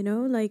time, you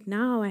know? Like,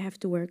 now I have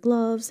to wear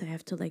gloves, I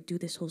have to, like, do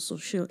this whole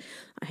social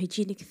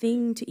hygienic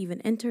thing to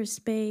even enter a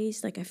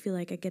space. Like, I feel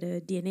like I get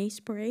a DNA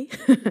spray,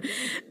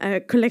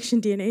 a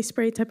collection DNA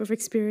spray type of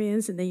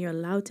experience, and then you're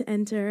allowed to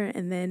enter.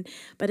 And then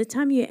by the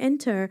time you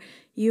enter,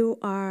 you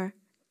are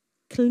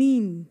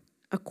clean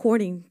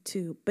according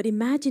to... But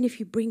imagine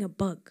if you bring a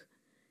bug.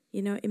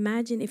 You know,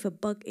 imagine if a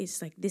bug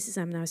is like,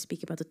 I'm now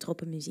speaking about the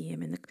Tropen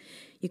Museum, and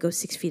you go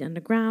 6 feet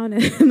underground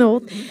and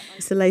all.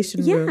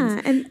 Isolation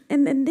rooms. Yeah,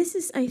 and this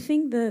is, I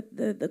think,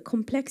 the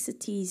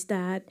complexities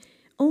that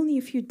only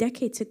a few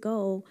decades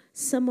ago,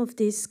 some of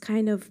these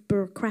kind of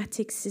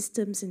bureaucratic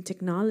systems and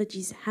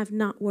technologies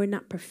were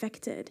not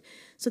perfected.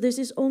 So there's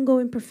this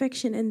ongoing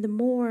perfection, and the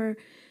more,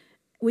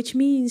 which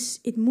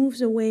means it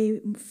moves away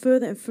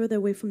further and further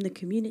away from the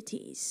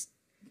communities,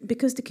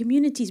 because the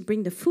communities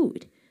bring the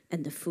food.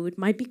 And the food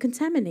might be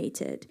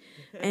contaminated,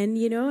 and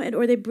you know,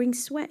 or they bring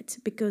sweat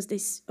because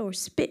or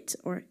spit,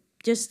 or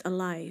just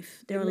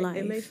alive. They're alive.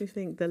 It makes me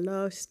think the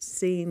last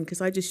scene,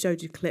 because I just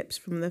showed you clips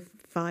from the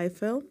 5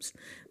 films.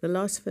 The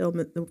last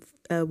film,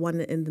 the one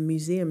in the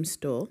museum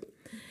store,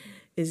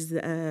 is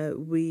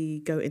we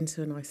go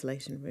into an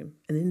isolation room,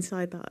 and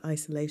inside that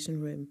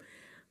isolation room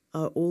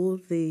are all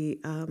the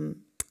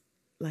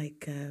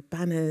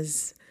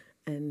banners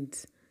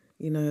and,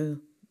 you know,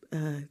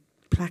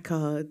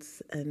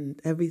 placards and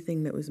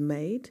everything that was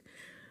made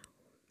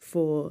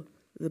for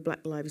the Black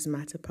Lives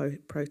Matter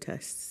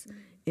protests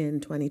in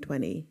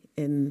 2020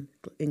 in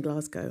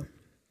Glasgow.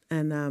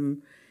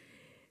 And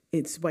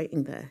it's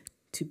waiting there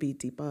to be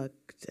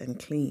debugged and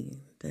cleaned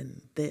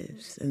and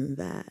this and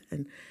that.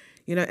 And,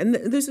 you know, and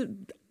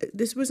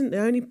this wasn't the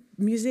only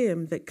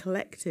museum that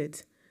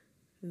collected,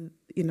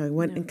 you know,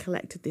 went and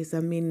collected this.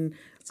 I mean,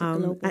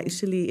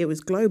 actually it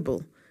was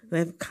global.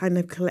 They've kind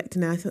of collected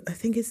now. I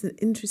think it's an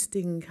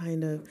interesting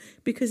kind of,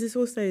 because it's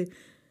also,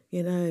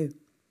 you know,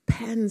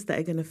 pens that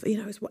are going to, you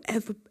know, it's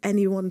whatever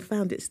anyone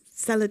found. It's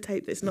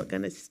sellotape that's not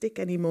going to stick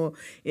anymore.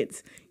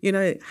 It's, you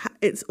know,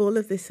 it's all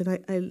of this.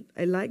 And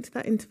I liked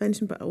that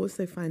intervention, but I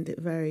also find it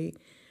very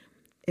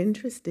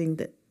interesting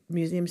that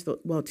museums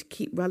thought, well, to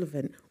keep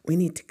relevant, we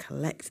need to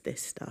collect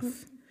this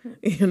stuff.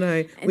 You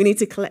know, we need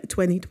to collect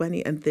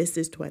 2020, and this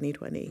is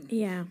 2020.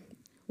 Yeah.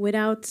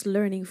 Without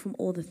learning from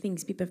all the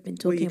things people have been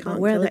talking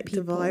about. Well, you can't collect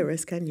a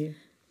virus, can you?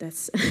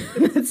 That's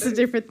a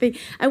different thing.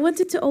 I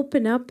wanted to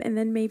open up and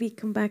then maybe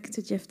come back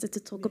to Jeff to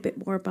talk a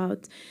bit more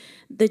about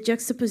the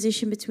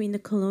juxtaposition between the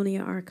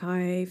colonial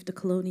archive, the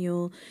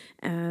colonial,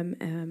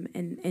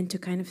 and to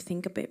kind of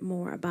think a bit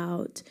more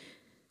about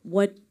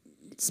what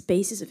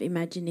spaces of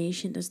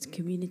imagination does the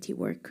community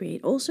work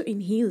create, also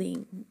in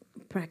healing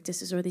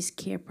practices or this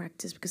care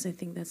practice, because I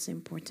think that's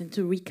important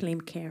to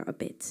reclaim care a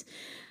bit.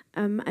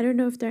 I don't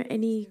know if there are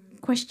any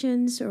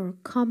questions or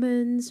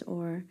comments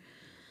or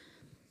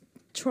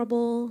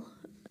trouble.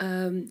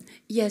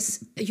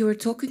 Yes, you're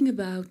talking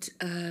about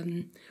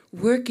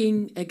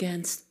working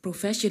against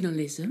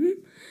professionalism.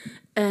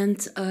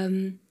 And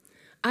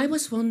I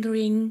was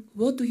wondering,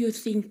 what do you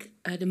think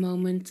at the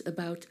moment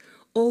about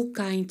all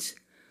kinds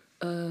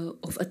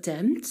of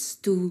attempts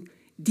to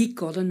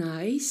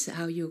decolonize,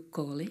 how you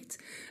call it,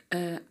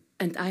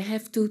 and I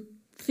have to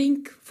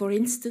think, for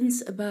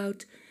instance,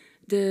 about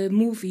the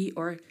movie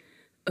or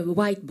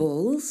White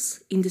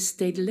Balls in the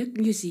Stedelijk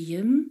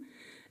Museum.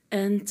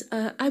 And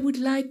I would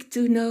like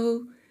to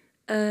know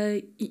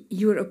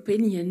your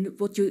opinion,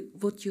 what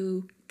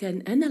you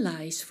can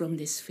analyze from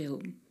this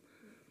film.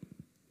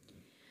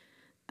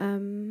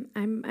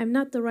 I'm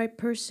not the right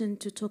person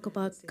to talk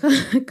about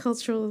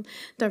cultural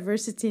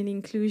diversity and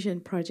inclusion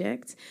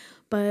projects,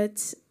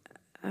 but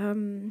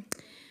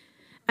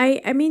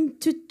I mean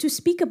to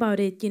speak about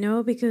it, you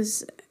know,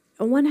 because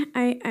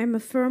I'm a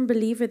firm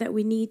believer that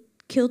we need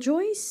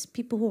killjoys,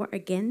 people who are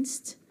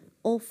against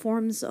all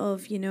forms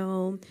of, you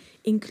know,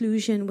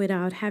 inclusion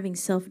without having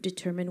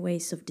self-determined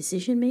ways of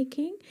decision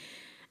making.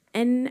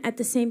 And at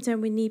the same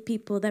time, we need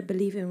people that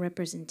believe in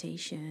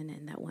representation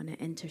and that want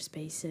to enter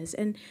spaces.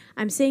 And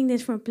I'm saying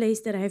this from a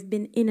place that I've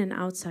been in and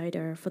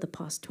outsider for the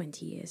past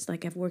 20 years.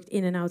 Like I've worked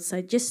in and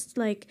outside, just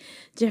like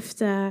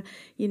Jefta,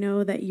 you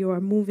know, that you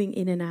are moving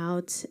in and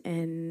out.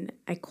 And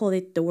I call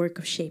it the work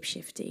of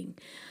shape-shifting.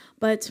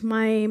 But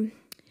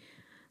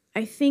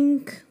I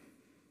think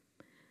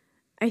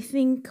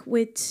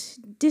with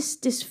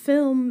this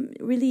film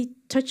really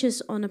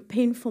touches on a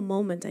painful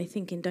moment, I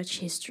think, in Dutch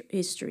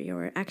history,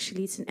 or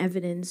actually it's an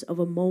evidence of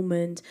a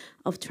moment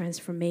of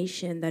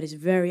transformation that is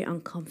very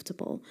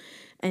uncomfortable.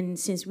 And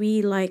since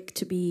we like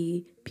to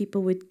be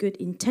people with good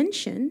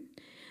intention,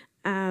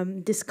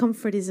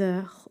 discomfort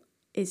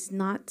is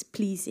not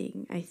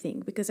pleasing, I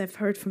think, because I've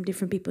heard from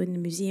different people in the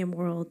museum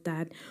world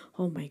that,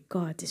 oh my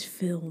God, this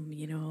film,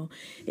 you know,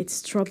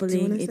 it's troubling. Do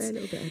you want to say a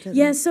little bit? I don't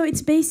yeah, know. so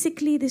it's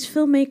basically this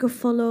filmmaker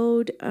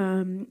followed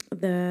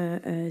the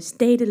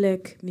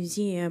Stedelijk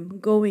Museum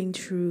going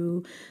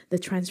through the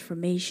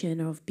transformation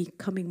of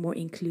becoming more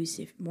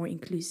inclusive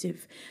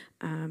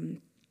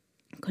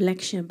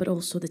collection, but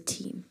also the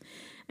team.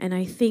 And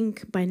I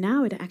think by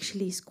now it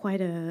actually is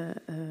quite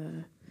a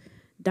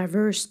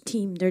diverse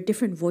team. There are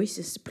different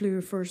voices,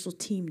 pluriversal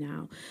team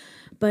now.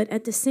 But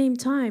at the same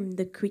time,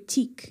 the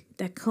critique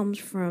that comes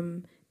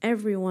from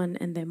everyone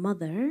and their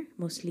mother,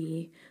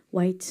 mostly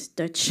white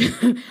Dutch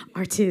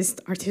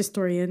artists, art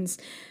historians,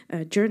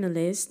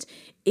 journalists,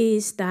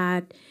 is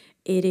that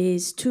it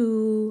is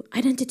too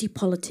identity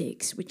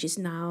politics, which is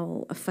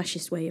now a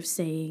fascist way of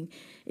saying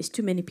it's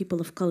too many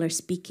people of color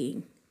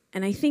speaking.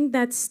 And I think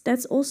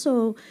that's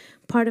also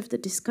part of the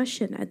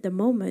discussion at the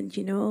moment,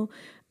 you know.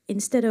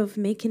 Instead of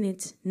making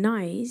it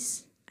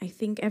nice, I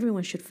think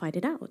everyone should fight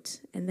it out.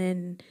 And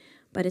then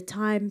by the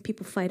time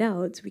people fight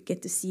out, we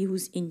get to see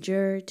who's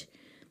injured,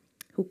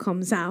 who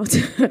comes out,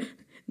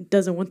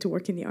 doesn't want to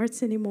work in the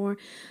arts anymore.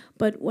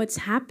 But what's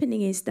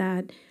happening is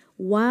that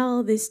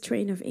while this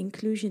train of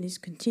inclusion is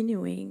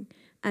continuing,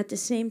 at the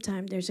same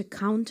time, there's a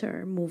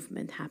counter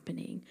movement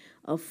happening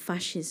of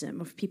fascism,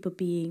 of people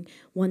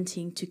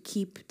wanting to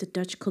keep the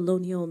Dutch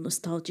colonial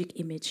nostalgic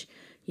image,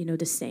 you know,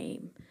 the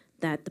same.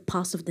 That the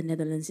past of the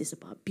Netherlands is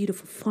about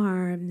beautiful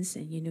farms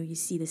and, you know, you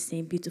see the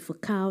same beautiful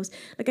cows.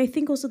 Like, I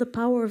think also the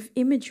power of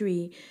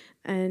imagery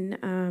and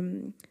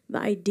the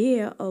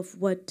idea of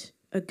what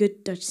a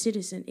good Dutch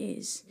citizen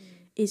is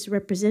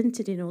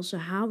represented in also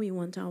how we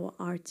want our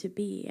art to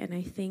be. And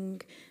I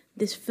think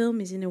this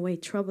film is in a way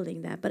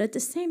troubling that. But at the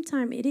same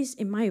time, it is,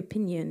 in my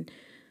opinion,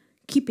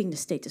 keeping the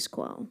status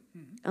quo.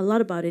 A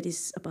lot about it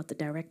is about the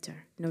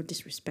director. No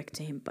disrespect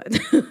to him, but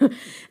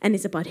and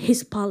it's about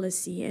his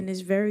policy and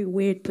his very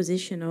weird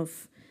position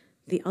of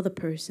the other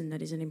person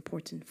that is an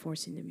important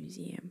force in the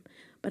museum.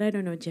 But I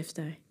don't know,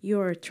 Jefta,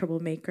 you're a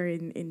troublemaker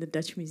in the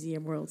Dutch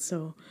museum world,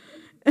 so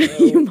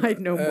you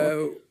might know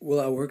more. Well,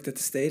 I worked at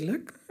the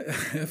Stedelijk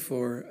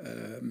for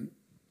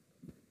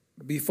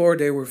before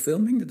they were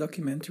filming the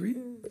documentary.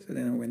 So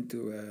then I went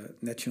to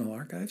National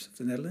Archives of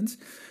the Netherlands.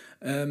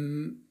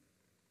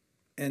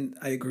 And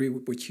I agree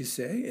with what you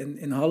say. And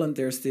in Holland,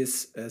 there's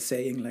this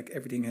saying, like,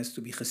 everything has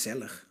to be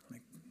gezellig.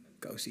 Like,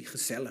 cozy,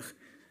 gezellig.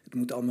 Het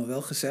moet allemaal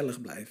wel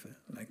gezellig blijven.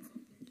 Like,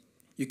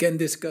 you can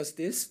discuss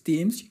these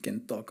themes, you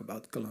can talk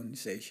about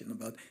colonization,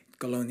 about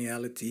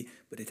coloniality,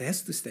 but it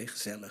has to stay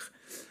gezellig.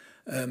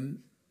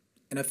 And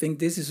I think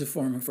this is a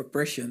form of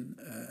oppression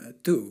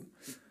too.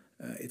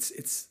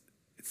 It's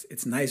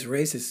nice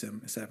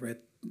racism, as I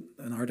read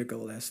an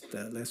article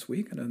last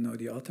week. I don't know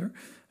the author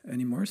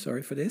anymore,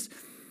 sorry for this.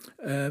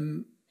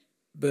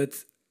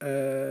 But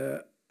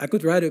I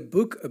could write a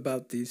book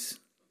about these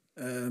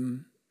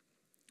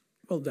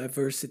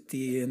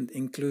diversity and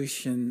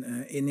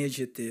inclusion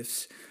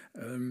initiatives.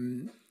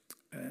 And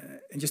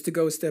just to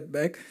go a step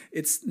back,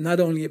 it's not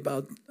only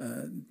about,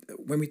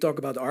 when we talk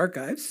about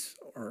archives,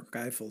 or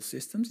archival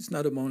systems, it's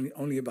not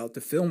only about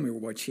the film we're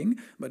watching,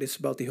 but it's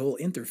about the whole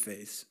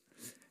interface.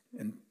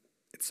 And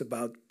it's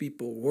about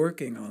people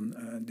working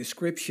on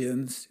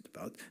descriptions, it's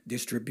about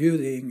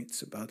distributing,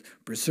 it's about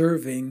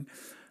preserving.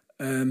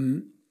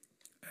 When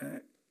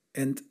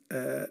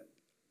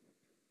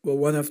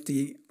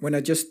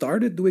I just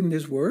started doing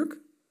this work,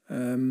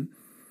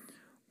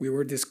 we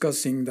were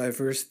discussing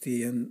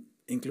diversity and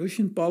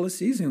inclusion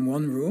policies in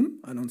one room.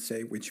 I don't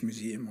say which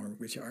museum or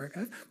which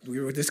archive, but we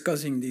were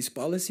discussing these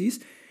policies.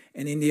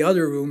 And in the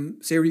other room,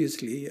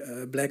 seriously,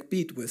 Black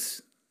Pete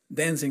was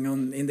dancing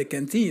in the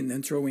canteen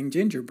and throwing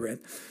gingerbread.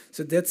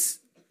 So that's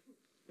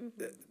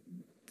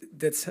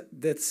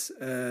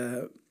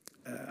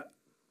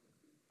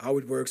how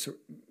it works.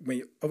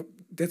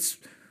 That's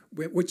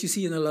what you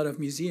see in a lot of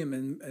museum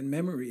and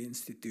memory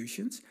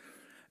institutions.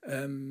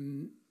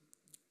 And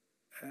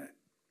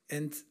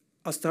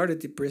I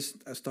started the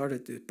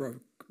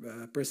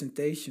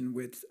presentation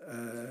with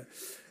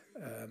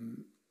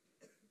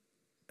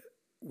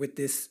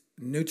this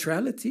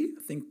neutrality.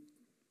 I think,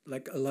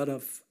 like a lot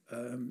of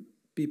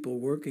people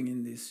working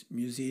in these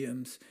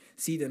museums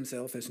see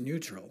themselves as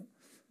neutral.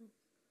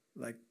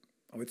 Like,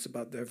 oh, it's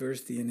about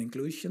diversity and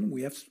inclusion.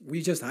 We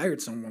just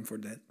hired someone for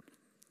that,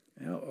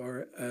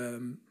 or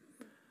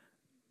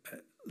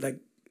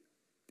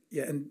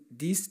and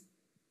these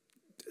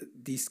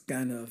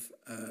kind of.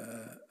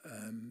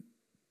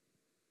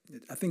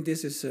 I think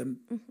this is a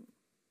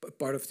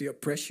part of the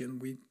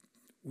oppression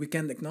we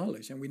can't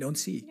acknowledge and we don't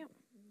see. Yeah.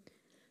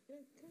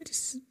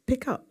 Just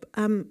pick up.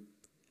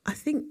 I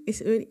think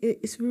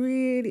it's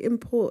really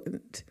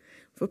important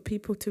for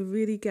people to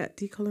really get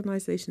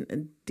decolonization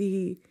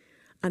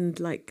and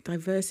like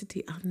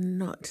diversity are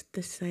not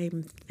the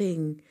same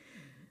thing.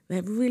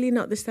 They're really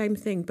not the same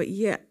thing, but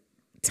yet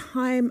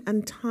time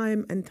and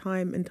time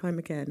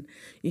again,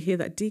 you hear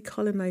that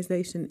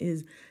decolonization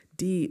is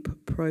deep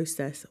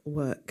process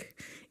work.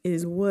 It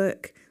is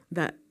work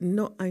that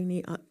not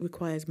only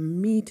requires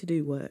me to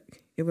do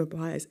work, it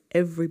requires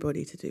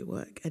everybody to do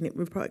work. And it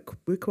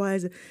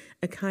requires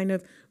a kind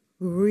of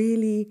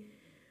really,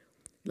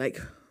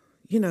 like,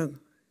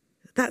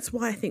 that's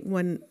why I think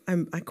when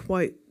I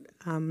quote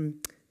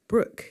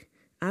Brooke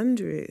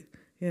Andrew,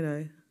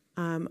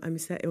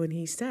 when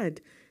he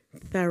said,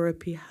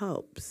 therapy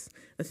helps,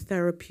 a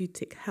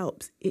therapeutic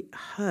helps. It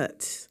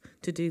hurts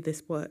to do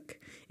this work.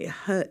 It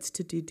hurts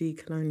to do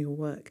decolonial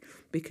work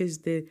because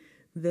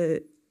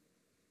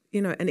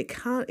and it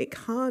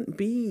can't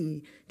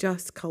be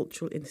just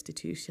cultural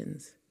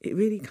institutions. It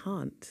really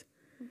can't.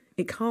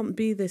 It can't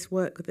be this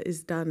work that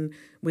is done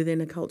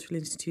within a cultural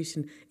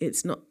institution.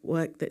 It's not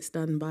work that's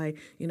done by,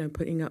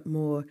 putting up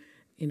more,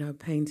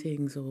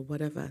 paintings or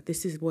whatever.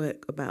 This is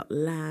work about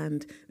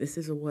land. This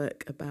is a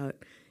work about,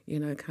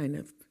 kind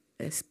of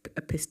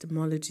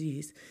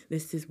epistemologies.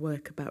 This is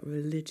work about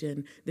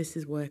religion. This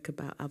is work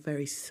about our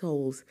very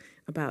souls,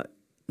 about,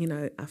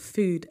 our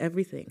food,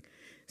 everything.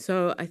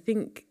 So I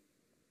think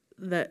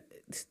that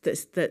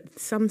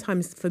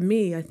sometimes for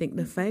me, I think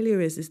the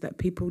failure is that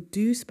people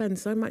do spend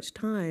so much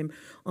time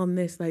on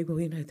this, like, well,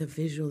 the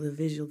visual,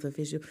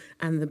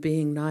 and the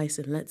being nice,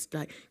 and let's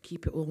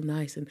keep it all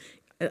nice. And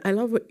I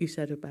love what you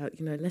said about,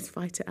 let's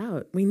fight it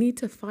out. We need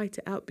to fight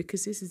it out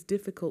because this is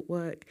difficult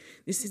work.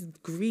 This is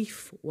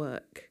grief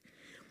work.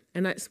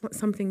 And that's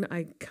something that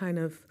I kind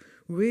of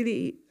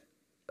really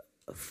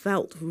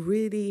felt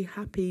really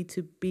happy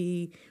to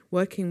be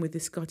working with the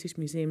Scottish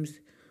museums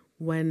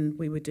when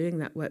we were doing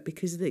that work,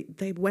 because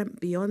they went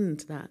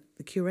beyond that.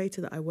 The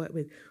curator that I worked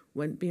with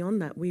went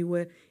beyond that. We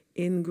were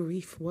in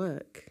grief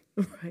work,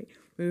 right?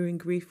 We were in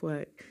grief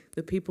work.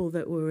 The people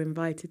that were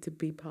invited to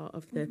be part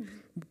of the,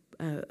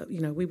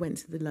 we went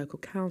to the local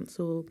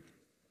council.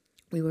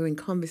 We were in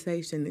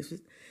conversation. This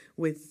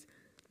was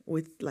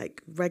with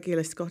like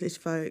regular Scottish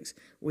folks,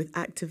 with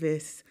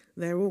activists.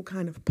 They're all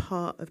kind of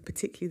part of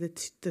particularly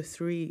the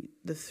three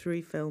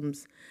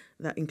films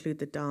that include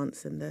the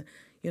dance and the.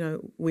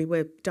 We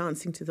were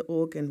dancing to the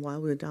organ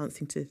while we were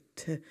dancing to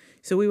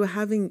so we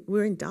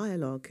were in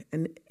dialogue,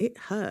 and it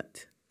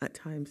hurt at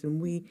times, and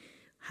we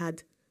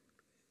had,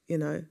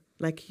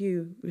 like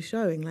you were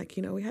showing,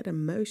 we had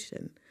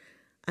emotion.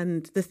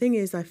 And the thing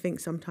is, I think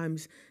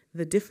sometimes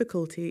the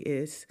difficulty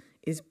is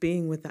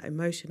being with that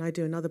emotion. I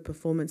do another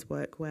performance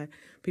work where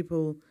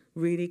people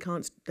really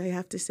can't, they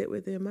have to sit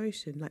with the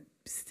emotion,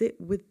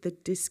 sit with the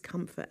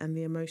discomfort and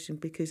the emotion,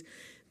 because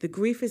the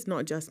grief is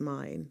not just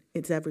mine,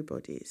 it's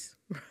everybody's,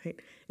 right?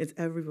 It's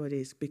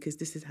everybody's, because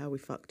this is how we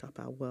fucked up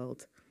our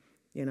world.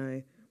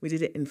 We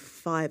did it in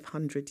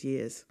 500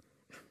 years.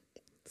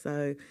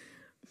 So,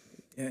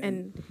 yeah,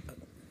 and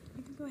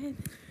go ahead.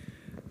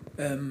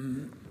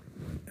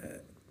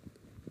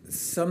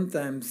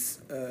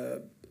 Sometimes,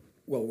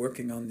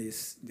 working on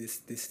these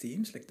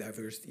themes like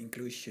diversity,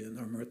 inclusion,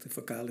 or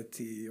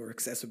multifocality, or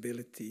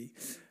accessibility,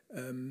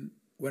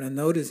 what I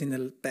noticed in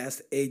the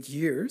past 8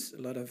 years,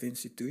 a lot of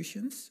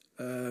institutions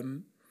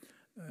are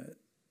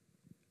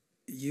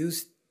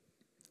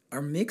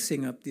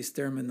mixing up this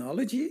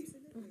terminology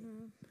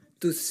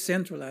to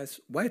centralize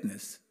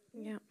whiteness.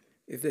 Yeah.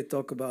 If they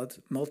talk about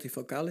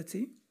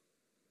multifocality,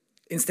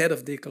 instead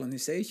of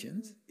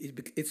decolonization,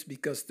 it's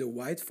because the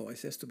white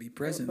voice has to be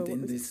present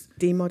in this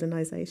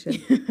demodernization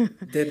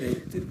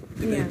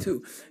debate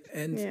too.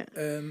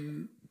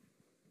 And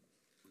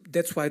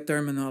that's why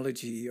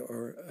terminology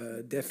or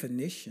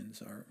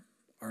definitions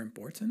are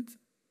important,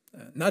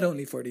 not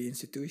only for the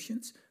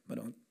institutions, but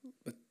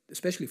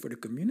especially for the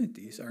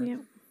communities.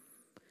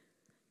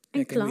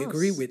 And can we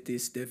agree with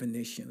these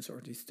definitions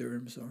or these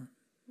terms? Or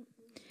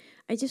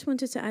I just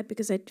wanted to add,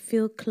 because I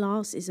feel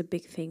class is a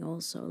big thing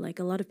also. Like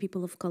a lot of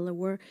people of color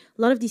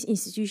a lot of these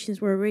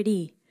institutions were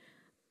already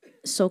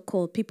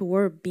so-called, people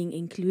were being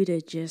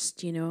included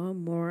just,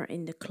 more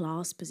in the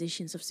class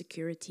positions of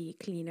security,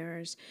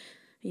 cleaners,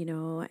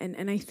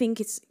 and I think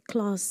it's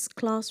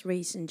class,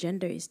 race, and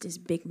gender is this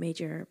big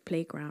major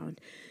playground.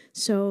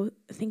 So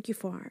thank you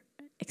for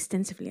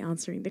extensively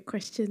answering the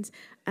questions.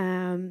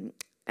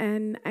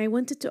 And I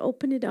wanted to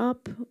open it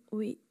up.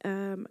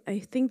 I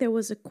think there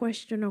was a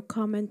question or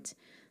comment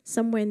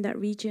somewhere in that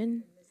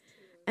region.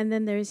 And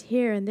then there's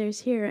here,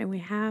 and we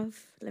have,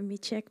 let me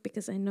check,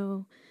 because I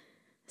know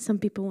some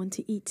people want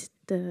to eat.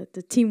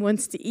 The team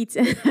wants to eat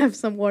and have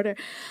some water.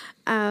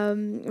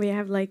 We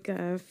have like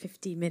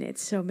 50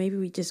 minutes, so maybe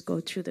we just go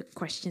through the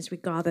questions, we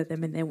gather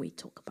them, and then we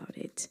talk about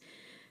it.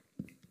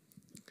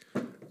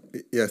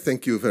 Yeah,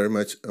 thank you very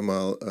much,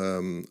 Amal.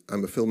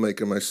 I'm a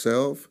filmmaker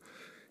myself,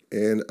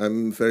 and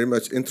I'm very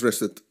much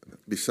interested,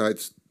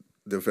 besides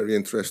the very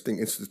interesting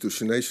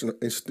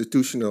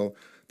institutional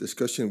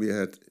discussion we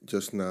had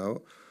just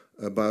now,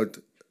 about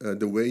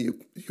the way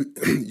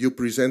you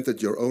presented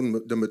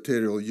the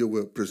material you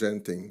were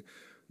presenting,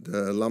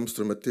 the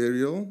Lamster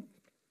material,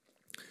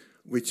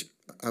 which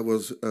I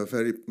was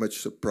very much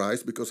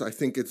surprised, because I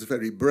think it's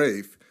very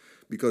brave,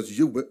 because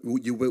you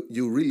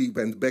really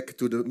went back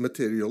to the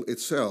material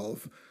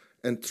itself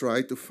and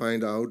tried to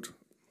find out,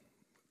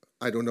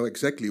 I don't know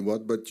exactly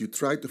what, but you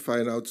tried to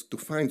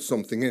find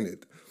something in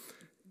it,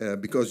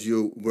 because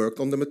you worked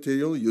on the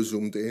material, you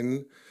zoomed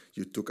in,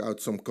 you took out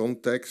some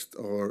context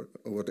or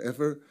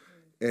whatever.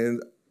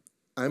 And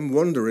I'm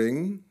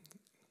wondering,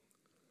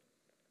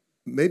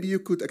 maybe you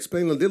could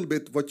explain a little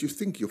bit what you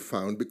think you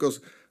found, because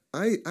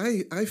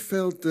I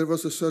felt there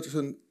was a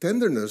certain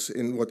tenderness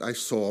in what I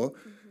saw,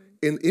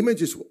 in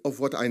images of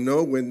what I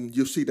know when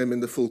you see them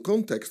in the full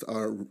context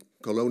are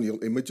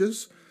colonial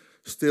images,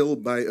 still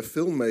by a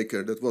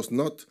filmmaker that was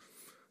not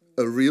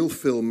a real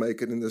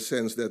filmmaker in the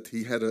sense that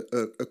he had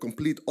a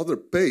complete other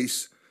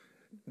pace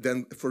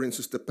than, for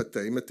instance, the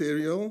Pathé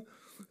material.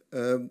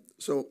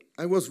 So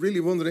I was really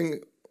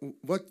wondering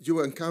what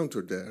you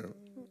encountered there.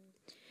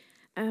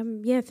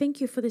 Yeah, thank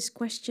you for this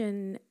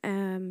question.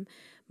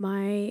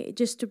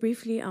 Just to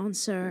briefly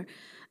answer,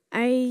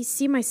 I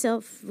see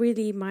myself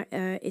really,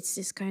 it's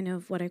this kind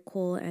of what I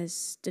call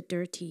as the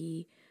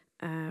dirty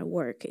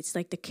work. It's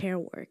like the care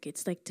work.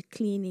 It's like the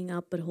cleaning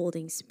up but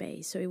holding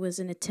space. So it was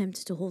an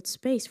attempt to hold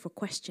space for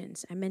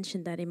questions. I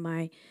mentioned that in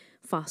my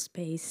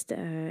fast-paced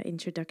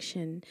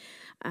introduction.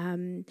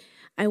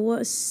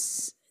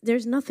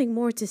 There's nothing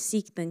more to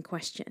seek than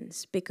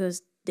questions,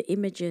 because the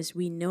images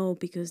we know,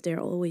 because they're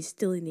always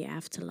still in the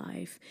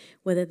afterlife,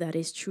 whether that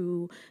is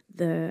through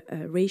the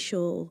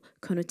racial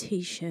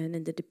connotation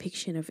and the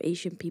depiction of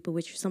Asian people,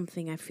 which is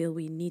something I feel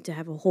we need to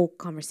have a whole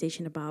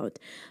conversation about,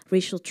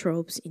 racial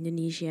tropes,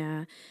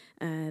 Indonesia,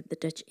 the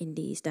Dutch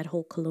Indies, that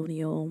whole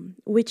colonial,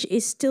 which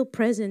is still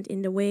present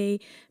in the way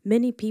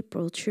many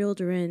people,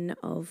 children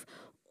of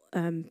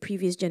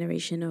previous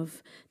generation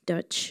of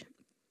Dutch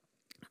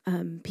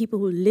people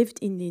who lived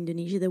in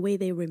Indonesia, the way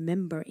they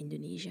remember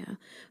Indonesia,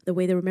 the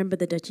way they remember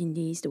the Dutch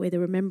Indies, the way they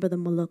remember the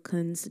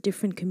Moluccans, the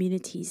different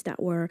communities that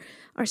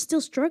are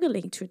still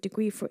struggling to a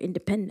degree for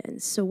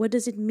independence. So what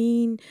does it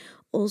mean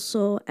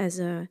also as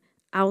a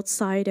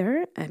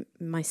outsider,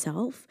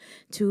 myself,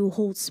 to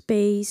hold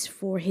space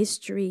for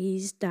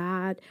histories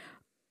that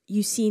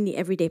you see in the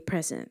everyday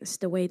presence,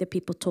 the way that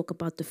people talk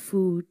about the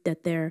food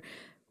that they're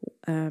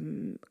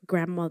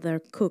grandmother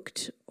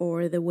cooked,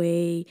 or the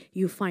way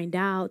you find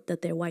out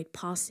that they're white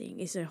passing.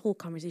 It's a whole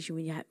conversation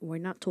we're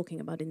not talking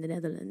about in the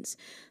Netherlands.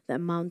 The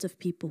amount of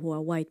people who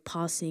are white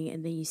passing,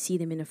 and then you see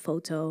them in a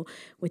photo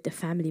with the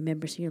family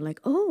members, and you're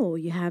like, oh,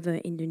 you have an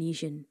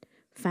Indonesian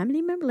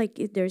family member, like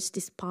there's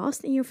this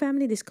past in your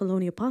family, this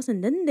colonial past,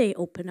 and then they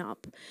open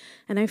up.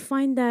 And I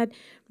find that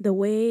the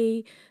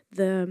way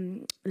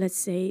let's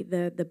say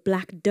the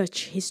Black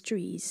Dutch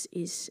histories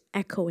is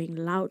echoing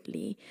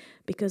loudly,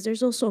 because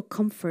there's also a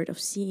comfort of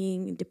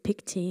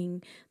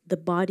depicting the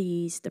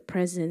bodies, the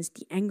presence,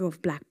 the anger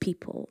of Black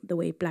people, the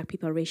way Black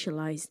people are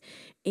racialized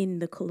in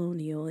the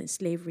colonial and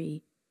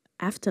slavery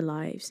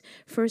afterlives,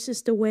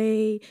 versus the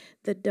way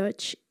the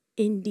Dutch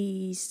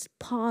Indies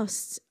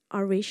pasts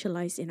are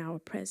racialized in our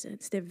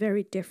presence. They're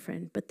very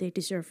different, but they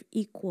deserve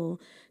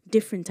equal,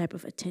 different type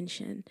of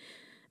attention.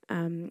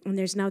 And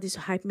there's now this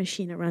hype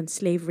machine around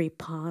slavery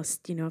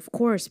past, of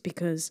course,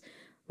 because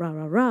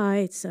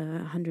it's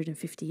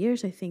 150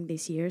 years, I think,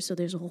 this year. So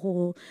there's a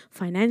whole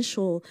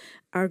financial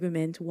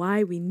argument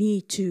why we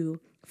need to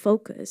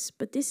focus.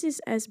 But this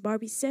is, as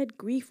Barbie said,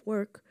 grief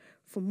work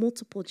for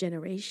multiple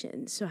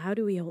generations. So how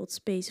do we hold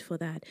space for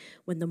that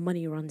when the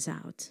money runs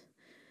out?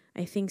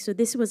 I think so.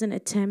 This was an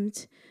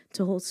attempt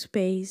to hold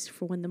space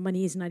for when the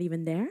money is not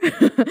even there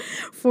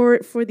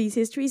for these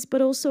histories, but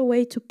also a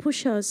way to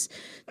push us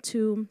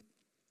to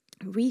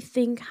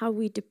rethink how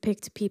we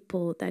depict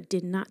people that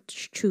did not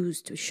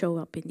choose to show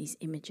up in these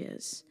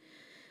images.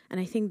 And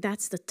I think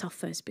that's the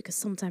toughest, because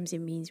sometimes it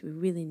means we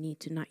really need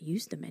to not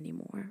use them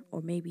anymore,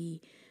 or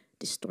maybe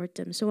distort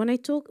them. So when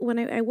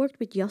I worked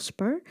with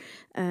Jasper,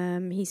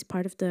 he's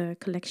part of the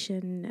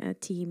collection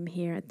team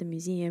here at the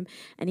museum,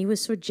 and he was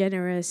so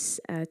generous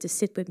to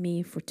sit with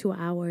me for 2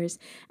 hours.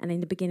 And in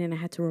the beginning, I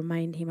had to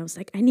remind him. I was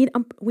like,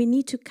 we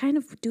need to kind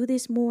of do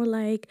this more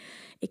like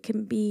it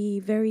can be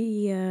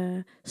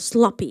very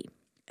sloppy.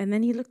 And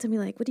then he looked at me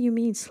like, what do you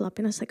mean sloppy?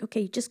 And I was like,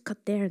 okay, you just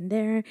cut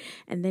there,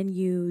 and then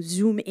you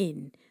zoom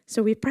in.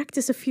 So we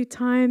practiced a few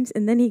times,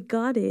 and then he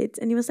got it,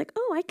 and he was like,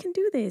 oh, I can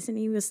do this. And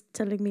he was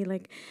telling me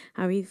like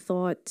how he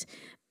thought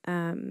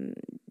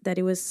that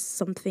it was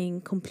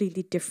something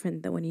completely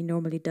different than what he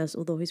normally does,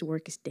 although his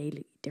work is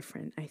daily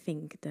different. I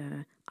think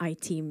the I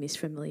team is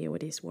familiar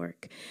with his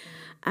work.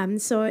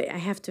 So I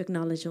have to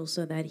acknowledge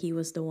also that he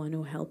was the one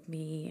who helped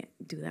me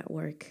do that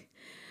work.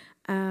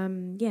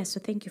 So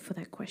thank you for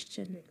that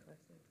question.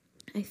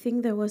 I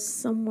think there was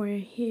somewhere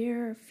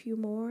here a few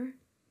more.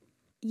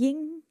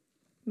 Ying,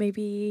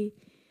 maybe,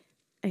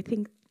 I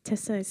think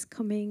Tessa is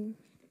coming.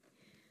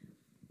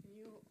 Can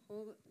you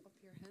hold up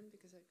your hand?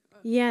 Because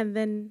Yeah,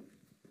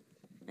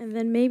 and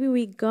then maybe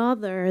we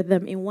gather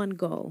them in one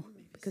go,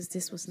 because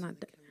this was not...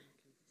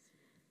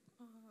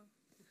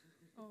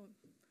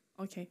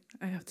 Okay,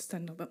 I have to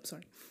stand up, I'm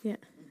sorry. Yeah.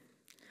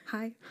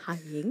 Hi. Hi,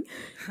 Ying.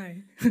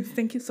 Hi.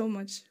 Thank you so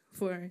much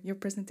for your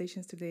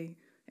presentations today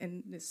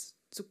and this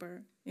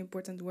super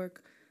important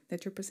work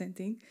that you're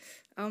presenting.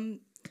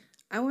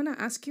 I want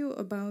to ask you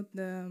about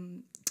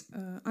the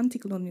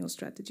anti-colonial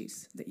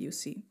strategies that you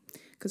see,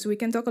 because we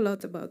can talk a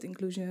lot about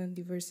inclusion,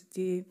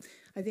 diversity.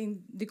 I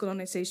think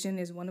decolonization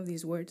is one of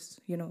these words,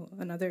 you know,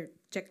 another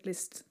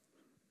checklist,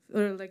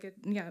 or like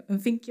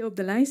een vinkje op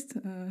de lijst.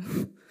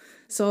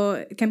 So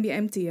it can be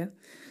empty. Yeah?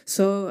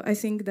 So I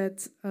think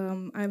that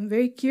I'm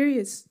very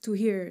curious to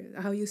hear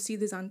how you see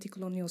this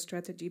anti-colonial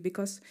strategy,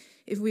 because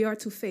if we are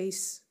to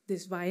face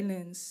this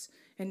violence,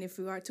 and if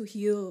we are to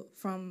heal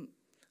from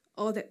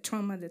all that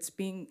trauma that's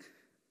being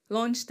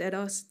launched at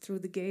us through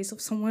the gaze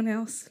of someone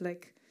else,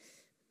 like,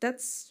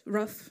 that's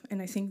rough.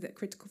 And I think that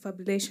critical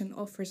fabulation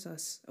offers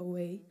us a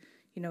way.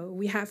 You know,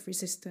 we have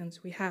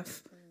resistance, we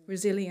have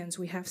resilience,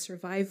 we have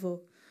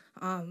survival,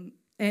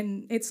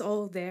 and it's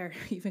all there,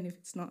 even if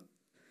it's not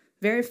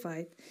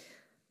verified.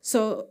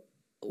 So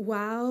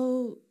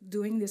while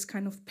doing this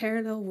kind of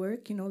parallel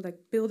work, you know, like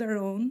build our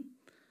own,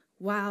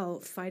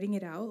 while fighting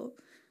it out,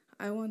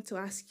 I want to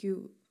ask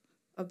you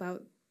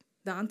about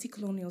the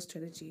anti-colonial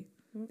strategy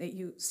that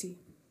you see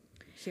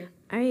here.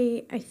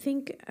 I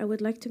think I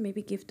would like to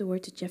maybe give the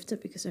word to Jefta,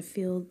 because I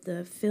feel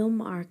the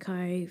film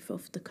archive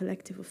of the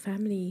collective of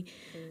family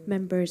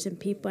members and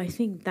people, I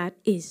think that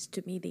is,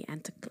 to me, the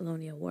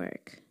anti-colonial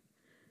work.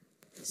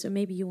 So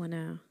maybe you want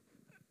to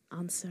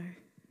answer.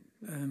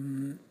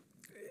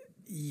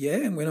 Yeah,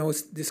 and when I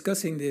was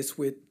discussing this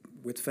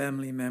with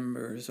family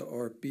members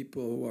or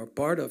people who are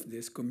part of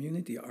this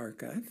community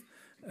archive,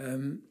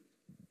 and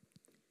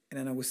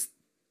then I was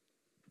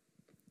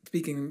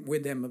speaking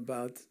with them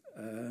about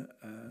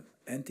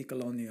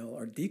anti-colonial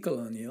or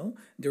decolonial,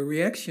 the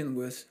reaction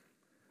was,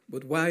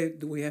 but why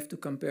do we have to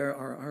compare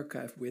our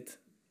archive with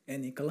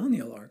any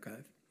colonial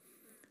archive?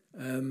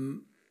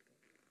 And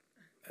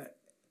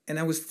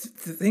I was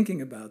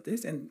thinking about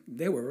this, and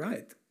they were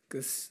right,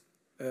 because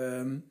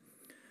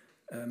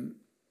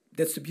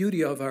that's the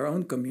beauty of our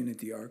own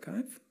community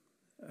archive.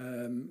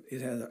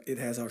 It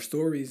has our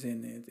stories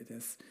in it. It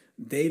has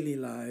daily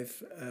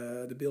life,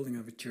 the building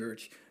of a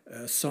church,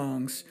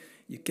 songs.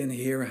 You can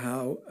hear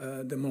how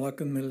the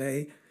Moroccan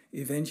Malay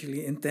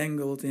eventually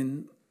entangled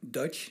in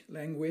Dutch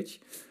language.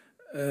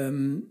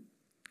 So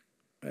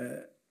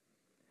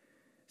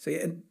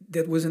yeah,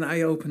 that was an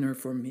eye-opener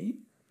for me.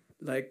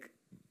 Like,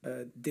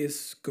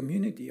 this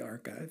community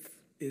archive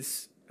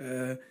is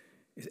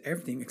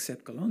everything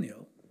except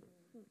colonial.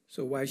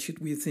 So why should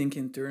we think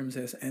in terms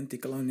as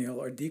anti-colonial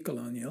or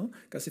decolonial?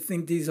 Because I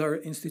think these are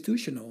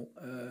institutional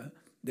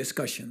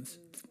discussions.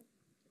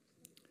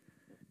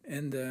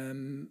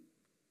 And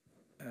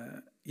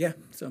yeah,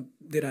 so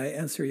did I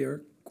answer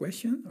your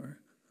question? Or?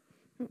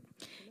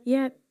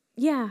 Yeah.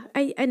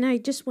 I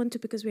just want to,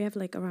 because we have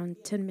like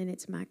around 10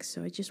 minutes max,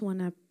 so I just want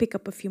to pick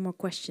up a few more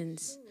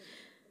questions.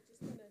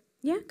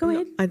 Yeah, go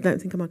ahead. I don't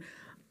think I'm on.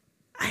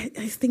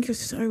 I think you're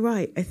so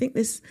right. I think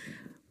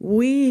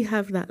we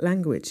have that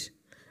language.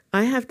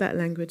 I have that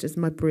language as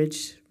my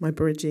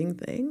bridging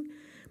thing.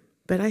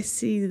 But I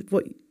see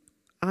what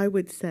I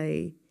would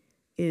say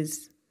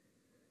is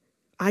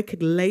I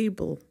could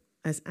label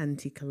as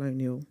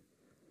anti-colonial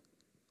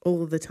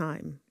all the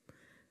time.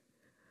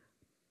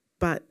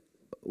 But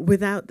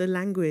without the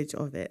language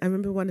of it, I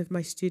remember one of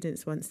my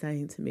students once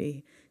saying to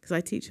me, because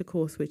I teach a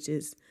course which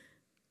is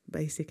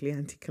basically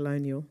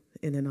anti-colonial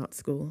in an art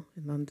school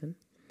in London.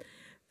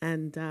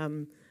 And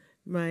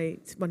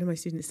one of my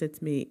students said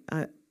to me,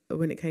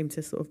 when it came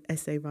to sort of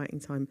essay writing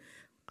time,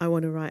 I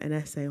want to write an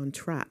essay on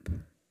trap.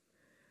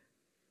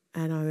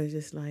 And I was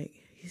just like,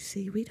 you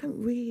see, we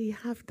don't really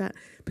have that,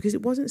 because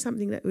it wasn't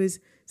something that was,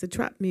 it's a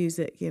trap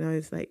music, you know,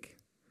 it's like,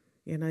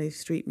 you know,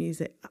 street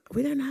music.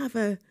 We don't have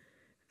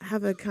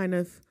a kind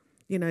of,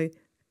 you know,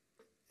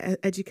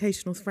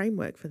 educational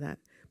framework for that.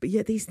 But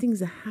yet these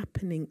things are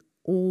happening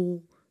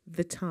all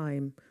the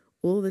time.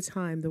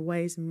 The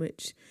ways in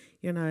which,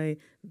 you know,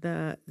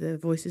 the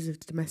voices of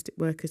domestic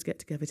workers get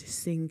together to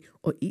sing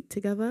or eat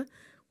together,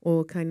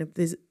 or kind of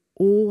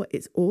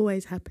it's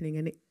always happening,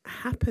 and it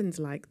happens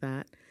like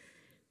that.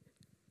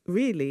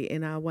 Really,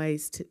 in our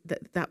ways,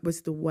 that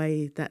was the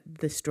way that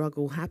the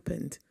struggle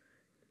happened.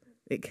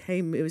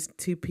 It was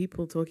two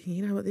people talking.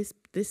 You know what,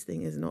 this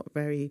thing is not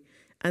very,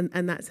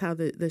 and that's how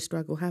the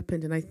struggle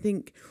happened. And I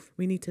think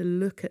we need to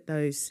look at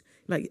those.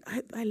 Like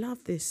I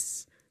love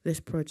this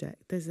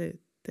project.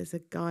 There's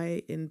a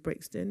guy in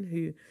Brixton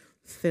who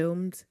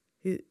filmed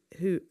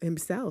who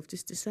himself,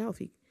 just himself.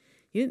 He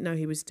didn't know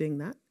he was doing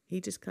that. He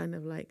just kind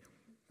of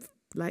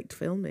liked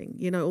filming.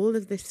 You know, all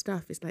of this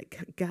stuff is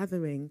like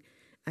gathering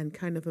and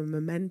kind of a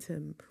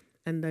momentum,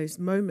 and those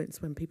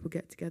moments when people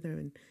get together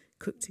and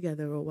cook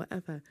together or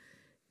whatever.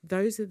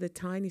 Those are the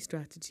tiny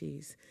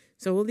strategies.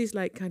 So all these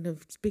like kind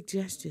of big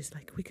gestures,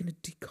 like we're going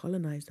to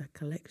decolonize that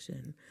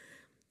collection.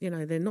 You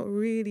know, they're not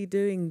really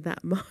doing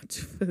that much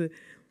for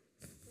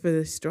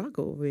the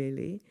struggle,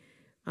 really,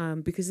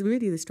 because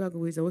really the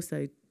struggle is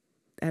also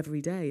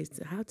every day. It's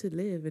how to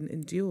live and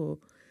endure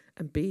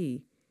and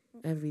be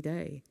every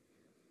day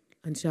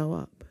and show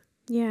up.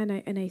 Yeah,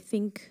 and I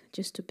think,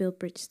 just to build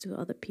bridges to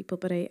other people,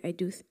 but I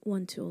do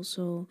want to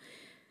also,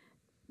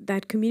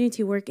 that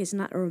community work is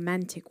not a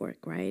romantic work,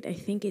 right? I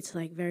think it's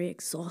like very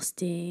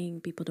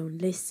exhausting. People don't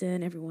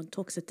listen. Everyone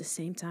talks at the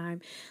same time.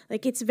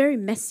 Like, it's very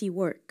messy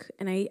work,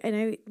 and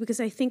I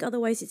because I think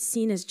otherwise it's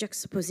seen as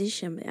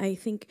juxtaposition. I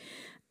think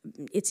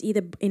it's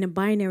either in a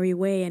binary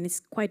way, and it's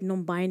quite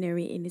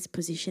non-binary in its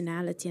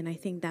positionality, and I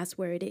think that's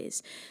where it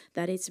is,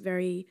 that it's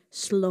very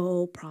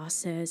slow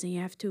process, and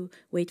you have to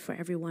wait for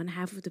everyone.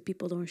 Half of the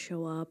people don't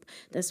show up.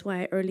 That's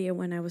why earlier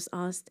when I was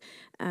asked,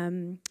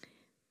 will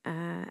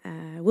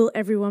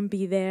everyone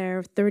be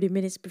there 30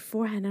 minutes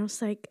beforehand, I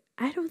was like,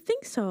 I don't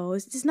think so.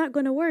 It's just not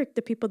going to work.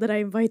 The people that I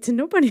invited,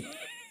 nobody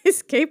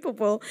is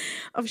capable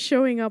of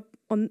showing up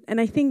on,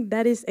 and I think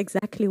that is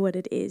exactly what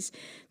it is.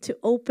 To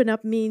open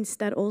up means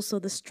that also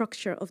the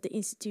structure of the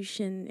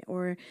institution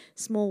or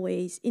small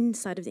ways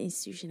inside of the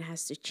institution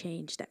has to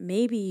change. That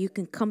maybe you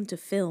can come to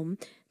film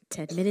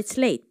 10 minutes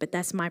late, but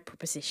that's my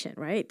proposition,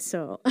 right?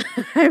 So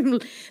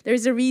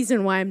there's a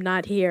reason why I'm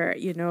not here,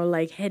 you know,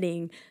 like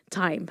heading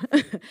time.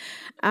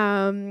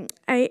 I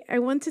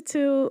wanted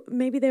to,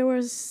 maybe there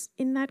was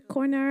in that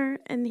corner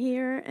and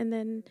here, and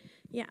then,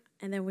 yeah,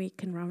 and then we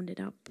can round it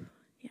up.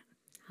 Yeah.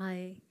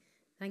 Hi,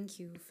 thank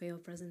you for your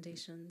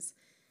presentations.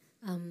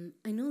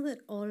 I know that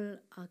all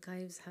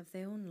archives have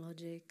their own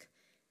logic,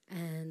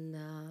 and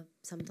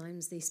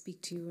sometimes they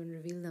speak to you and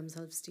reveal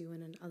themselves to you,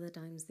 and at other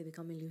times they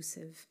become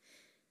elusive.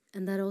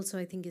 And that also,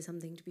 I think, is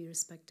something to be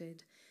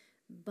respected.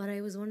 But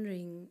I was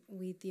wondering,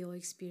 with your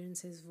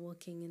experiences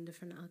working in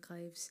different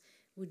archives,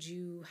 would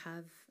you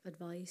have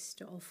advice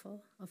to offer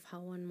of how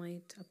one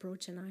might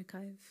approach an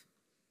archive?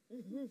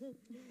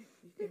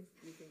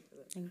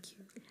 Thank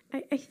you.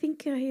 I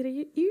think, Hira,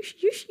 you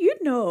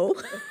know.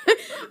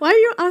 Why are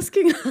you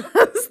asking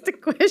us the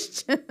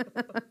question?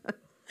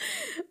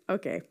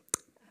 Okay.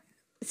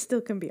 It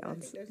still can be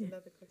answered. Yeah.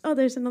 Oh,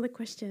 there's another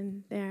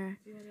question there.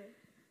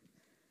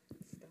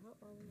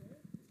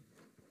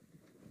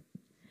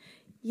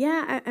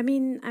 Yeah, I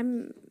mean,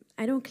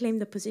 I don't claim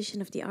the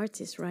position of the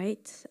artist,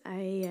 right?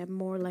 I am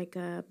more like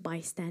a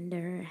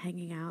bystander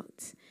hanging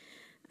out.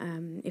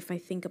 If I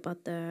think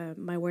about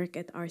my work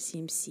at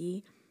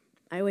RCMC,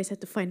 I always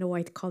had to find a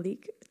white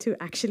colleague to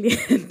actually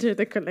enter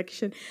the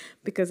collection,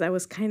 because I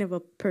was kind of a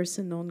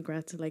person non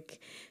grata.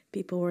 Like,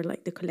 people were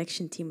like, the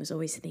collection team was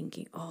always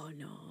thinking, oh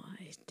no,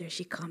 there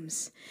she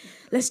comes.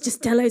 Let's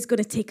just tell her it's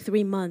going to take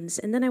 3 months.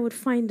 And then I would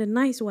find a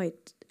nice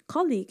white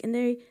colleague, and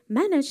they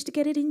managed to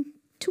get it in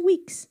 2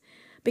 weeks,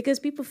 because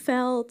people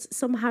felt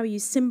somehow you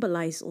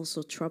symbolize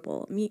also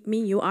trouble.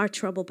 You are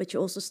trouble, but you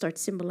also start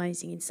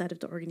symbolizing inside of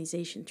the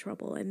organization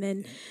trouble. And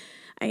then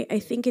I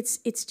think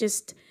it's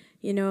just,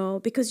 you know,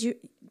 because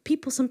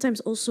people sometimes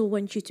also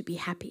want you to be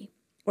happy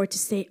or to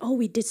say, oh,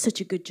 we did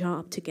such a good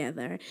job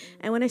together.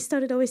 And when I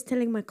started always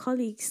telling my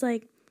colleagues,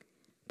 like,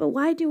 but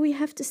why do we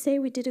have to say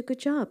we did a good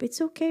job?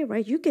 It's okay,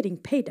 right? You're getting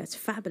paid. That's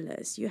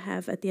fabulous. You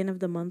have, at the end of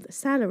the month, a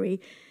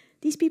salary.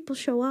 These people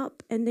show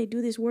up and they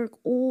do this work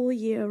all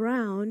year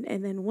round,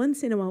 and then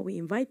once in a while we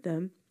invite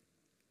them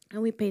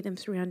and we pay them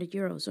 300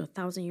 euros or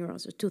 1,000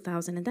 euros or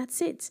 2,000, and that's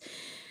it.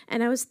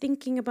 And I was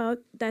thinking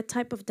about that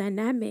type of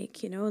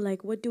dynamic, you know,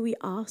 like, what do we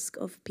ask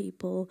of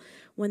people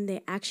when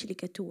they actually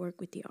get to work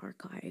with the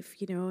archive,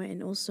 you know?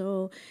 And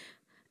also,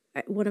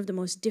 one of the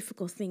most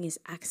difficult things is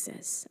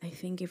access. I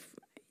think if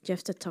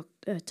Jeff to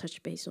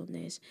touch base on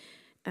this,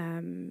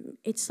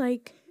 it's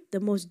like, the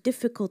most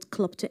difficult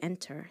club to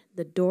enter,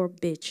 the door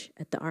bitch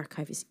at the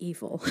archive, is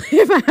evil.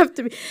 If I have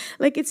to be,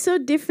 like, it's so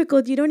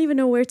difficult. You don't even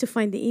know where to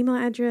find the email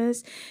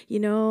address.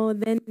 You know,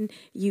 then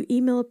you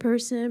email a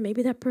person.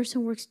 Maybe that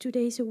person works 2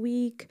 days a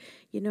week.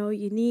 You know,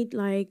 you need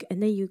like,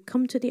 and then you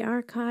come to the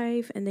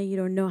archive, and then you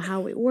don't know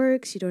how it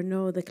works. You don't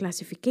know the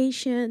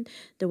classification,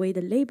 the way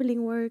the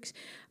labeling works.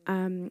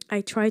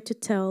 I tried to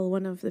tell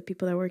one of the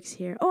people that works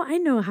here, oh, I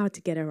know how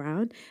to get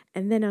around.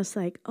 And then I was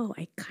like, oh,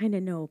 I kind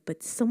of know,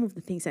 but some of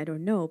the things I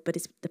don't know. But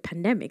it's the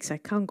pandemic, so I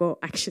can't go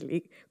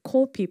actually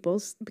call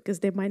people because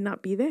they might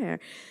not be there.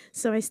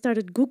 So I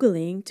started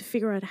Googling to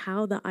figure out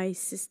how the ICE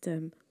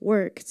system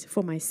worked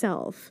for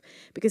myself,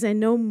 because I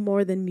know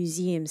more than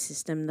museum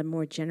system, the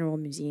more general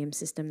museum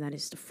system that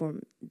is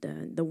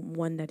the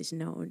one that is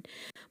known.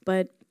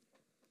 But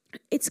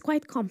it's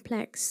quite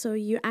complex. So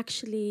you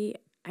actually...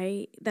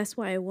 that's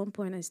why at one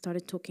point I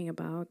started talking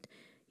about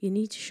you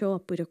need to show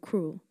up with a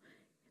crew,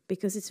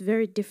 because it's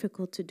very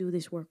difficult to do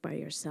this work by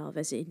yourself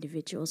as an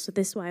individual. So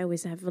that's why I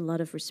always have a lot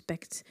of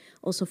respect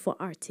also for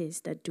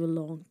artists that do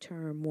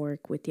long-term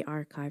work with the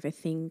archive. I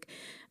think,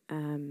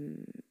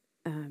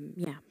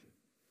 yeah.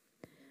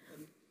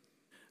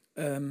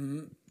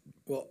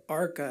 Well,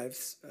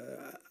 archives,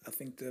 I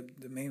think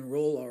the main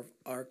role of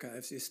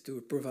archives is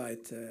to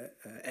provide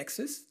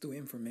access to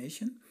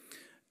information.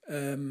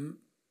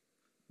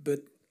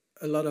 But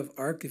a lot of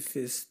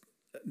archivists,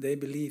 they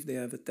believe they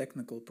have a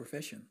technical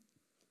profession.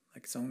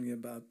 Like it's only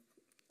about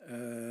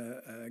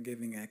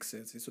giving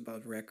access, it's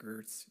about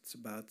records, it's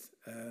about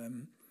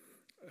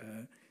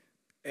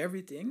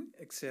everything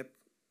except,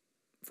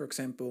 for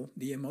example,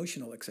 the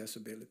emotional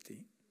accessibility.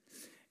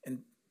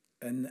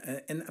 And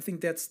I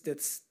think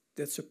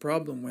that's a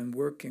problem when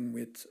working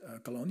with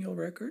colonial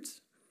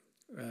records,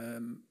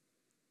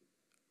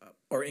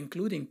 or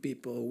including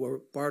people who were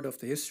part of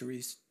the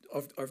histories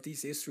of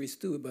these histories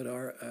too, but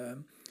are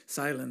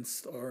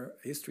silenced or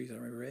histories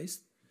are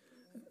erased.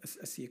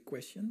 I see a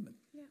question, but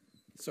yeah.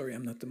 Sorry,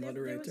 I'm not the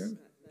moderator.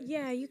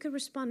 Yeah, you can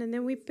respond, and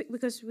then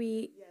because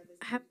we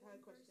have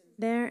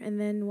there and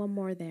then one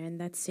more there, and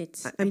that's it.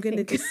 I'm going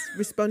to just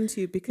respond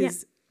to you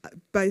because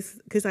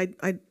because I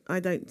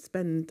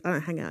don't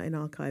hang out in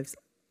archives.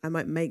 I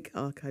might make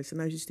archives,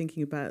 and I was just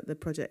thinking about the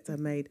project I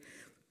made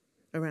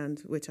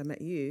around which I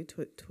met you,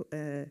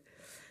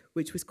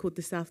 which was called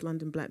the South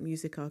London Black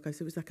Music Archive.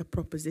 So it was like a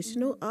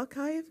propositional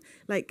archive.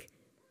 Like,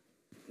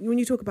 when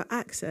you talk about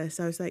access,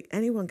 I was like,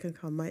 anyone can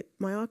come.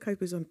 My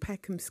archive was on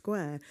Peckham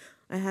Square.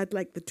 I had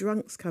like the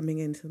drunks coming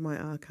into my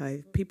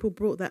archive. People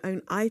brought their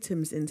own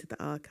items into the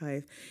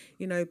archive.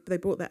 You know, they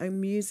brought their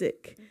own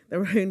music,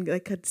 their own,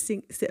 they could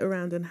sit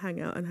around and hang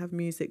out and have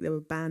music. There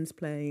were bands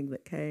playing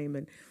that came,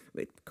 and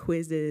with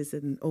quizzes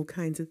and all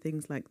kinds of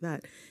things like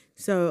that.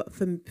 So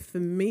for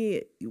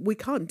me, we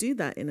can't do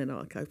that in an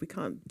archive. We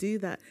can't do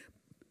that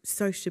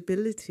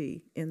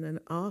sociability in an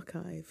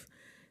archive.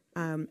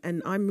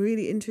 And I'm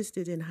really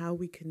interested in how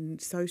we can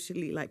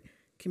socially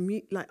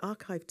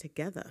archive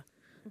together,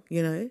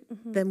 you know.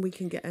 Then we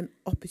can get an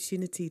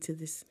opportunity to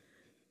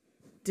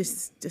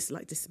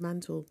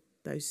dismantle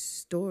those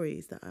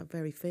stories that are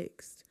very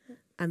fixed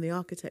and the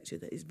architecture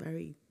that is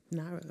very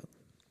narrow.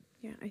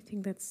 Yeah, I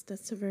think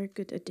that's a very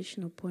good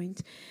additional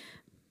point.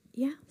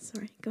 Yeah,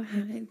 sorry, go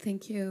ahead.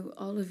 Thank you,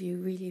 all of you,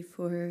 really,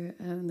 for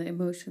the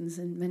emotions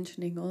and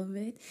mentioning all of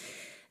it.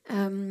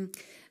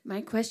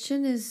 My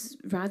question is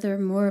rather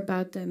more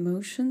about the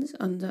emotions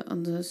on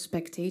the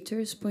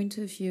spectator's point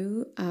of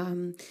view.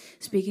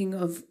 Speaking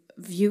of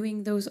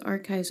viewing those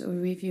archives or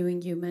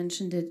reviewing, you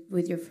mentioned it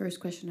with your first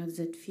question. How does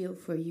it feel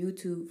for you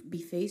to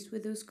be faced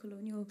with those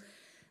colonial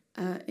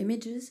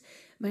images?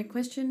 My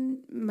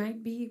question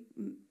might be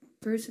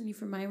personally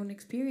from my own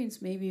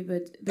experience maybe,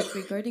 but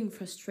regarding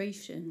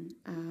frustration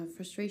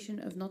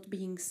of not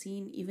being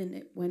seen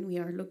even when we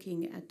are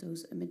looking at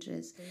those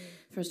images,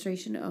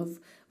 frustration of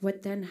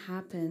what then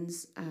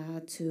happens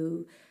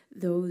to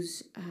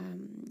those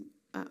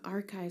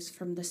archives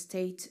from the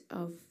state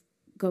of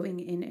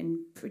going in and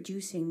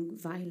producing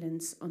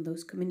violence on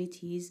those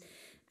communities,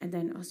 and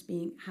then us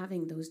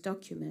having those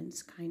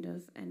documents kind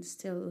of, and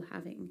still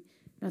having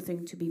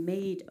nothing to be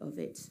made of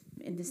it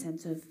in the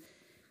sense of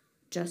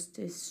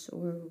justice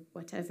or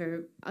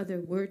whatever other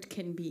word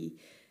can be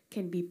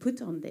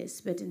put on this,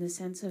 but in the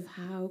sense of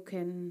how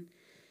can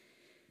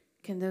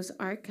those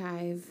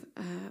archives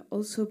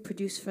also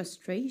produce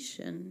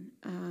frustration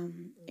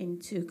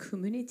into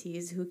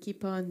communities who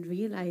keep on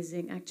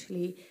realizing,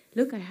 actually,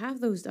 look, I have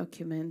those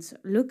documents,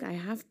 look, I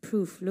have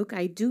proof, look,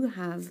 I do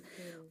have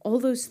all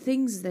those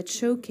things that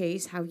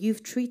showcase how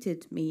you've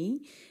treated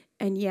me,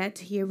 and yet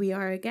here we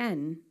are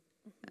again.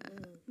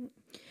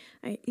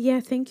 Yeah,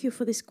 thank you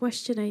for this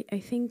question. I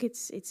think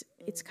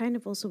it's kind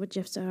of also what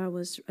Jeff Zahra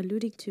was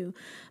alluding to,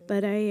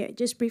 but I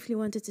just briefly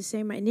wanted to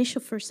say my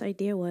initial first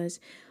idea was,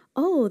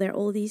 oh, there are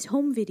all these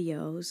home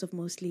videos of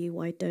mostly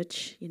white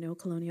Dutch,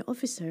 colonial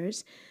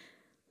officers.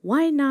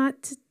 Why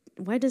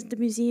does the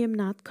museum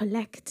not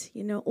collect,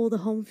 all the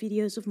home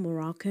videos of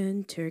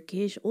Moroccan,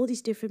 Turkish, all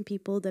these different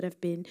people that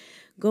have been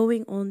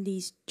going on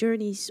these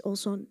journeys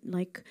also,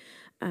 like,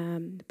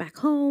 back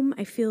home?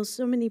 I feel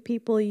so many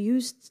people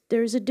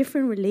there's a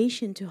different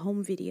relation to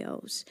home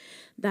videos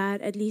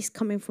that, at least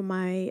coming from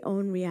my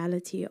own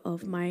reality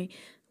of my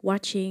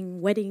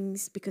watching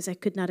weddings, because I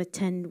could not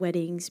attend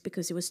weddings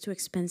because it was too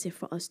expensive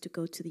for us to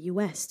go to the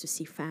US to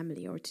see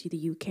family or to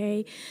the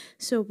UK.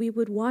 So we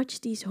would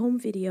watch these home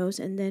videos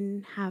and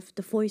then have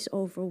the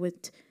voiceover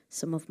with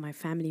some of my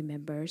family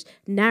members,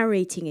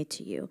 narrating it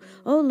to you.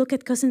 Oh, look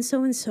at cousin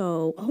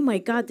so-and-so. Oh my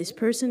God, this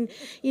person,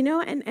 you know,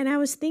 and I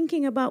was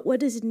thinking about what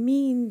does it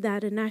mean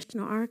that a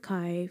national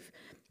archive,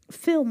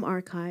 film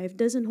archive,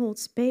 doesn't hold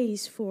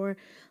space for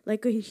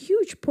like a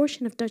huge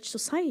portion of Dutch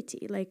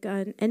society, like,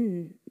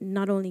 and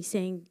not only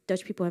saying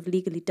Dutch people have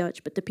legally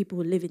Dutch, but the people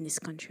who live in this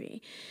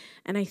country.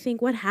 And I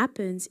think what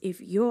happens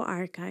if your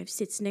archive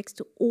sits next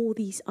to all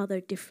these other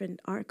different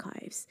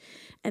archives,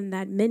 and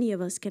that many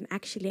of us can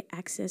actually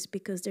access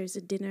because there's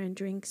a dinner and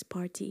drinks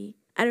party,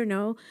 I don't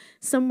know,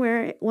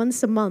 somewhere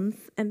once a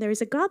month, and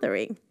there's a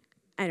gathering.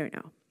 I don't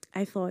know.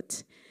 I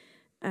thought,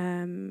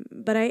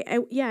 but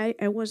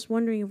I was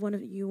wondering if one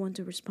of you want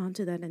to respond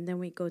to that, and then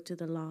we go to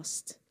the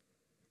last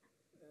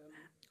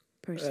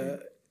person.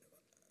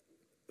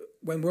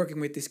 When working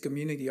with these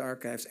community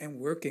archives and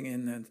working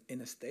in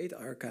a state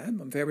archive,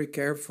 I'm very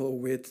careful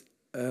with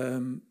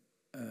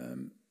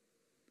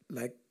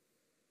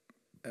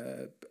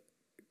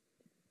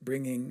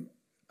bringing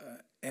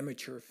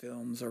amateur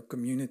films or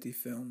community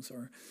films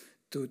or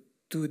to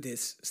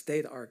this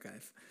state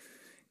archive,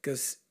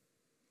 because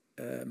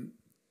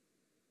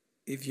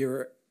if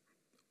you're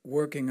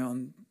working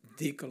on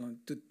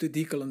to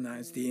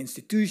decolonize the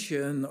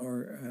institution,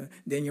 or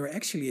then you're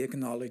actually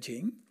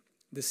acknowledging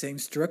the same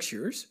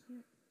structures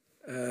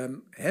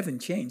haven't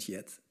changed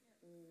yet,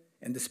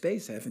 and the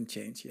space haven't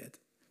changed yet,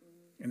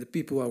 and the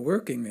people who are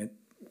working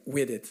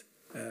with it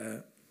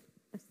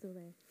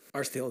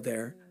are still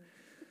there.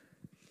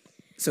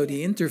 So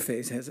the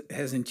interface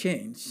hasn't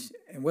changed.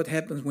 And what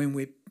happens when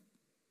we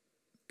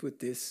put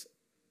this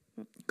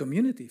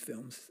community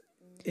films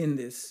in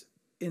this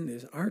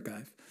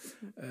archive?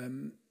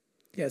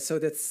 So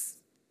that's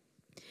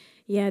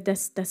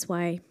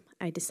why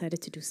I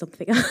decided to do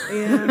something else.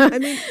 Yeah, I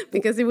mean,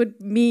 because it would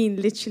mean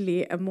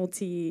literally a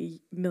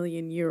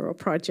multi-million euro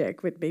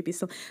project with maybe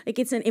some, like,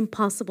 it's an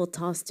impossible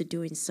task to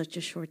do in such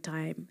a short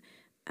time.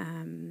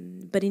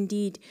 But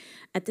indeed,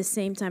 at the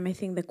same time, I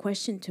think the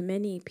question to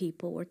many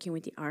people working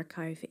with the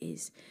archive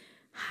is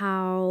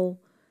how,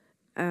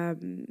 how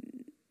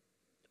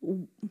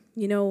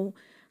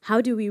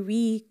do we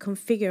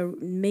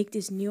reconfigure, make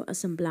this new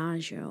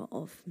assemblage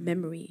of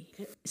memory,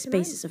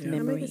 spaces of memory?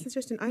 Can I make a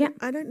suggestion?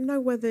 I don't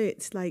know whether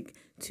it's like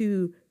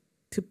to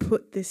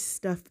put this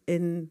stuff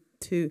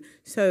into...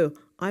 So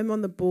I'm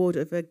on the board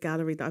of a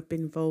gallery that I've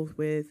been involved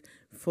with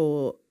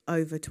for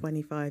over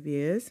 25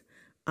 years.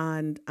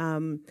 And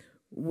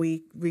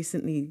we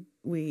recently,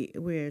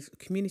 we're a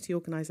community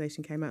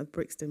organisation, came out of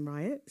Brixton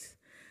riots.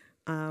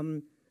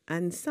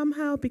 And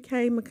somehow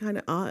became a kind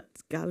of art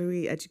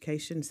gallery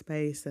education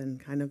space, and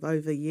kind of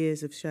over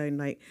years have shown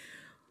like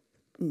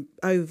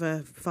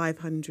over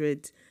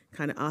 500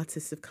 kind of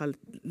artists of colour,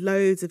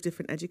 loads of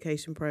different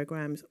education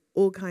programs,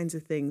 all kinds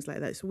of things like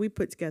that. So we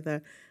put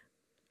together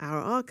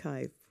our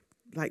archive,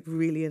 like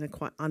really in a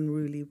quite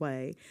unruly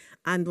way,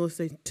 and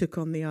also took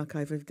on the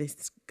archive of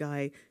this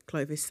guy,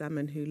 Clovis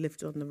Salmon, who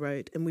lived on the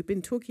road. And we've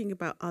been talking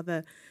about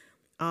other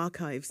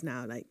archives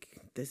now, like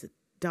there's a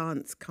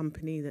dance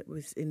company that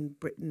was in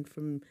Britain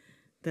from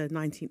the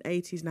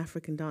 1980s, an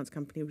African dance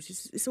company, which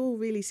is, it's all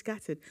really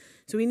scattered.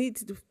 So we need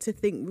to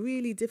think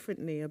really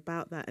differently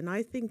about that. And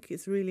I think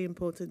it's really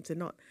important to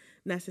not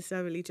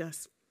necessarily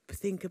just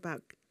think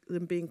about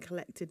them being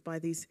collected by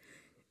these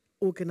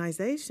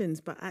organizations,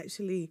 but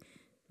actually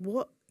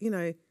what,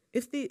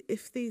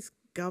 if these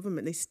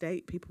government, these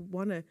state people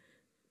want to,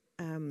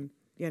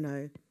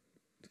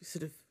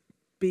 sort of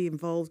be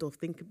involved or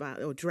think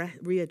about or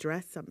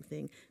readdress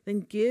something, then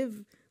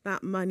give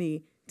that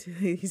money to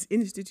these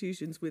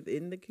institutions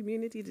within the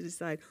community to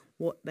decide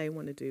what they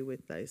want to do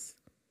with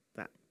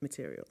that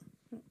material.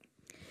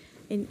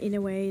 In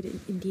a way,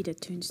 indeed, it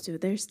turns to.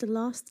 There's the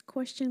last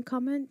question,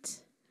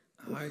 comment.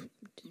 Hi,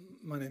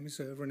 my name is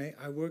René.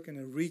 I work in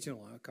a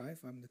regional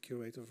archive. I'm the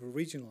curator of a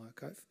regional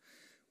archive.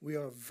 We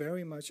are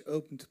very much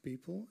open to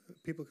people.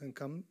 People can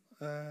come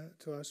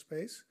to our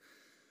space.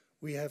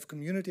 We have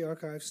community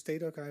archives,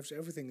 state archives,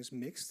 everything is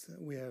mixed.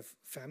 We have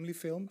family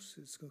films,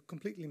 it's a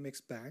completely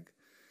mixed bag.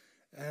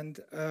 And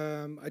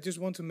I just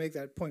want to make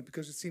that point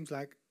because it seems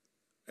like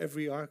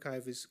every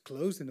archive is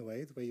closed in a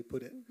way, the way you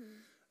put it.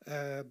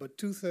 Mm-hmm. But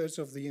 2/3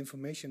 of the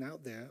information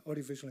out there,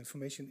 audiovisual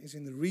information, is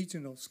in the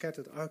regional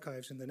scattered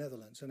archives in the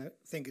Netherlands. And I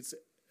think it's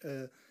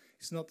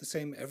not the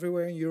same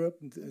everywhere in Europe.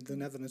 The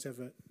Netherlands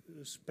have a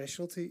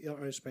specialty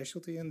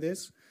in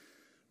this.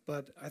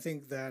 But I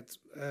think that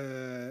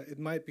it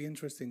might be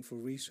interesting for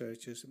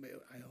researchers.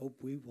 I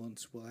hope we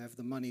once will have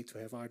the money to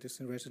have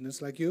artists in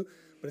residence like you.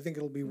 But I think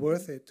it'll be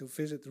worth it to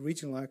visit the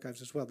regional archives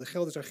as well. The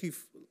Gelders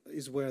Archief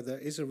is where there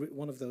is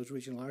one of those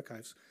regional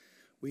archives.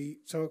 We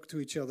talk to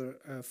each other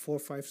 4 or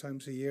 5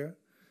 times a year.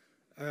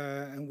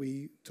 And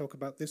we talk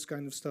about this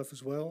kind of stuff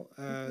as well.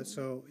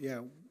 So,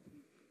 yeah,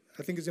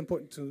 I think it's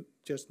important to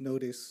just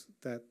notice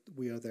that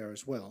we are there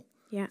as well.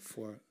 Yeah.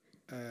 For...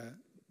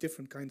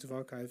 different kinds of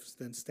archives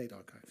than state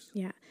archives.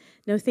 Yeah,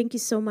 No, thank you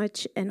so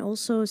much. And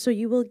also, so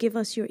you will give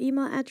us your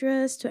email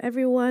address to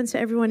everyone, so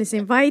everyone is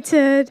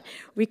invited.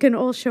 We can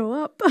all show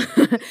up.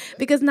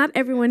 Because not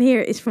everyone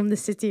here is from the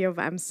city of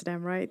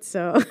Amsterdam, right?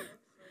 So,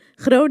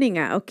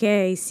 Groningen,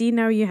 okay. See,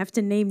 now you have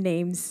to name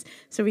names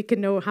so we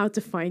can know how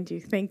to find you.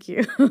 Thank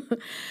you.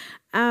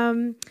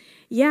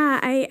 Yeah,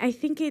 I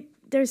think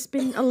there's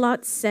been a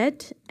lot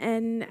said,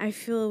 and I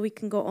feel we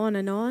can go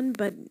on,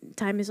 but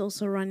time is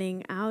also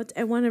running out.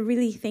 I want to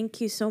really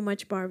thank you so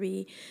much,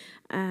 Barbie,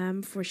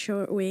 for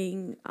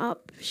showing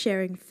up,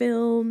 sharing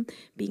film,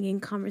 being in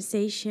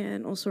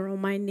conversation, also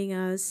reminding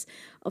us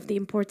of the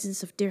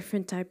importance of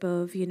different type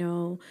of,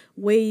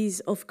 ways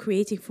of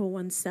creating for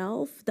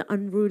oneself, the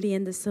unruly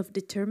and the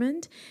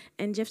self-determined.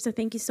 And Jefta,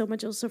 thank you so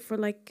much also for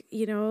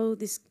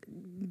this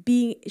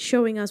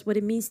showing us what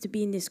it means to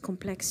be in this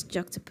complex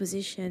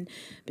juxtaposition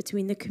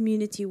between the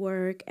community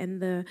work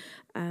and the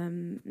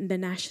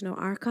National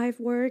Archive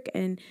work,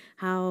 and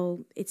how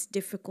it's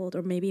difficult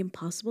or maybe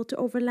impossible to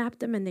overlap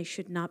them, and they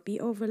should not be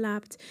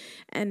overlapped.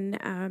 And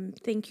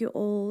thank you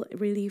all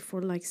really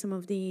for some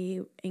of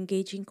the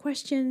engaging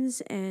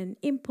questions and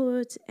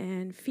input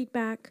and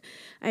feedback.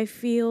 I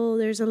feel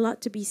there's a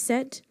lot to be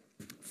said.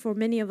 For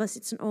many of us,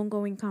 it's an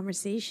ongoing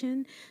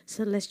conversation.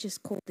 So let's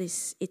just call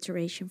this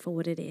iteration for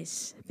what it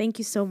is. Thank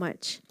you so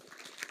much.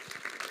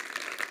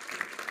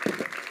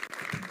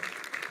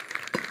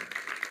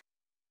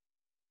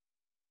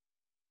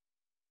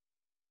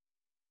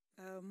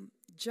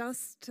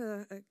 Just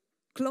a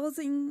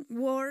closing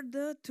word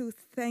to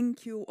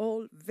thank you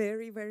all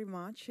very, very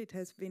much. It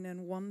has been a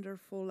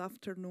wonderful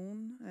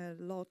afternoon, a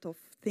lot of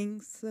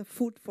things,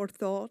 food for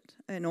thought,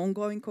 an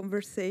ongoing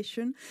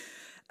conversation.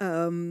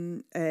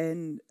 And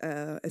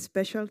a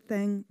special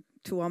thank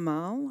to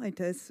Amal. It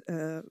has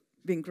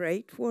been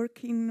great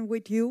working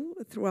with you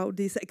throughout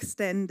this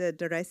extended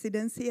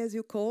residency, as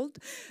you called.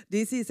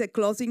 This is a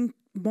closing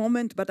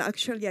moment, but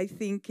actually I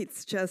think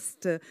it's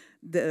just a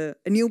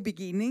new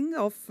beginning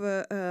of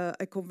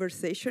a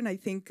conversation. I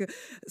think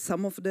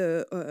some of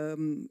the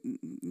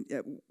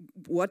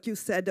what you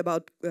said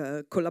about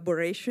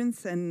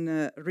collaborations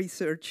and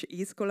research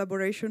is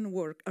collaboration,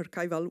 work,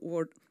 archival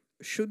work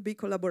should be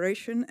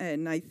collaboration,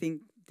 and I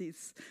think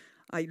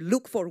I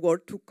look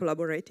forward to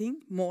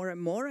collaborating more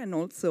and more, and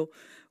also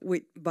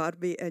with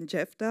Barbie and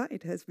Jefta.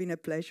 It has been a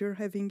pleasure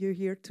having you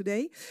here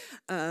today.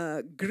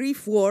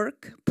 Grief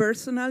work,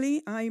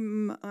 personally,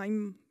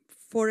 I'm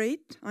for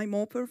it. I'm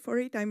open for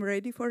it. I'm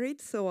ready for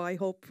it. So I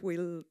hope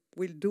we'll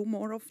do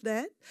more of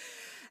that.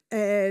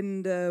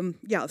 And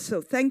yeah,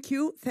 so thank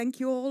you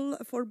all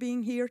for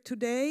being here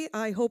today.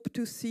 I hope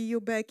to see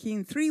you back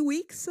in 3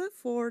 weeks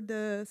for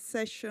the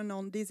session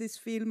on This is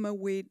Film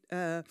with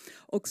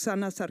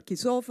Oksana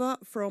Sarkisova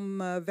from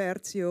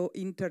Versio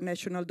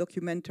International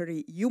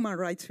Documentary Human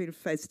Rights Film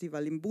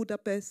Festival in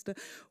Budapest,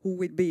 who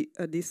will be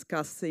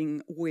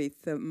discussing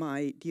with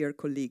my dear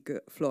colleague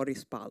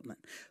Floris Palmen.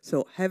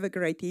 So have a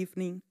great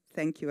evening.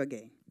 Thank you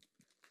again.